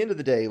 because at the end of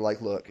the day,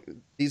 like, look,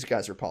 these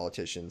guys are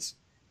politicians.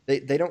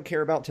 They don't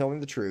care about telling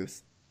the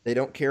truth. They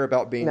don't care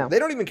about being. No. They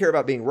don't even care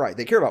about being right.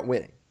 They care about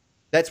winning.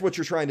 That's what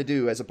you're trying to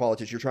do as a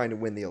politician. You're trying to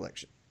win the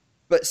election.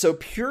 But so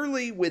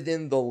purely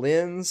within the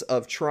lens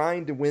of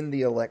trying to win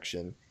the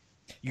election,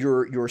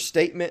 your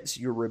statements,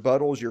 your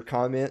rebuttals, your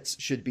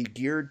comments should be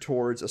geared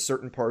towards a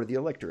certain part of the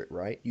electorate,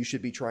 right? You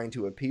should be trying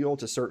to appeal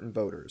to certain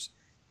voters.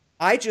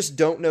 I just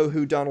don't know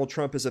who Donald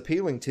Trump is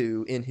appealing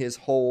to in his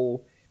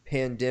whole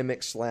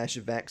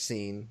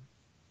pandemic/vaccine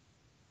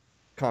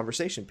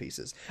conversation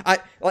pieces.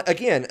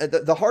 Again,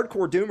 the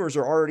hardcore doomers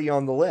are already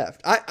on the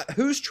left.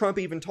 Who's Trump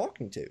even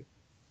talking to?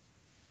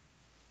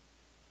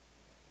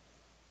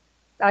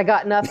 I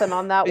got nothing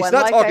on that He's one.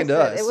 not like talking I to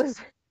said, us. It was,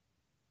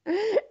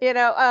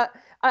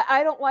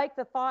 I don't like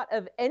the thought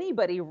of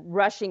anybody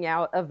rushing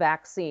out a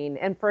vaccine,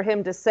 and for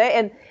him to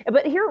say,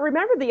 but here,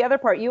 remember the other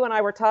part. You and I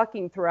were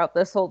talking throughout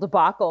this whole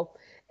debacle,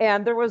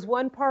 and there was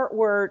one part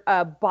where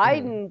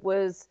Biden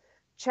was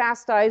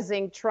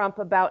chastising Trump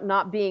about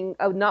not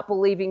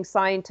believing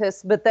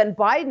scientists, but then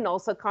Biden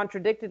also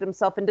contradicted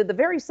himself and did the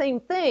very same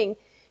thing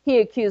he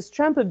accused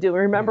Trump of doing.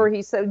 Remember,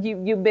 he said,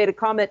 you made a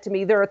comment to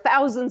me, there are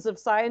thousands of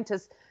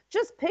scientists,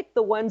 just pick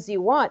the ones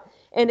you want.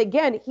 And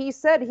again, he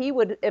said he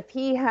would, if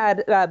he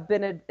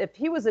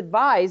was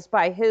advised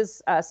by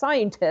his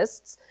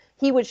scientists,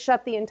 he would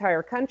shut the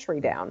entire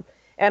country down.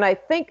 And I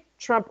think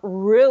Trump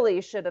really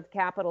should have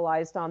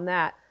capitalized on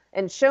that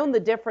and shown the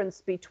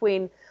difference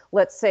between,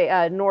 let's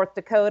say, North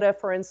Dakota,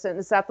 for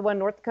instance. Is that the one,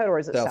 North Dakota, or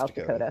is it South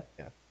Dakota?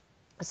 Yeah.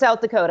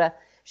 South Dakota.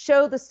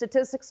 Show the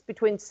statistics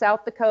between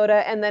South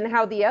Dakota and then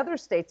how the other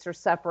states are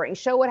suffering.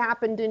 Show what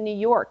happened in New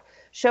York.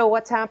 Show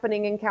what's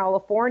happening in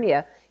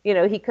California. You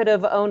know, he could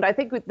have owned, I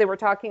think they were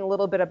talking a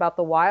little bit about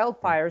the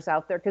wildfires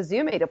out there, because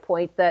you made a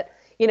point that,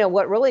 you know,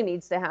 what really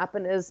needs to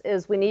happen is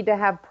we need to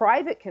have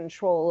private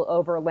control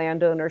over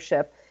land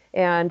ownership.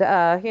 And,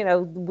 you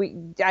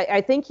know,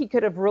 I think he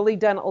could have really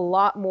done a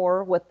lot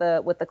more with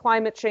the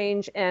climate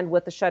change and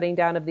with the shutting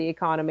down of the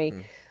economy.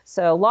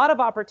 So a lot of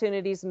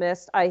opportunities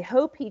missed. I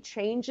hope he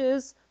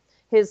changes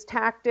his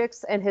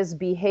tactics and his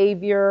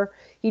behavior.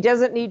 He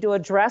doesn't need to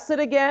address it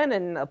again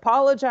and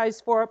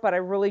apologize for it, but I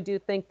really do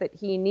think that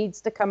he needs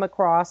to come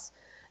across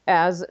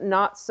as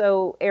not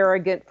so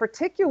arrogant,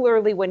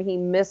 particularly when he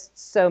missed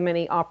so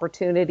many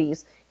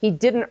opportunities. He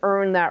didn't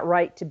earn that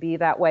right to be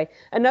that way.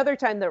 Another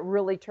time that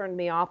really turned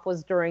me off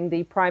was during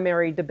the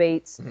primary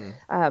debates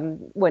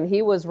when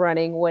he was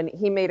running, when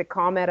he made a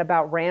comment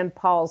about Rand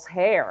Paul's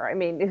hair. I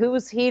mean, who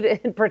was he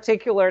in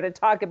particular to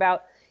talk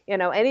about, you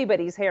know,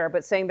 anybody's hair,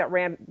 but saying that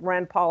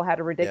Rand Paul had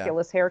a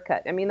ridiculous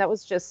haircut. I mean, that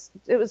was just,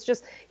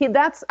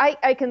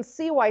 I can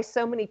see why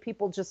so many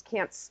people just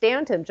can't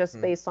stand him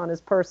just based on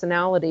his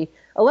personality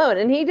alone.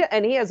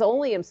 And he has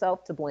only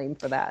himself to blame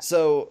for that.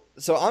 So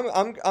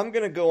I'm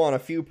going to go on a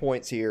few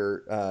points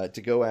here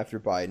to go after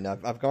Biden.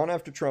 I've gone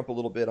after Trump a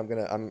little bit. I'm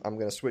going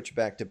to switch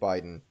back to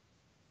Biden.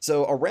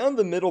 So around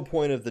the middle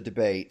point of the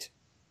debate,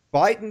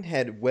 Biden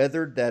had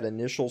weathered that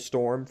initial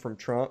storm from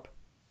Trump.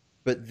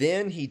 But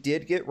then he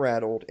did get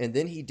rattled, and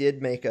then he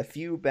did make a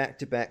few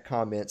back-to-back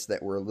comments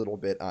that were a little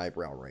bit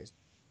eyebrow-raising.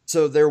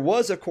 So there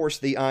was, of course,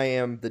 the "I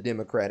am the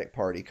Democratic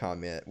Party"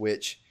 comment,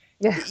 which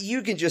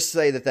you can just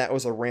say that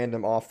was a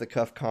random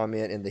off-the-cuff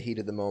comment in the heat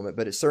of the moment,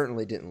 but it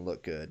certainly didn't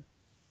look good.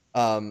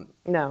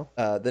 No.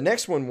 The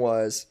next one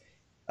was...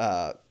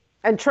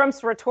 and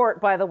Trump's retort,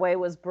 by the way,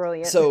 was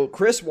brilliant. So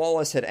Chris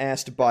Wallace had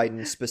asked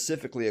Biden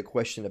specifically a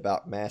question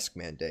about mask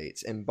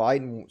mandates, and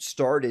Biden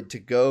started to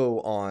go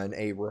on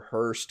a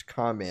rehearsed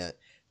comment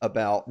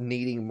about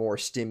needing more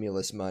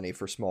stimulus money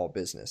for small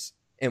business.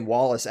 And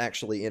Wallace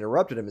actually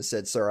interrupted him and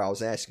said, "Sir, I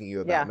was asking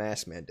you about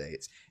mask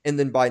mandates." And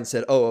then Biden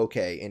said, "Oh,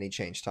 okay," and he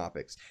changed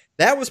topics.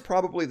 That was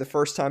probably the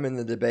first time in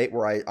the debate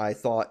where I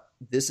thought,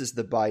 this is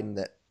the Biden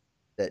that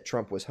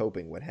Trump was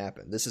hoping would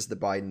happen. This is the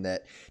Biden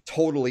that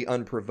totally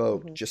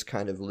unprovoked just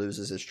kind of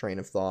loses his train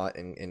of thought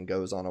and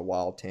goes on a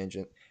wild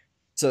tangent.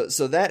 So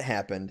that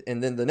happened.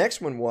 And then the next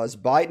one was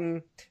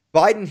Biden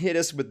hit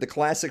us with the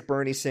classic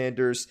Bernie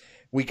Sanders,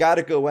 "We got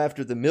to go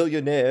after the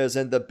millionaires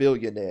and the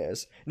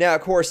billionaires." Now,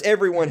 of course,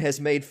 everyone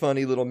has made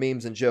funny little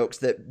memes and jokes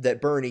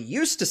that Bernie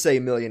used to say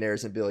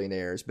millionaires and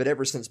billionaires, but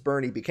ever since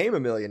Bernie became a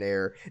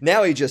millionaire,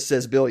 now he just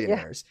says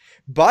billionaires.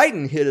 Yeah.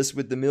 Biden hit us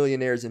with the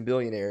millionaires and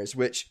billionaires,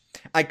 which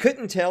I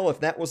couldn't tell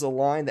if that was a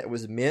line that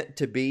was meant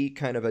to be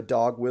kind of a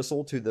dog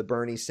whistle to the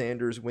Bernie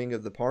Sanders wing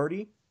of the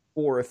party,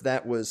 or if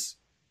that was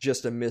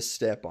just a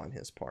misstep on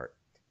his part.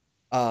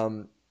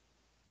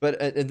 But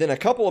and then a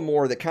couple of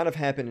more that kind of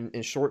happened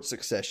in short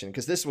succession,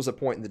 because this was a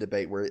point in the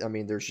debate where, I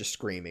mean, there's just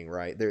screaming,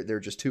 right? They're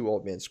just two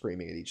old men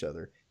screaming at each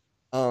other.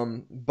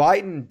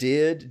 Biden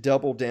did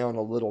double down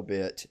a little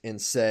bit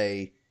and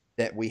say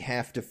that we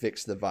have to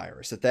fix the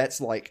virus.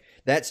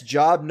 That's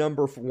job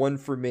number one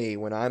for me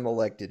when I'm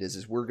elected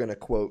is we're going to,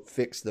 quote,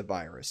 fix the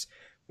virus.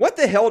 What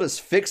the hell does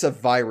fix a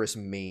virus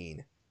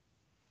mean?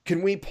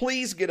 Can we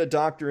please get a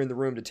doctor in the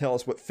room to tell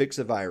us what fix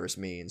a virus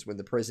means when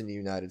the President of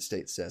the United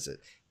States says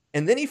it?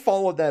 And then he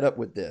followed that up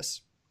with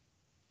this.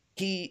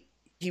 He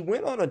he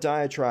went on a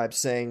diatribe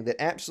saying that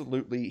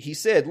absolutely, he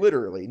said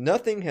literally,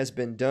 nothing has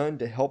been done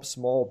to help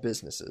small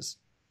businesses.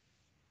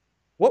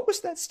 What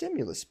was that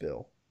stimulus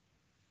bill?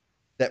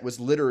 That was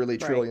literally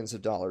trillions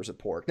of dollars of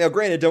pork. Now,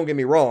 granted, don't get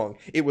me wrong,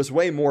 it was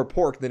way more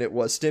pork than it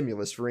was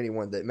stimulus for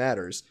anyone that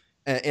matters.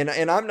 And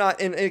I'm not,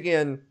 and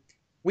again,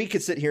 we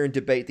could sit here and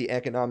debate the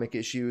economic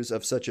issues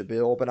of such a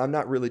bill, but I'm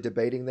not really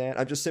debating that.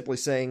 I'm just simply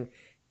saying,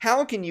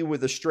 how can you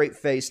with a straight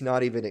face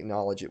not even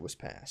acknowledge it was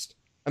passed?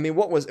 I mean,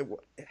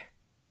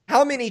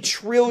 how many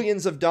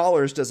trillions of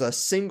dollars does a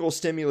single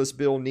stimulus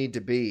bill need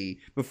to be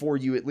before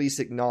you at least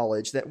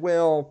acknowledge that,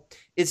 well,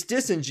 it's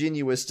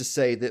disingenuous to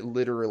say that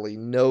literally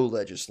no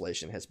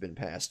legislation has been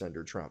passed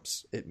under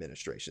Trump's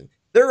administration.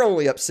 They're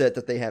only upset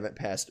that they haven't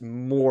passed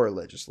more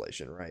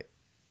legislation, right?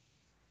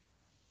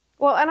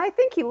 Well, and I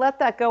think he let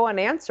that go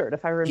unanswered,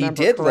 if I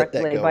remember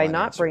correctly, by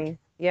not bringing,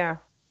 yeah.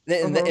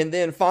 And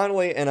then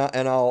finally, and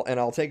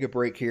I'll take a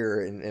break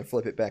here and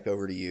flip it back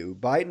over to you.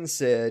 Biden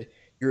said,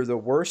 "You're the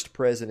worst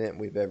president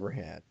we've ever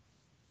had."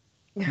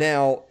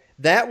 Now,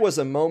 that was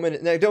a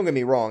moment. Now, don't get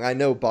me wrong. I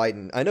know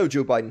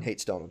Joe Biden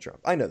hates Donald Trump.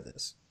 I know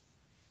this.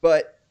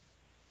 But,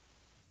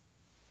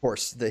 of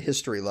course, the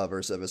history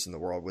lovers of us in the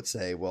world would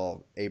say,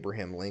 well,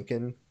 Abraham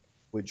Lincoln,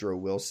 Woodrow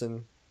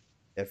Wilson,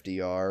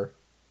 FDR.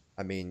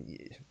 I mean,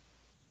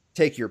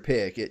 take your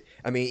pick.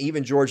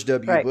 Even George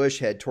W. Bush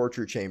had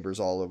torture chambers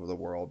all over the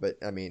world. But,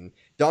 I mean,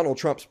 Donald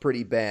Trump's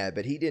pretty bad,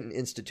 but he didn't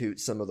institute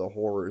some of the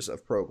horrors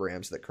of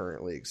programs that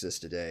currently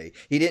exist today.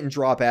 He didn't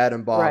drop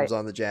atom bombs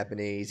on the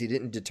Japanese. He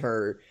didn't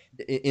deter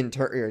a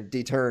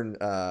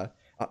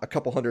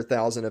couple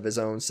 100,000 of his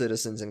own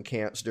citizens in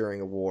camps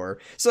during a war.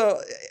 So,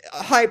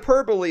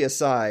 hyperbole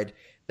aside,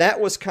 that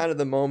was kind of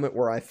the moment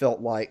where I felt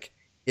like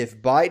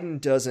if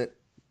Biden doesn't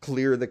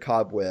clear the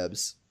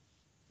cobwebs,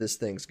 this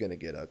thing's going to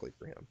get ugly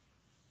for him.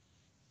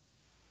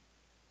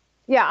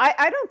 Yeah,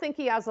 I don't think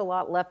he has a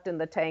lot left in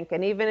the tank.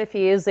 And even if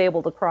he is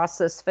able to cross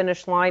this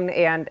finish line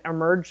and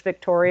emerge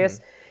victorious,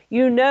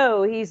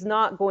 he's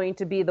not going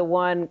to be the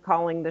one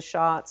calling the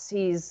shots.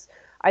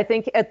 I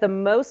think at the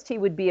most he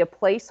would be a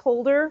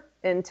placeholder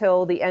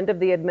until the end of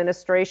the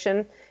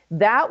administration.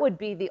 That would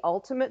be the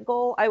ultimate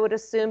goal, I would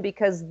assume,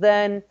 because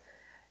then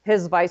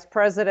his vice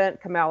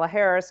president, Kamala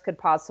Harris, could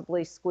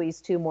possibly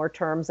squeeze 2 more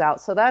terms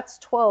out. So that's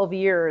 12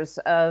 years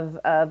of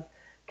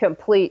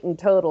complete and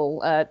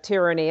total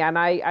tyranny. And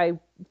I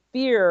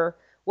fear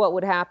what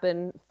would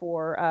happen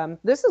for,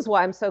 this is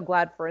why I'm so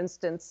glad, for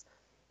instance,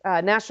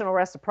 national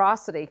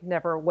reciprocity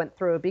never went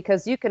through,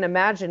 because you can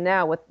imagine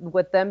now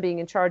with them being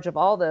in charge of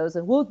all those,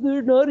 and well,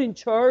 they're not in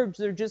charge,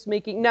 they're just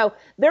making, no,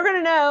 they're going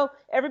to know,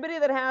 everybody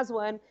that has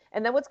one.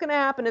 And then what's going to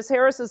happen is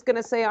Harris is going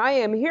to say, I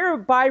am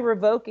hereby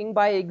revoking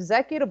by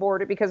executive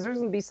order, because there's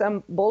going to be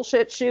some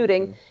bullshit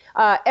shooting,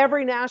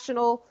 every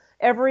nationally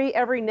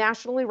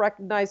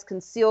recognized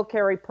concealed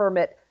carry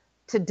permit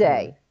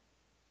today.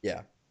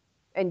 Yeah.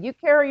 And you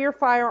carry your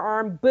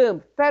firearm,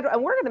 boom, federal,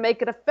 and we're going to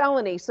make it a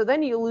felony. So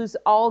then you lose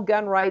all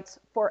gun rights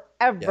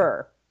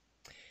forever.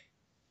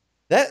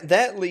 Yeah.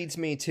 That leads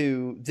me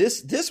to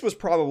this. This was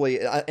probably,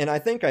 and I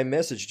think I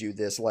messaged you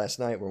this last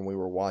night when we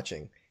were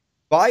watching.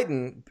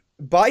 Biden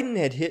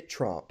had hit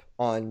Trump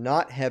on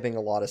not having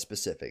a lot of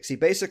specifics. He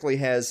basically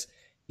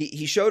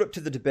he showed up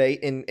to the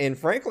debate, and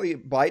frankly,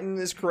 Biden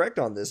is correct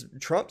on this.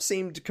 Trump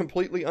seemed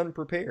completely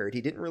unprepared. He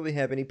didn't really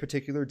have any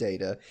particular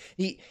data.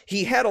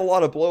 He had a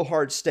lot of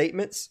blowhard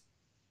statements,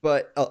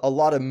 but a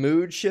lot of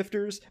mood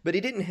shifters, but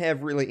he didn't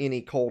have really any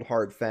cold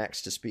hard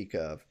facts to speak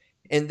of.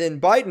 And then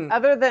Biden,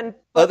 other than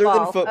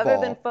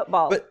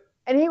football,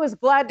 and he was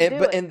glad to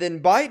do it. And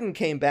then Biden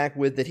came back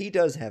with that he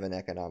does have an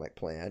economic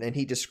plan, and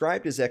he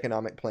described his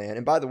economic plan.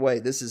 And by the way,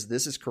 this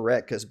is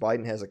correct, because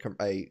Biden has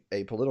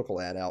a political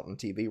ad out on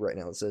TV right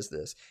now that says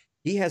this.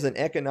 He has an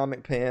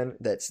economic plan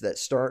that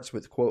starts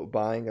with, quote,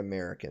 buying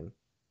American.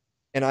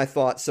 And I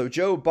thought, so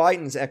Joe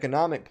Biden's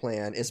economic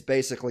plan is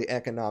basically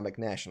economic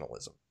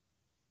nationalism.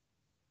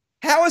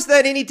 How is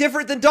that any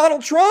different than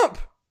Donald Trump?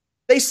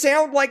 They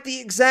sound like the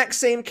exact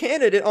same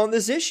candidate on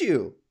this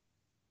issue.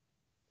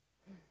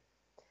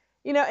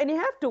 And you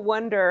have to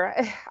wonder,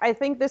 I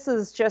think this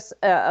is just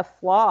a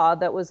flaw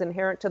that was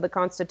inherent to the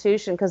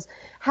Constitution, because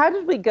how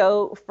did we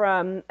go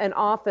from an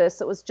office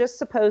that was just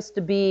supposed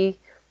to be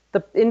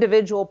the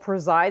individual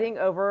presiding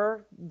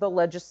over the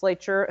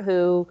legislature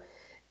who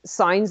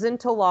signs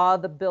into law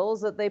the bills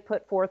that they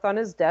put forth on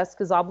his desk,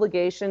 his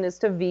obligation is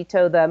to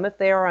veto them if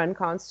they are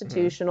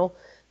unconstitutional,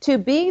 to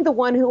being the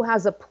one who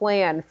has a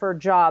plan for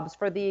jobs,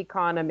 for the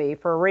economy,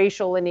 for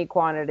racial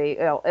inequality,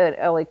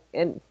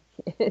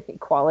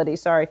 equality,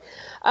 sorry.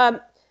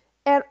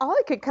 And all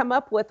I could come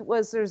up with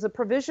was there's a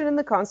provision in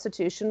the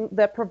Constitution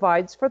that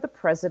provides for the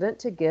president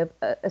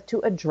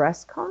to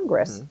address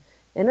Congress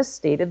in a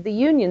State of the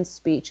Union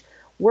speech,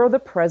 where the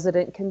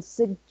president can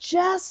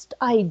suggest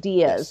ideas.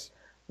 Yes.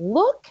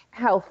 Look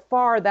how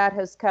far that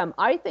has come.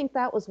 I think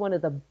that was one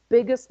of the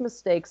biggest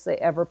mistakes they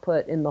ever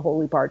put in the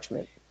Holy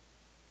Parchment.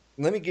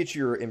 Let me get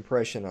your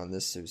impression on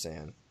this,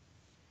 Suzanne.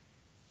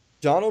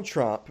 Donald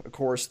Trump, of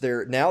course,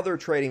 they're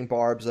trading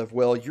barbs of,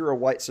 well, you're a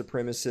white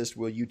supremacist.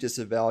 Will you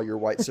disavow your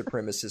white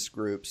supremacist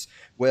groups?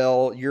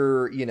 Well,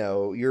 you're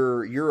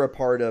a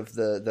part of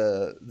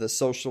the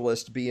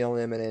socialist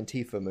BLM and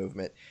Antifa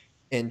movement.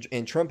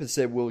 And Trump has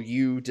said, will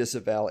you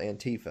disavow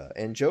Antifa?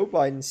 And Joe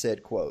Biden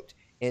said, quote,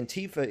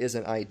 Antifa is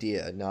an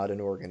idea, not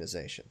an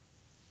organization.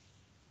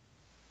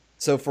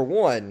 So for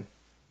one,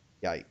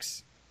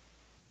 yikes.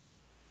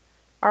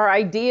 Our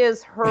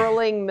ideas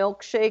hurling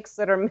milkshakes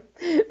that are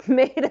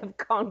made of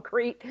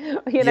concrete,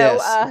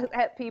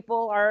 at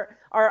people.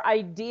 Our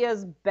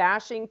ideas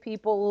bashing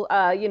people,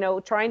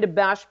 trying to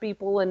bash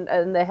people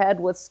in the head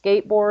with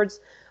skateboards.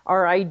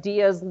 Our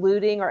ideas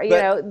looting,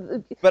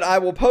 But I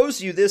will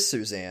pose you this,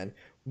 Suzanne.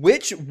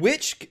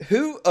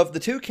 Who of the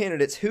two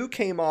candidates, who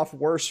came off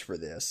worse for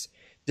this?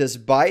 Does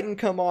Biden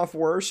come off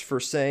worse for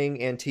saying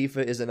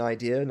Antifa is an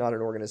idea, not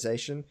an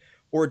organization?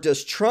 Or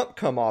does Trump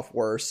come off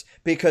worse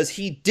because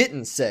he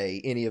didn't say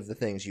any of the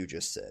things you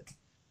just said?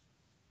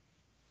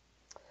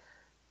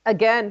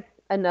 Again,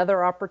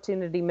 another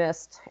opportunity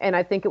missed. And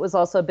I think it was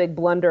also a big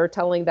blunder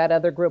telling that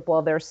other group,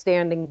 well, they're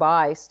standing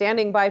by.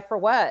 Standing by for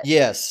what?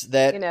 Yes,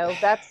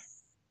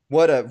 that's...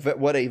 What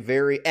a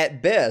very...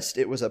 At best,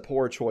 it was a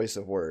poor choice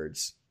of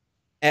words.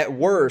 At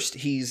worst,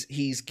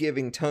 he's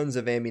giving tons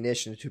of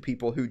ammunition to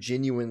people who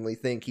genuinely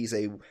think he's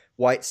a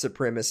white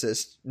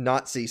supremacist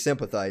Nazi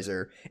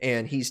sympathizer,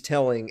 and he's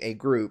telling a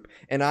group,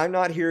 and I'm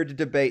not here to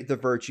debate the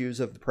virtues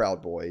of the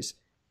Proud Boys.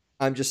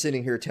 I'm just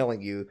sitting here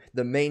telling you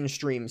the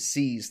mainstream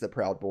sees the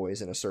Proud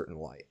Boys in a certain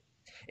light.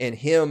 And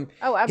him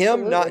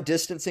not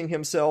distancing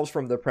himself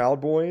from the Proud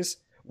Boys,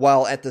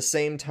 while at the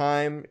same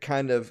time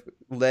kind of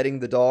letting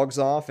the dogs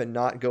off and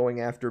not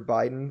going after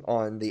Biden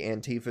on the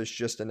Antifa's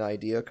just an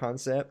idea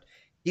concept,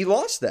 he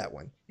lost that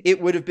one.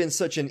 It would have been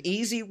such an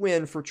easy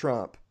win for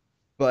Trump,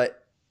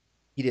 but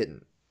he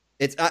didn't.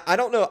 I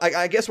don't know.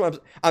 I guess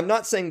I'm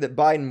not saying that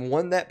Biden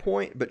won that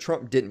point, but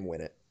Trump didn't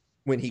win it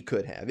when he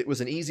could have. It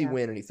was an easy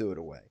win, and he threw it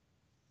away.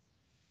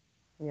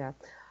 Yeah.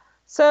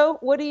 So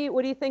what do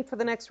you think for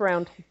the next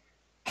round?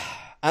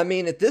 I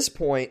mean, at this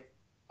point,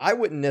 I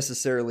wouldn't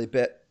necessarily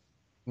bet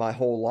my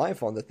whole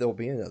life on that there'll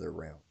be another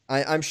round.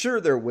 I'm sure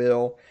there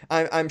will.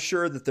 I'm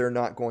sure that they're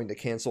not going to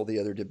cancel the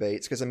other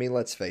debates because, I mean,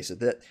 let's face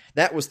it,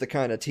 that was the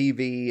kind of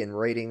TV and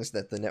ratings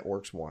that the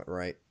networks want,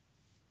 right?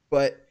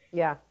 But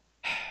yeah,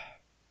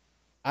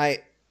 I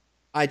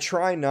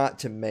try not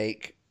to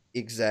make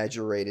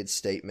exaggerated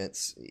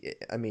statements.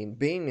 I mean,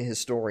 being a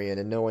historian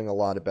and knowing a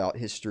lot about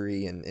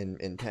history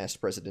and past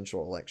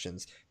presidential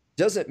elections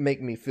doesn't make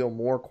me feel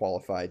more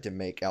qualified to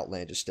make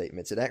outlandish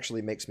statements. It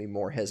actually makes me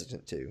more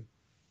hesitant to.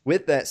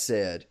 With that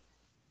said,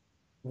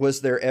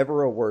 was there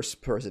ever a worse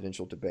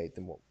presidential debate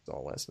than what we saw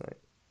last night?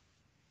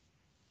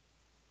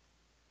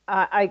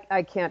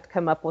 I can't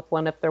come up with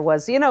one if there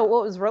was. You know,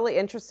 what was really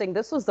interesting,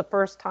 this was the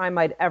first time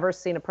I'd ever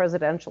seen a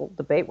presidential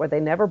debate where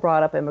they never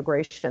brought up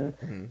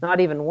immigration,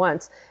 not even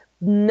once.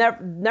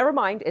 Never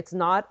mind, it's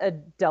not a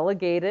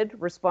delegated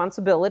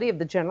responsibility of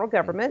the general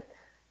government.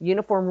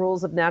 Uniform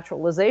rules of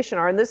naturalization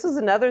are, and this is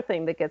another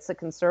thing that gets the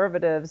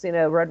conservatives,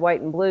 red, white,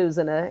 and blues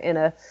in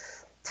a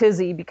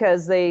tizzy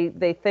because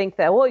they think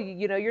that, well,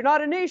 you're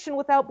not a nation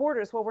without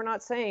borders. Well, we're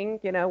not saying,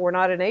 we're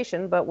not a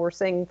nation, but we're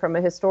saying from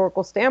a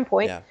historical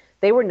standpoint,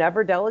 they were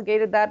never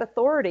delegated that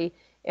authority.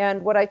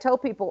 And what I tell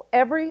people,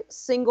 every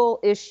single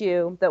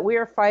issue that we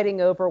are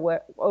fighting over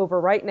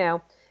right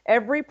now,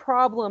 every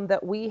problem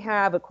that we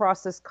have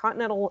across this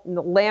continental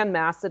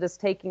landmass that is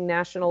taking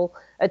national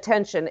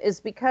attention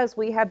is because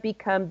we have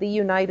become the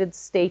United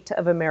States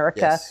of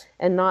America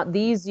and not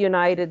these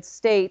United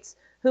States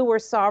who were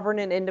sovereign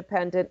and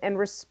independent and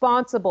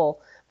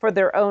responsible for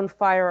their own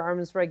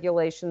firearms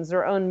regulations,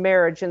 their own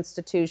marriage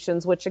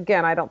institutions, which,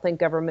 again, I don't think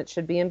government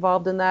should be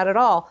involved in that at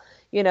all.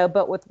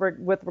 But with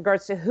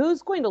regards to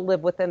who's going to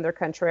live within their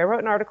country, I wrote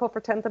an article for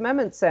 10th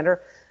Amendment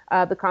Center,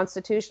 the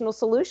constitutional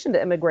solution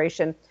to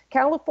immigration.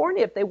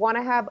 California, if they want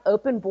to have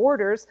open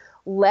borders,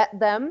 let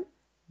them,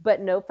 but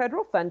no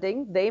federal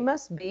funding. They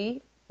must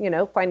be,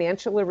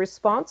 financially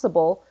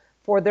responsible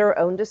for their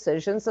own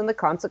decisions and the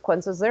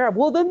consequences thereof.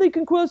 Well, then they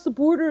can cross the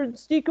border and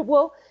sneak it.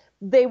 Well,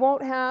 they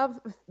won't have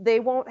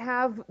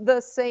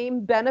the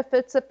same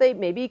benefits if they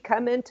maybe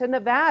come into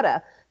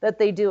Nevada that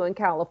they do in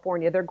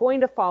California. They're going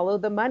to follow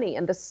the money,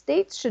 and the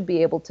states should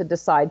be able to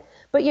decide.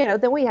 But,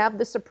 then we have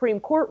the Supreme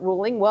Court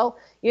ruling, well,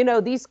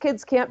 these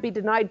kids can't be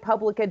denied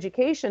public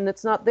education.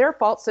 It's not their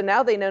fault. So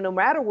now they know no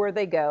matter where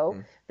they go,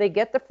 they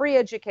get the free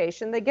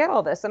education, they get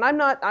all this. And I'm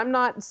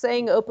not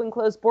saying open,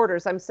 closed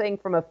borders. I'm saying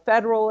from a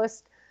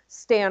federalist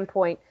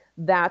standpoint,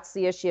 that's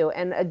the issue.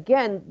 And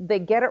again, they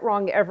get it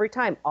wrong every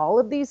time. All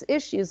of these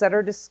issues that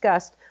are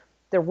discussed,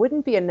 there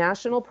wouldn't be a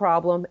national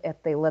problem if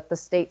they let the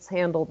states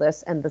handle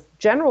this, and the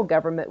general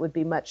government would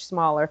be much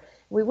smaller.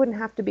 We wouldn't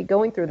have to be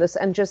going through this.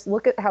 And just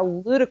look at how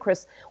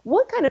ludicrous,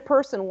 what kind of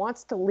person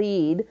wants to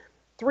lead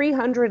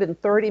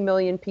 330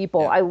 million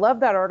people? I love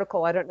that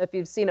article. I don't know if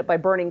you've seen it, by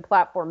Burning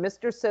Platform.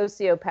 Mr.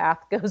 Sociopath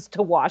goes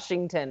to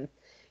Washington,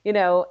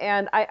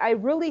 and I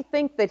really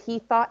think that he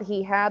thought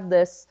he had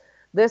this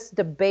this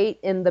debate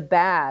in the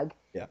bag.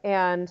 Yeah.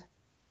 And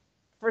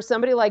for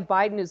somebody like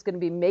Biden who's going to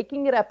be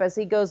making it up as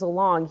he goes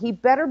along, he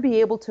better be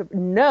able to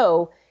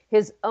know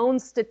his own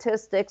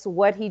statistics,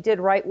 what he did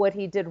right, what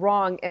he did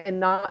wrong, and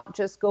not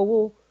just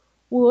go,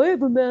 well, I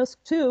have a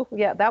mask too.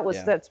 Yeah,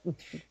 that's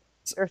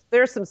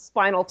there's some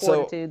spinal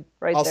fortitude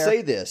right there. I'll there.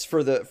 say this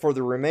for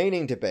the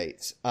remaining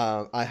debates.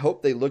 I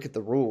hope they look at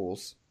the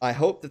rules. I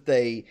hope that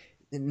they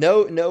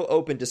no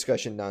open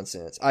discussion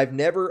nonsense. I've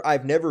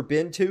never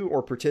been to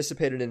or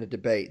participated in a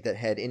debate that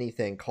had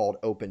anything called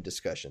open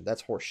discussion.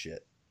 That's horseshit.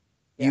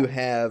 Yeah.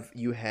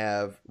 You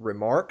have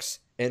remarks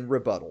and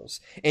rebuttals,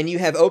 and you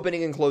have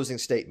opening and closing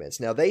statements.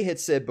 Now, they had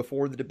said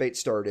before the debate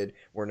started,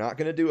 we're not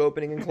going to do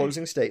opening and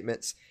closing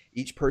statements.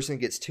 Each person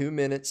gets 2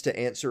 minutes to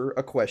answer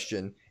a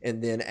question,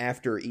 and then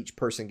after each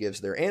person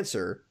gives their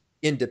answer,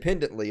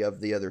 independently of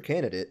the other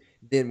candidate,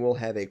 then we'll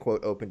have a,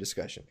 quote, open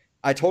discussion.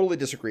 I totally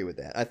disagree with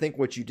that. I think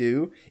what you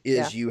do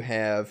is you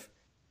have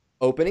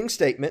opening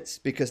statements,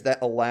 because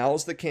that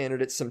allows the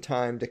candidates some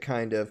time to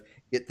kind of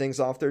get things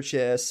off their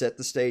chest, set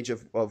the stage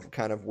of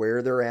kind of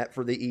where they're at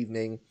for the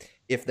evening.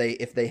 If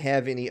they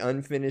have any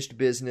unfinished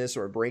business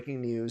or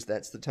breaking news,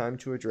 that's the time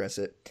to address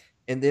it.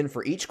 And then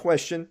for each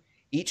question,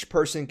 each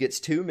person gets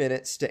 2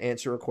 minutes to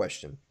answer a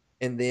question.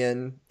 And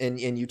then and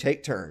you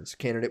take turns.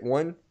 Candidate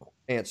 1,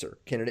 answer.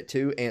 Candidate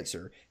 2,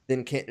 answer.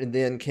 Then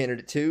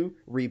candidate 2,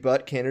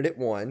 rebut candidate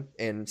 1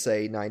 and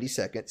say 90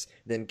 seconds.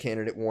 Then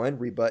candidate 1,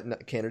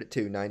 rebut candidate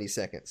 2, 90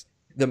 seconds.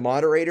 The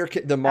moderator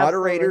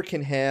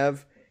can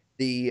have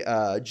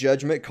the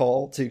judgment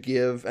call to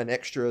give an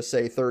extra,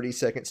 say, 30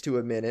 seconds to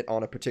a minute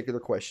on a particular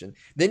question.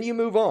 Then you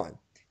move on.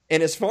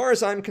 And as far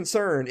as I'm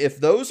concerned, if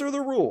those are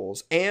the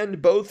rules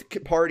and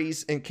both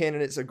parties and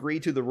candidates agree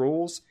to the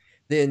rules,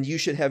 then you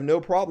should have no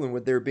problem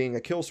with there being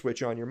a kill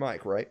switch on your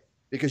mic, right?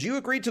 Because you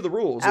agreed to the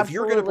rules. Absolutely. If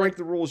you're going to break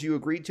the rules you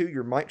agreed to,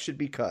 your mic should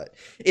be cut.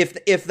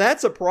 If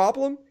that's a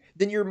problem,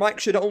 then your mic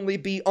should only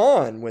be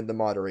on when the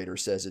moderator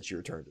says it's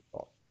your turn to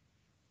talk.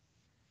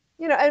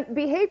 You know, and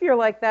behavior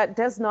like that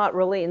does not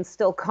really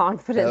instill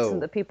confidence in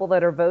the people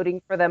that are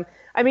voting for them.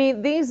 I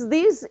mean,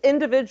 these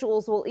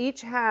individuals will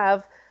each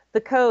have the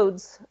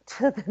codes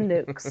to the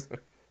nukes.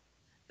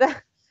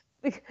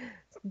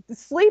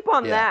 Sleep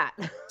on that.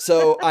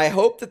 So I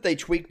hope that they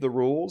tweak the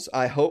rules.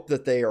 I hope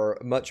that they are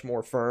much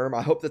more firm.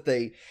 I hope that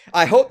they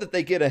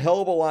get a hell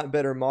of a lot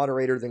better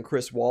moderator than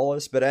Chris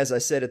Wallace. But as I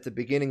said at the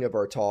beginning of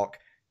our talk,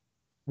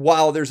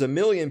 while there's a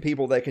million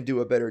people that can do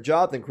a better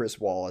job than Chris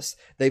Wallace,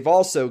 they've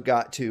also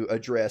got to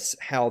address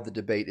how the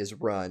debate is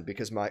run.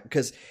 Because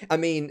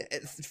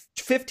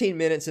 15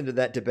 minutes into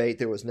that debate,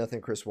 there was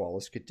nothing Chris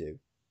Wallace could do.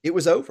 It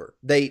was over.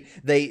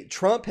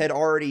 Trump had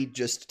already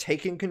just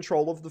taken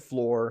control of the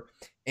floor.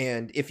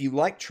 And if you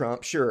like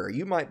Trump, sure,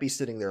 you might be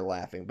sitting there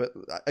laughing. But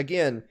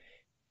again,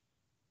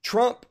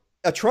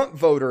 a Trump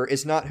voter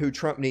is not who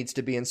Trump needs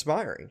to be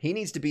inspiring. He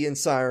needs to be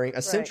inspiring a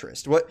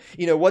centrist.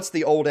 What's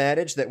the old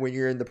adage that when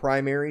you're in the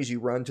primaries, you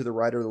run to the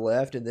right or the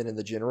left, and then in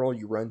the general,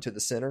 you run to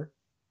the center?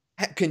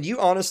 Can you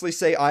honestly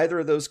say either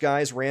of those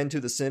guys ran to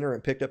the center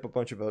and picked up a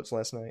bunch of votes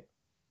last night?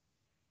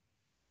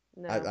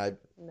 No.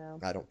 No.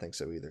 I don't think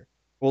so either.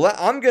 Well,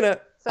 I'm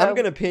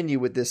gonna pin you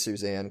with this,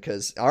 Suzanne,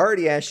 because I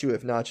already asked you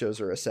if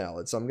nachos are a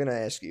salad. So I'm gonna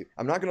ask you.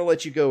 I'm not gonna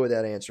let you go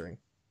without answering.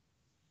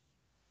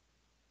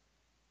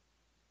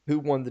 Who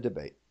won the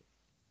debate?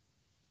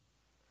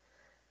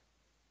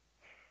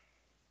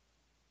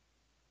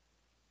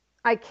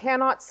 I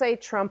cannot say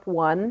Trump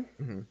won.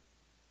 Mm-hmm.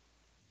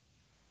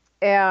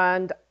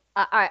 And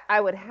I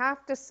would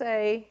have to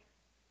say,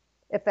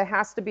 if there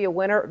has to be a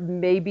winner,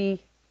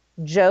 maybe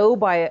Joe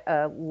by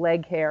a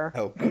leg hair.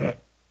 Oh.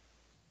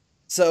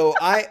 So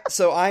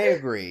I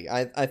agree.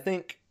 I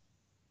think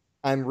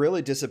I'm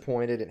really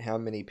disappointed at how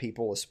many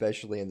people,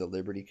 especially in the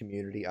Liberty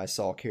community, I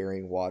saw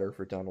carrying water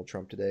for Donald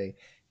Trump today.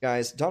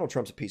 Guys, Donald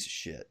Trump's a piece of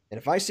shit. And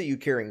if I see you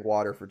carrying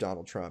water for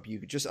Donald Trump, you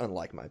could just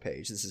unlike my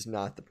page. This is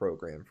not the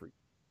program for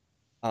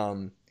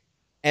you.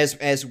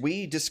 As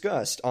we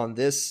discussed on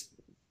this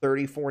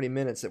 30-40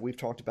 minutes that we've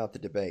talked about the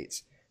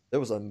debates, there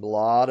was a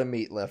lot of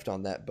meat left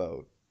on that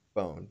bone.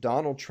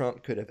 Donald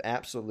Trump could have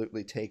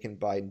absolutely taken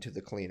Biden to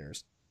the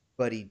cleaners,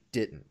 but he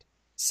didn't.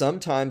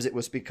 Sometimes it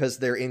was because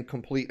they're in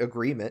complete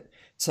agreement.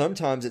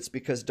 Sometimes it's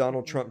because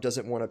Donald Trump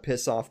doesn't want to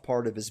piss off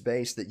part of his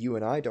base that you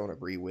and I don't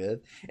agree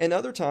with. And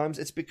other times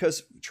it's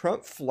because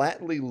Trump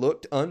flatly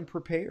looked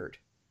unprepared.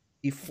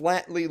 He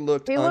flatly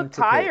looked unprepared. Looked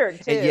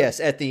tired, too. And yes,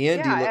 at the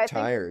end, he looked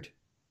tired.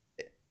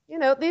 You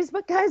know, these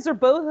guys are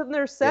both in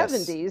their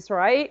 70s,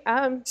 right?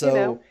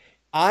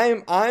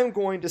 I'm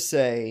going to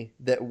say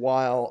that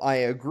while I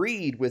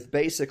agreed with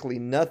basically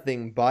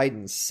nothing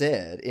Biden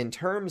said in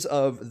terms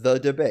of the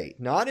debate,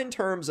 not in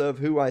terms of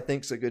who I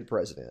think's a good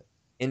president,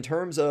 in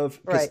terms of,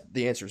 because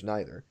the answer is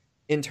neither.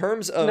 In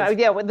terms of,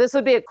 this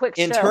would be a quick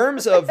show. In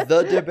terms of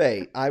the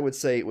debate, I would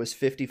say it was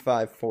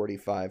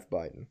 55-45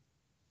 Biden.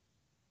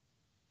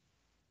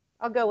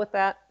 I'll go with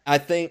that. I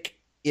think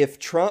if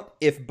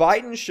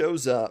Biden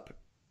shows up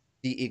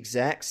the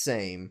exact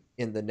same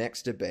in the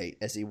next debate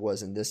as he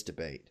was in this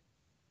debate,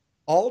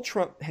 All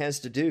Trump has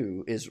to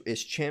do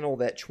is channel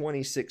that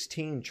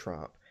 2016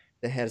 Trump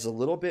that has a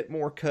little bit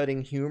more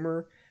cutting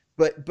humor.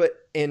 But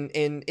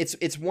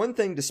it's one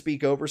thing to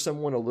speak over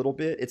someone a little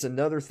bit. It's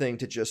another thing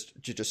to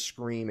just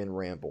scream and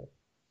ramble.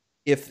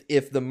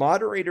 If the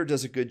moderator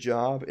does a good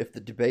job, if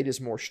the debate is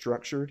more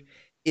structured,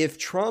 if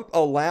Trump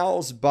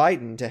allows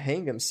Biden to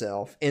hang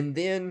himself and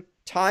then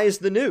ties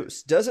the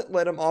noose, doesn't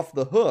let him off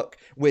the hook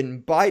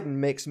when Biden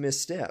makes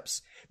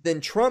missteps,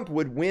 then Trump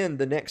would win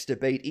the next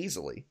debate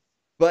easily.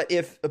 But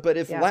if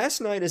last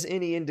night is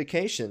any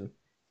indication,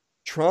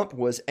 Trump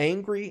was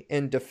angry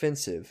and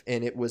defensive,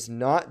 and it was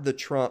not the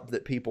Trump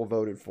that people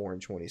voted for in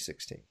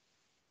 2016.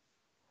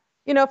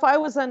 If I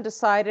was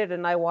undecided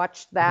and I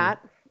watched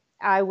that,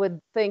 I would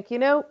think,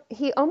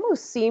 he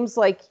almost seems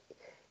like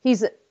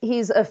he's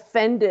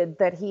offended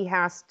that he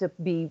has to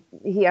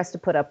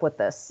put up with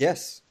this.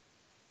 Yes.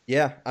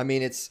 Yeah. I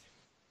mean, it's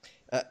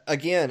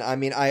again,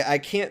 I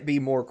can't be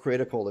more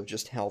critical of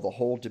just how the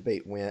whole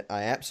debate went.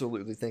 I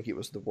absolutely think it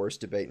was the worst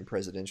debate in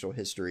presidential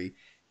history.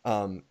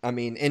 And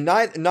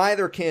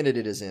neither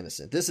candidate is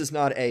innocent. This is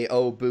not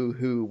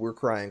boo-hoo, we're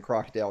crying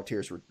crocodile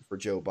tears for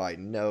Joe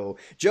Biden. No,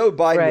 Joe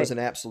Biden was an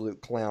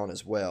absolute clown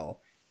as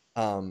well.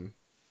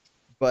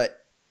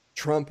 But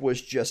Trump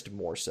was just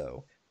more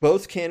so.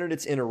 Both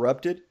candidates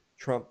interrupted,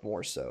 Trump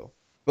more so.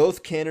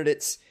 Both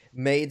candidates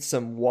made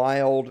some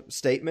wild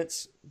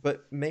statements,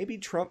 but maybe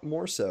Trump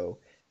more so.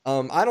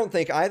 I don't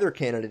think either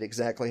candidate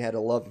exactly had a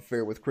love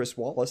affair with Chris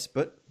Wallace,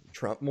 but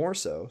Trump more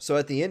so. So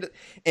at the end,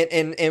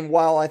 and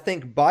while I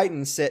think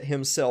Biden set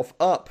himself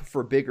up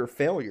for bigger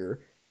failure,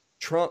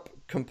 Trump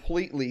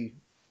completely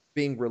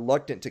being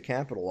reluctant to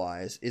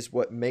capitalize is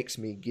what makes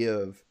me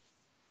give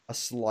a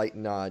slight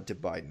nod to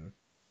Biden.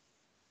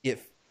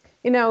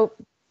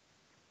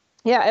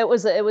 Yeah, it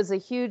was a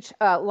huge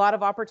lot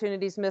of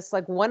opportunities missed.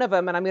 Like one of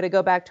them, and I'm going to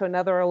go back to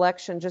another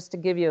election just to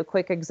give you a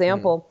quick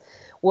example,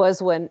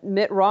 was when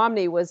Mitt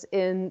Romney was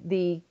in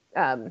the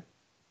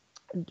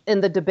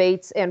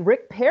debates, and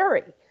Rick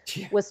Perry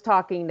was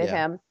talking to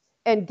him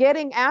and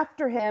getting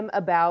after him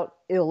about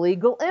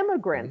illegal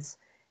immigrants.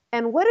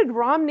 And what did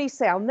Romney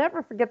say? I'll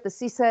never forget this.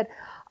 He said,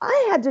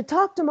 I had to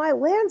talk to my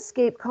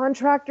landscape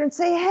contractor and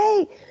say,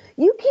 hey,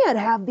 you can't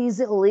have these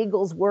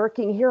illegals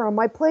working here on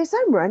my place.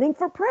 I'm running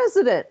for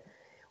president.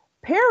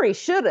 Perry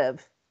should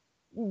have.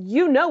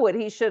 What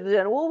he should have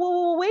done.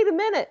 Well, wait a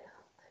minute.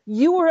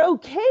 You were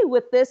okay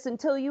with this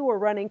until you were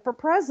running for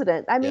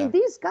president. I mean,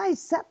 these guys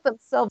set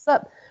themselves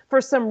up for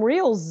some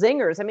real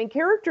zingers. I mean,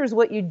 character is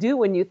what you do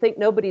when you think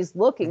nobody's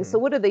looking. So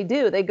what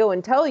do? They go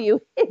and tell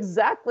you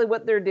exactly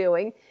what they're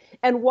doing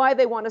and why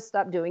they want to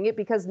stop doing it,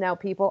 because now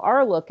people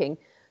are looking.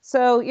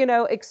 So,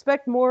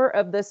 expect more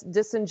of this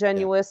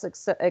disingenuous,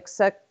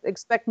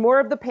 expect more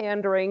of the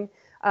pandering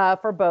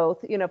for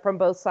both, from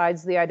both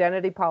sides, the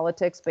identity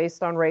politics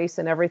based on race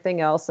and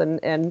everything else,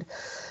 and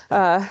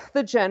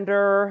the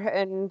gender,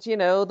 and,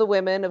 the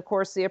women, of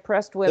course, the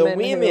oppressed women.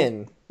 The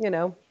women.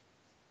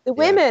 The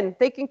women,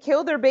 they can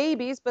kill their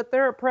babies, but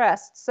they're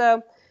oppressed.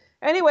 So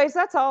anyways,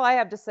 that's all I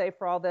have to say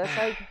for all this.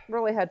 I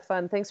really had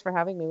fun. Thanks for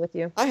having me with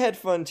you. I had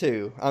fun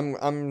too.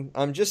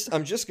 I'm just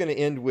going to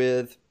end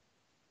with,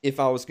 if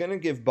I was going to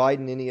give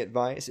Biden any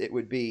advice, it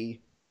would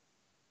be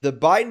the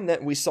Biden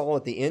that we saw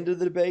at the end of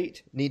the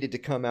debate needed to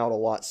come out a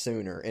lot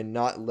sooner and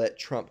not let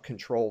Trump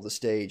control the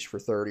stage for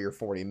 30 or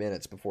 40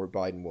 minutes before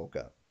Biden woke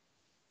up.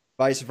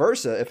 Vice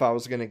versa, if I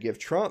was going to give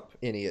Trump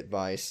any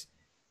advice,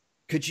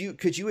 could you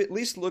at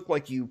least look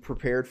like you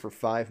prepared for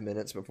 5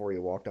 minutes before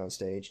you walked on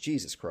stage?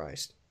 Jesus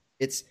Christ.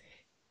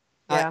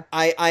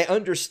 I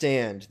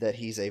understand that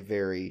he's a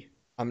very,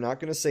 I'm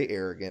not going to say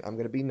arrogant, I'm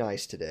going to be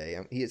nice today.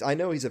 I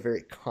know he's a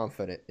very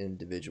confident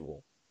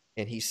individual,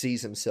 and he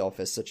sees himself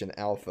as such an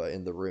alpha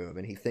in the room,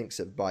 and he thinks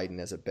of Biden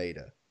as a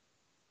beta.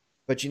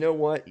 But you know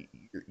what?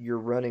 You're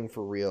running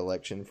for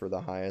re-election for the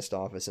highest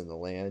office in the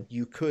land.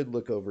 You could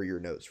look over your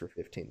notes for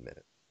 15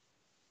 minutes.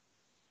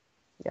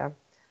 Yeah.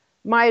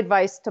 My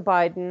advice to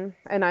Biden,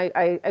 and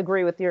I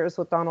agree with yours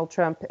with Donald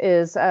Trump,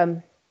 is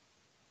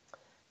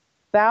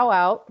bow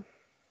out.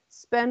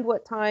 Spend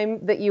what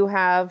time that you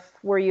have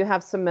where you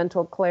have some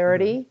mental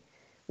clarity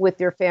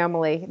with your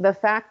family. The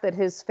fact that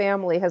his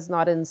family has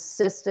not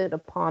insisted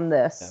upon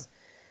this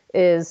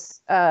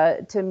is,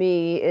 to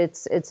me,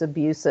 it's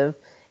abusive.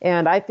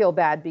 And I feel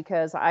bad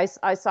because I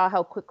saw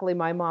how quickly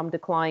my mom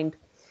declined.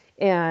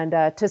 And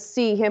to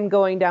see him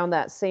going down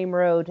that same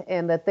road,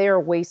 and that they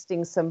are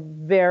wasting some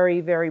very,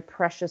 very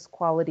precious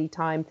quality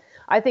time.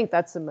 I think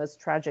that's the most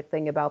tragic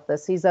thing about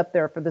this. He's up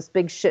there for this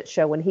big shit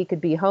show when he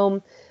could be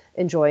home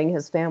enjoying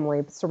his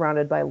family,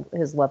 surrounded by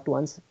his loved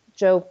ones.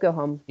 Joe, go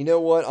home. You know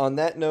what? On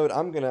that note,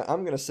 I'm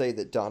gonna say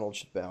that Donald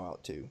should bow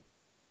out too.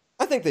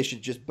 I think they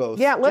should just both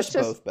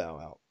both bow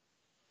out.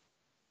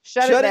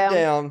 Shut it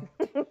down.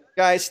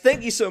 Guys,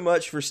 thank you so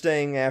much for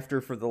staying after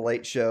for the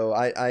late show.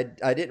 I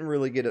didn't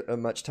really get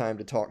much time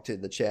to talk to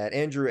the chat.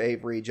 Andrew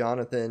Avery,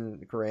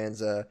 Jonathan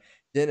Carranza,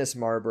 Dennis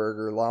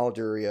Marburger, Lyle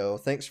Durio,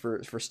 thanks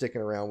for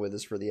sticking around with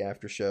us for the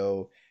after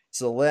show.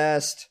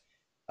 Celeste,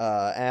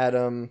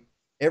 Adam,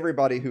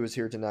 everybody who was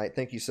here tonight,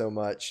 thank you so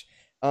much.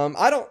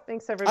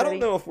 Thanks, everybody. I don't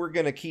know if we're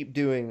going to keep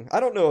doing. I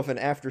don't know if an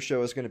after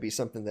show is going to be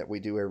something that we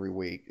do every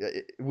week.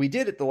 We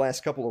did it the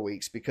last couple of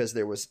weeks because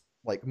there was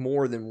like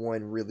more than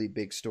one really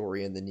big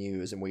story in the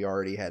news, and we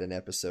already had an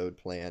episode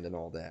planned and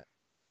all that.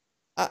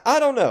 I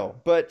don't know,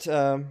 but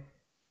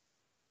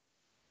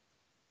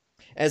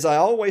as I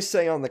always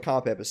say on the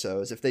cop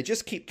episodes, if they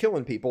just keep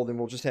killing people, then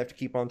we'll just have to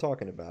keep on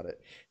talking about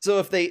it. So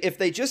if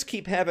they just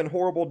keep having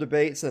horrible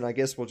debates, then I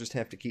guess we'll just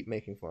have to keep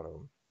making fun of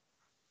them.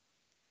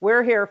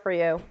 We're here for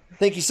you.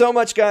 Thank you so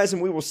much, guys,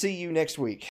 and we will see you next week.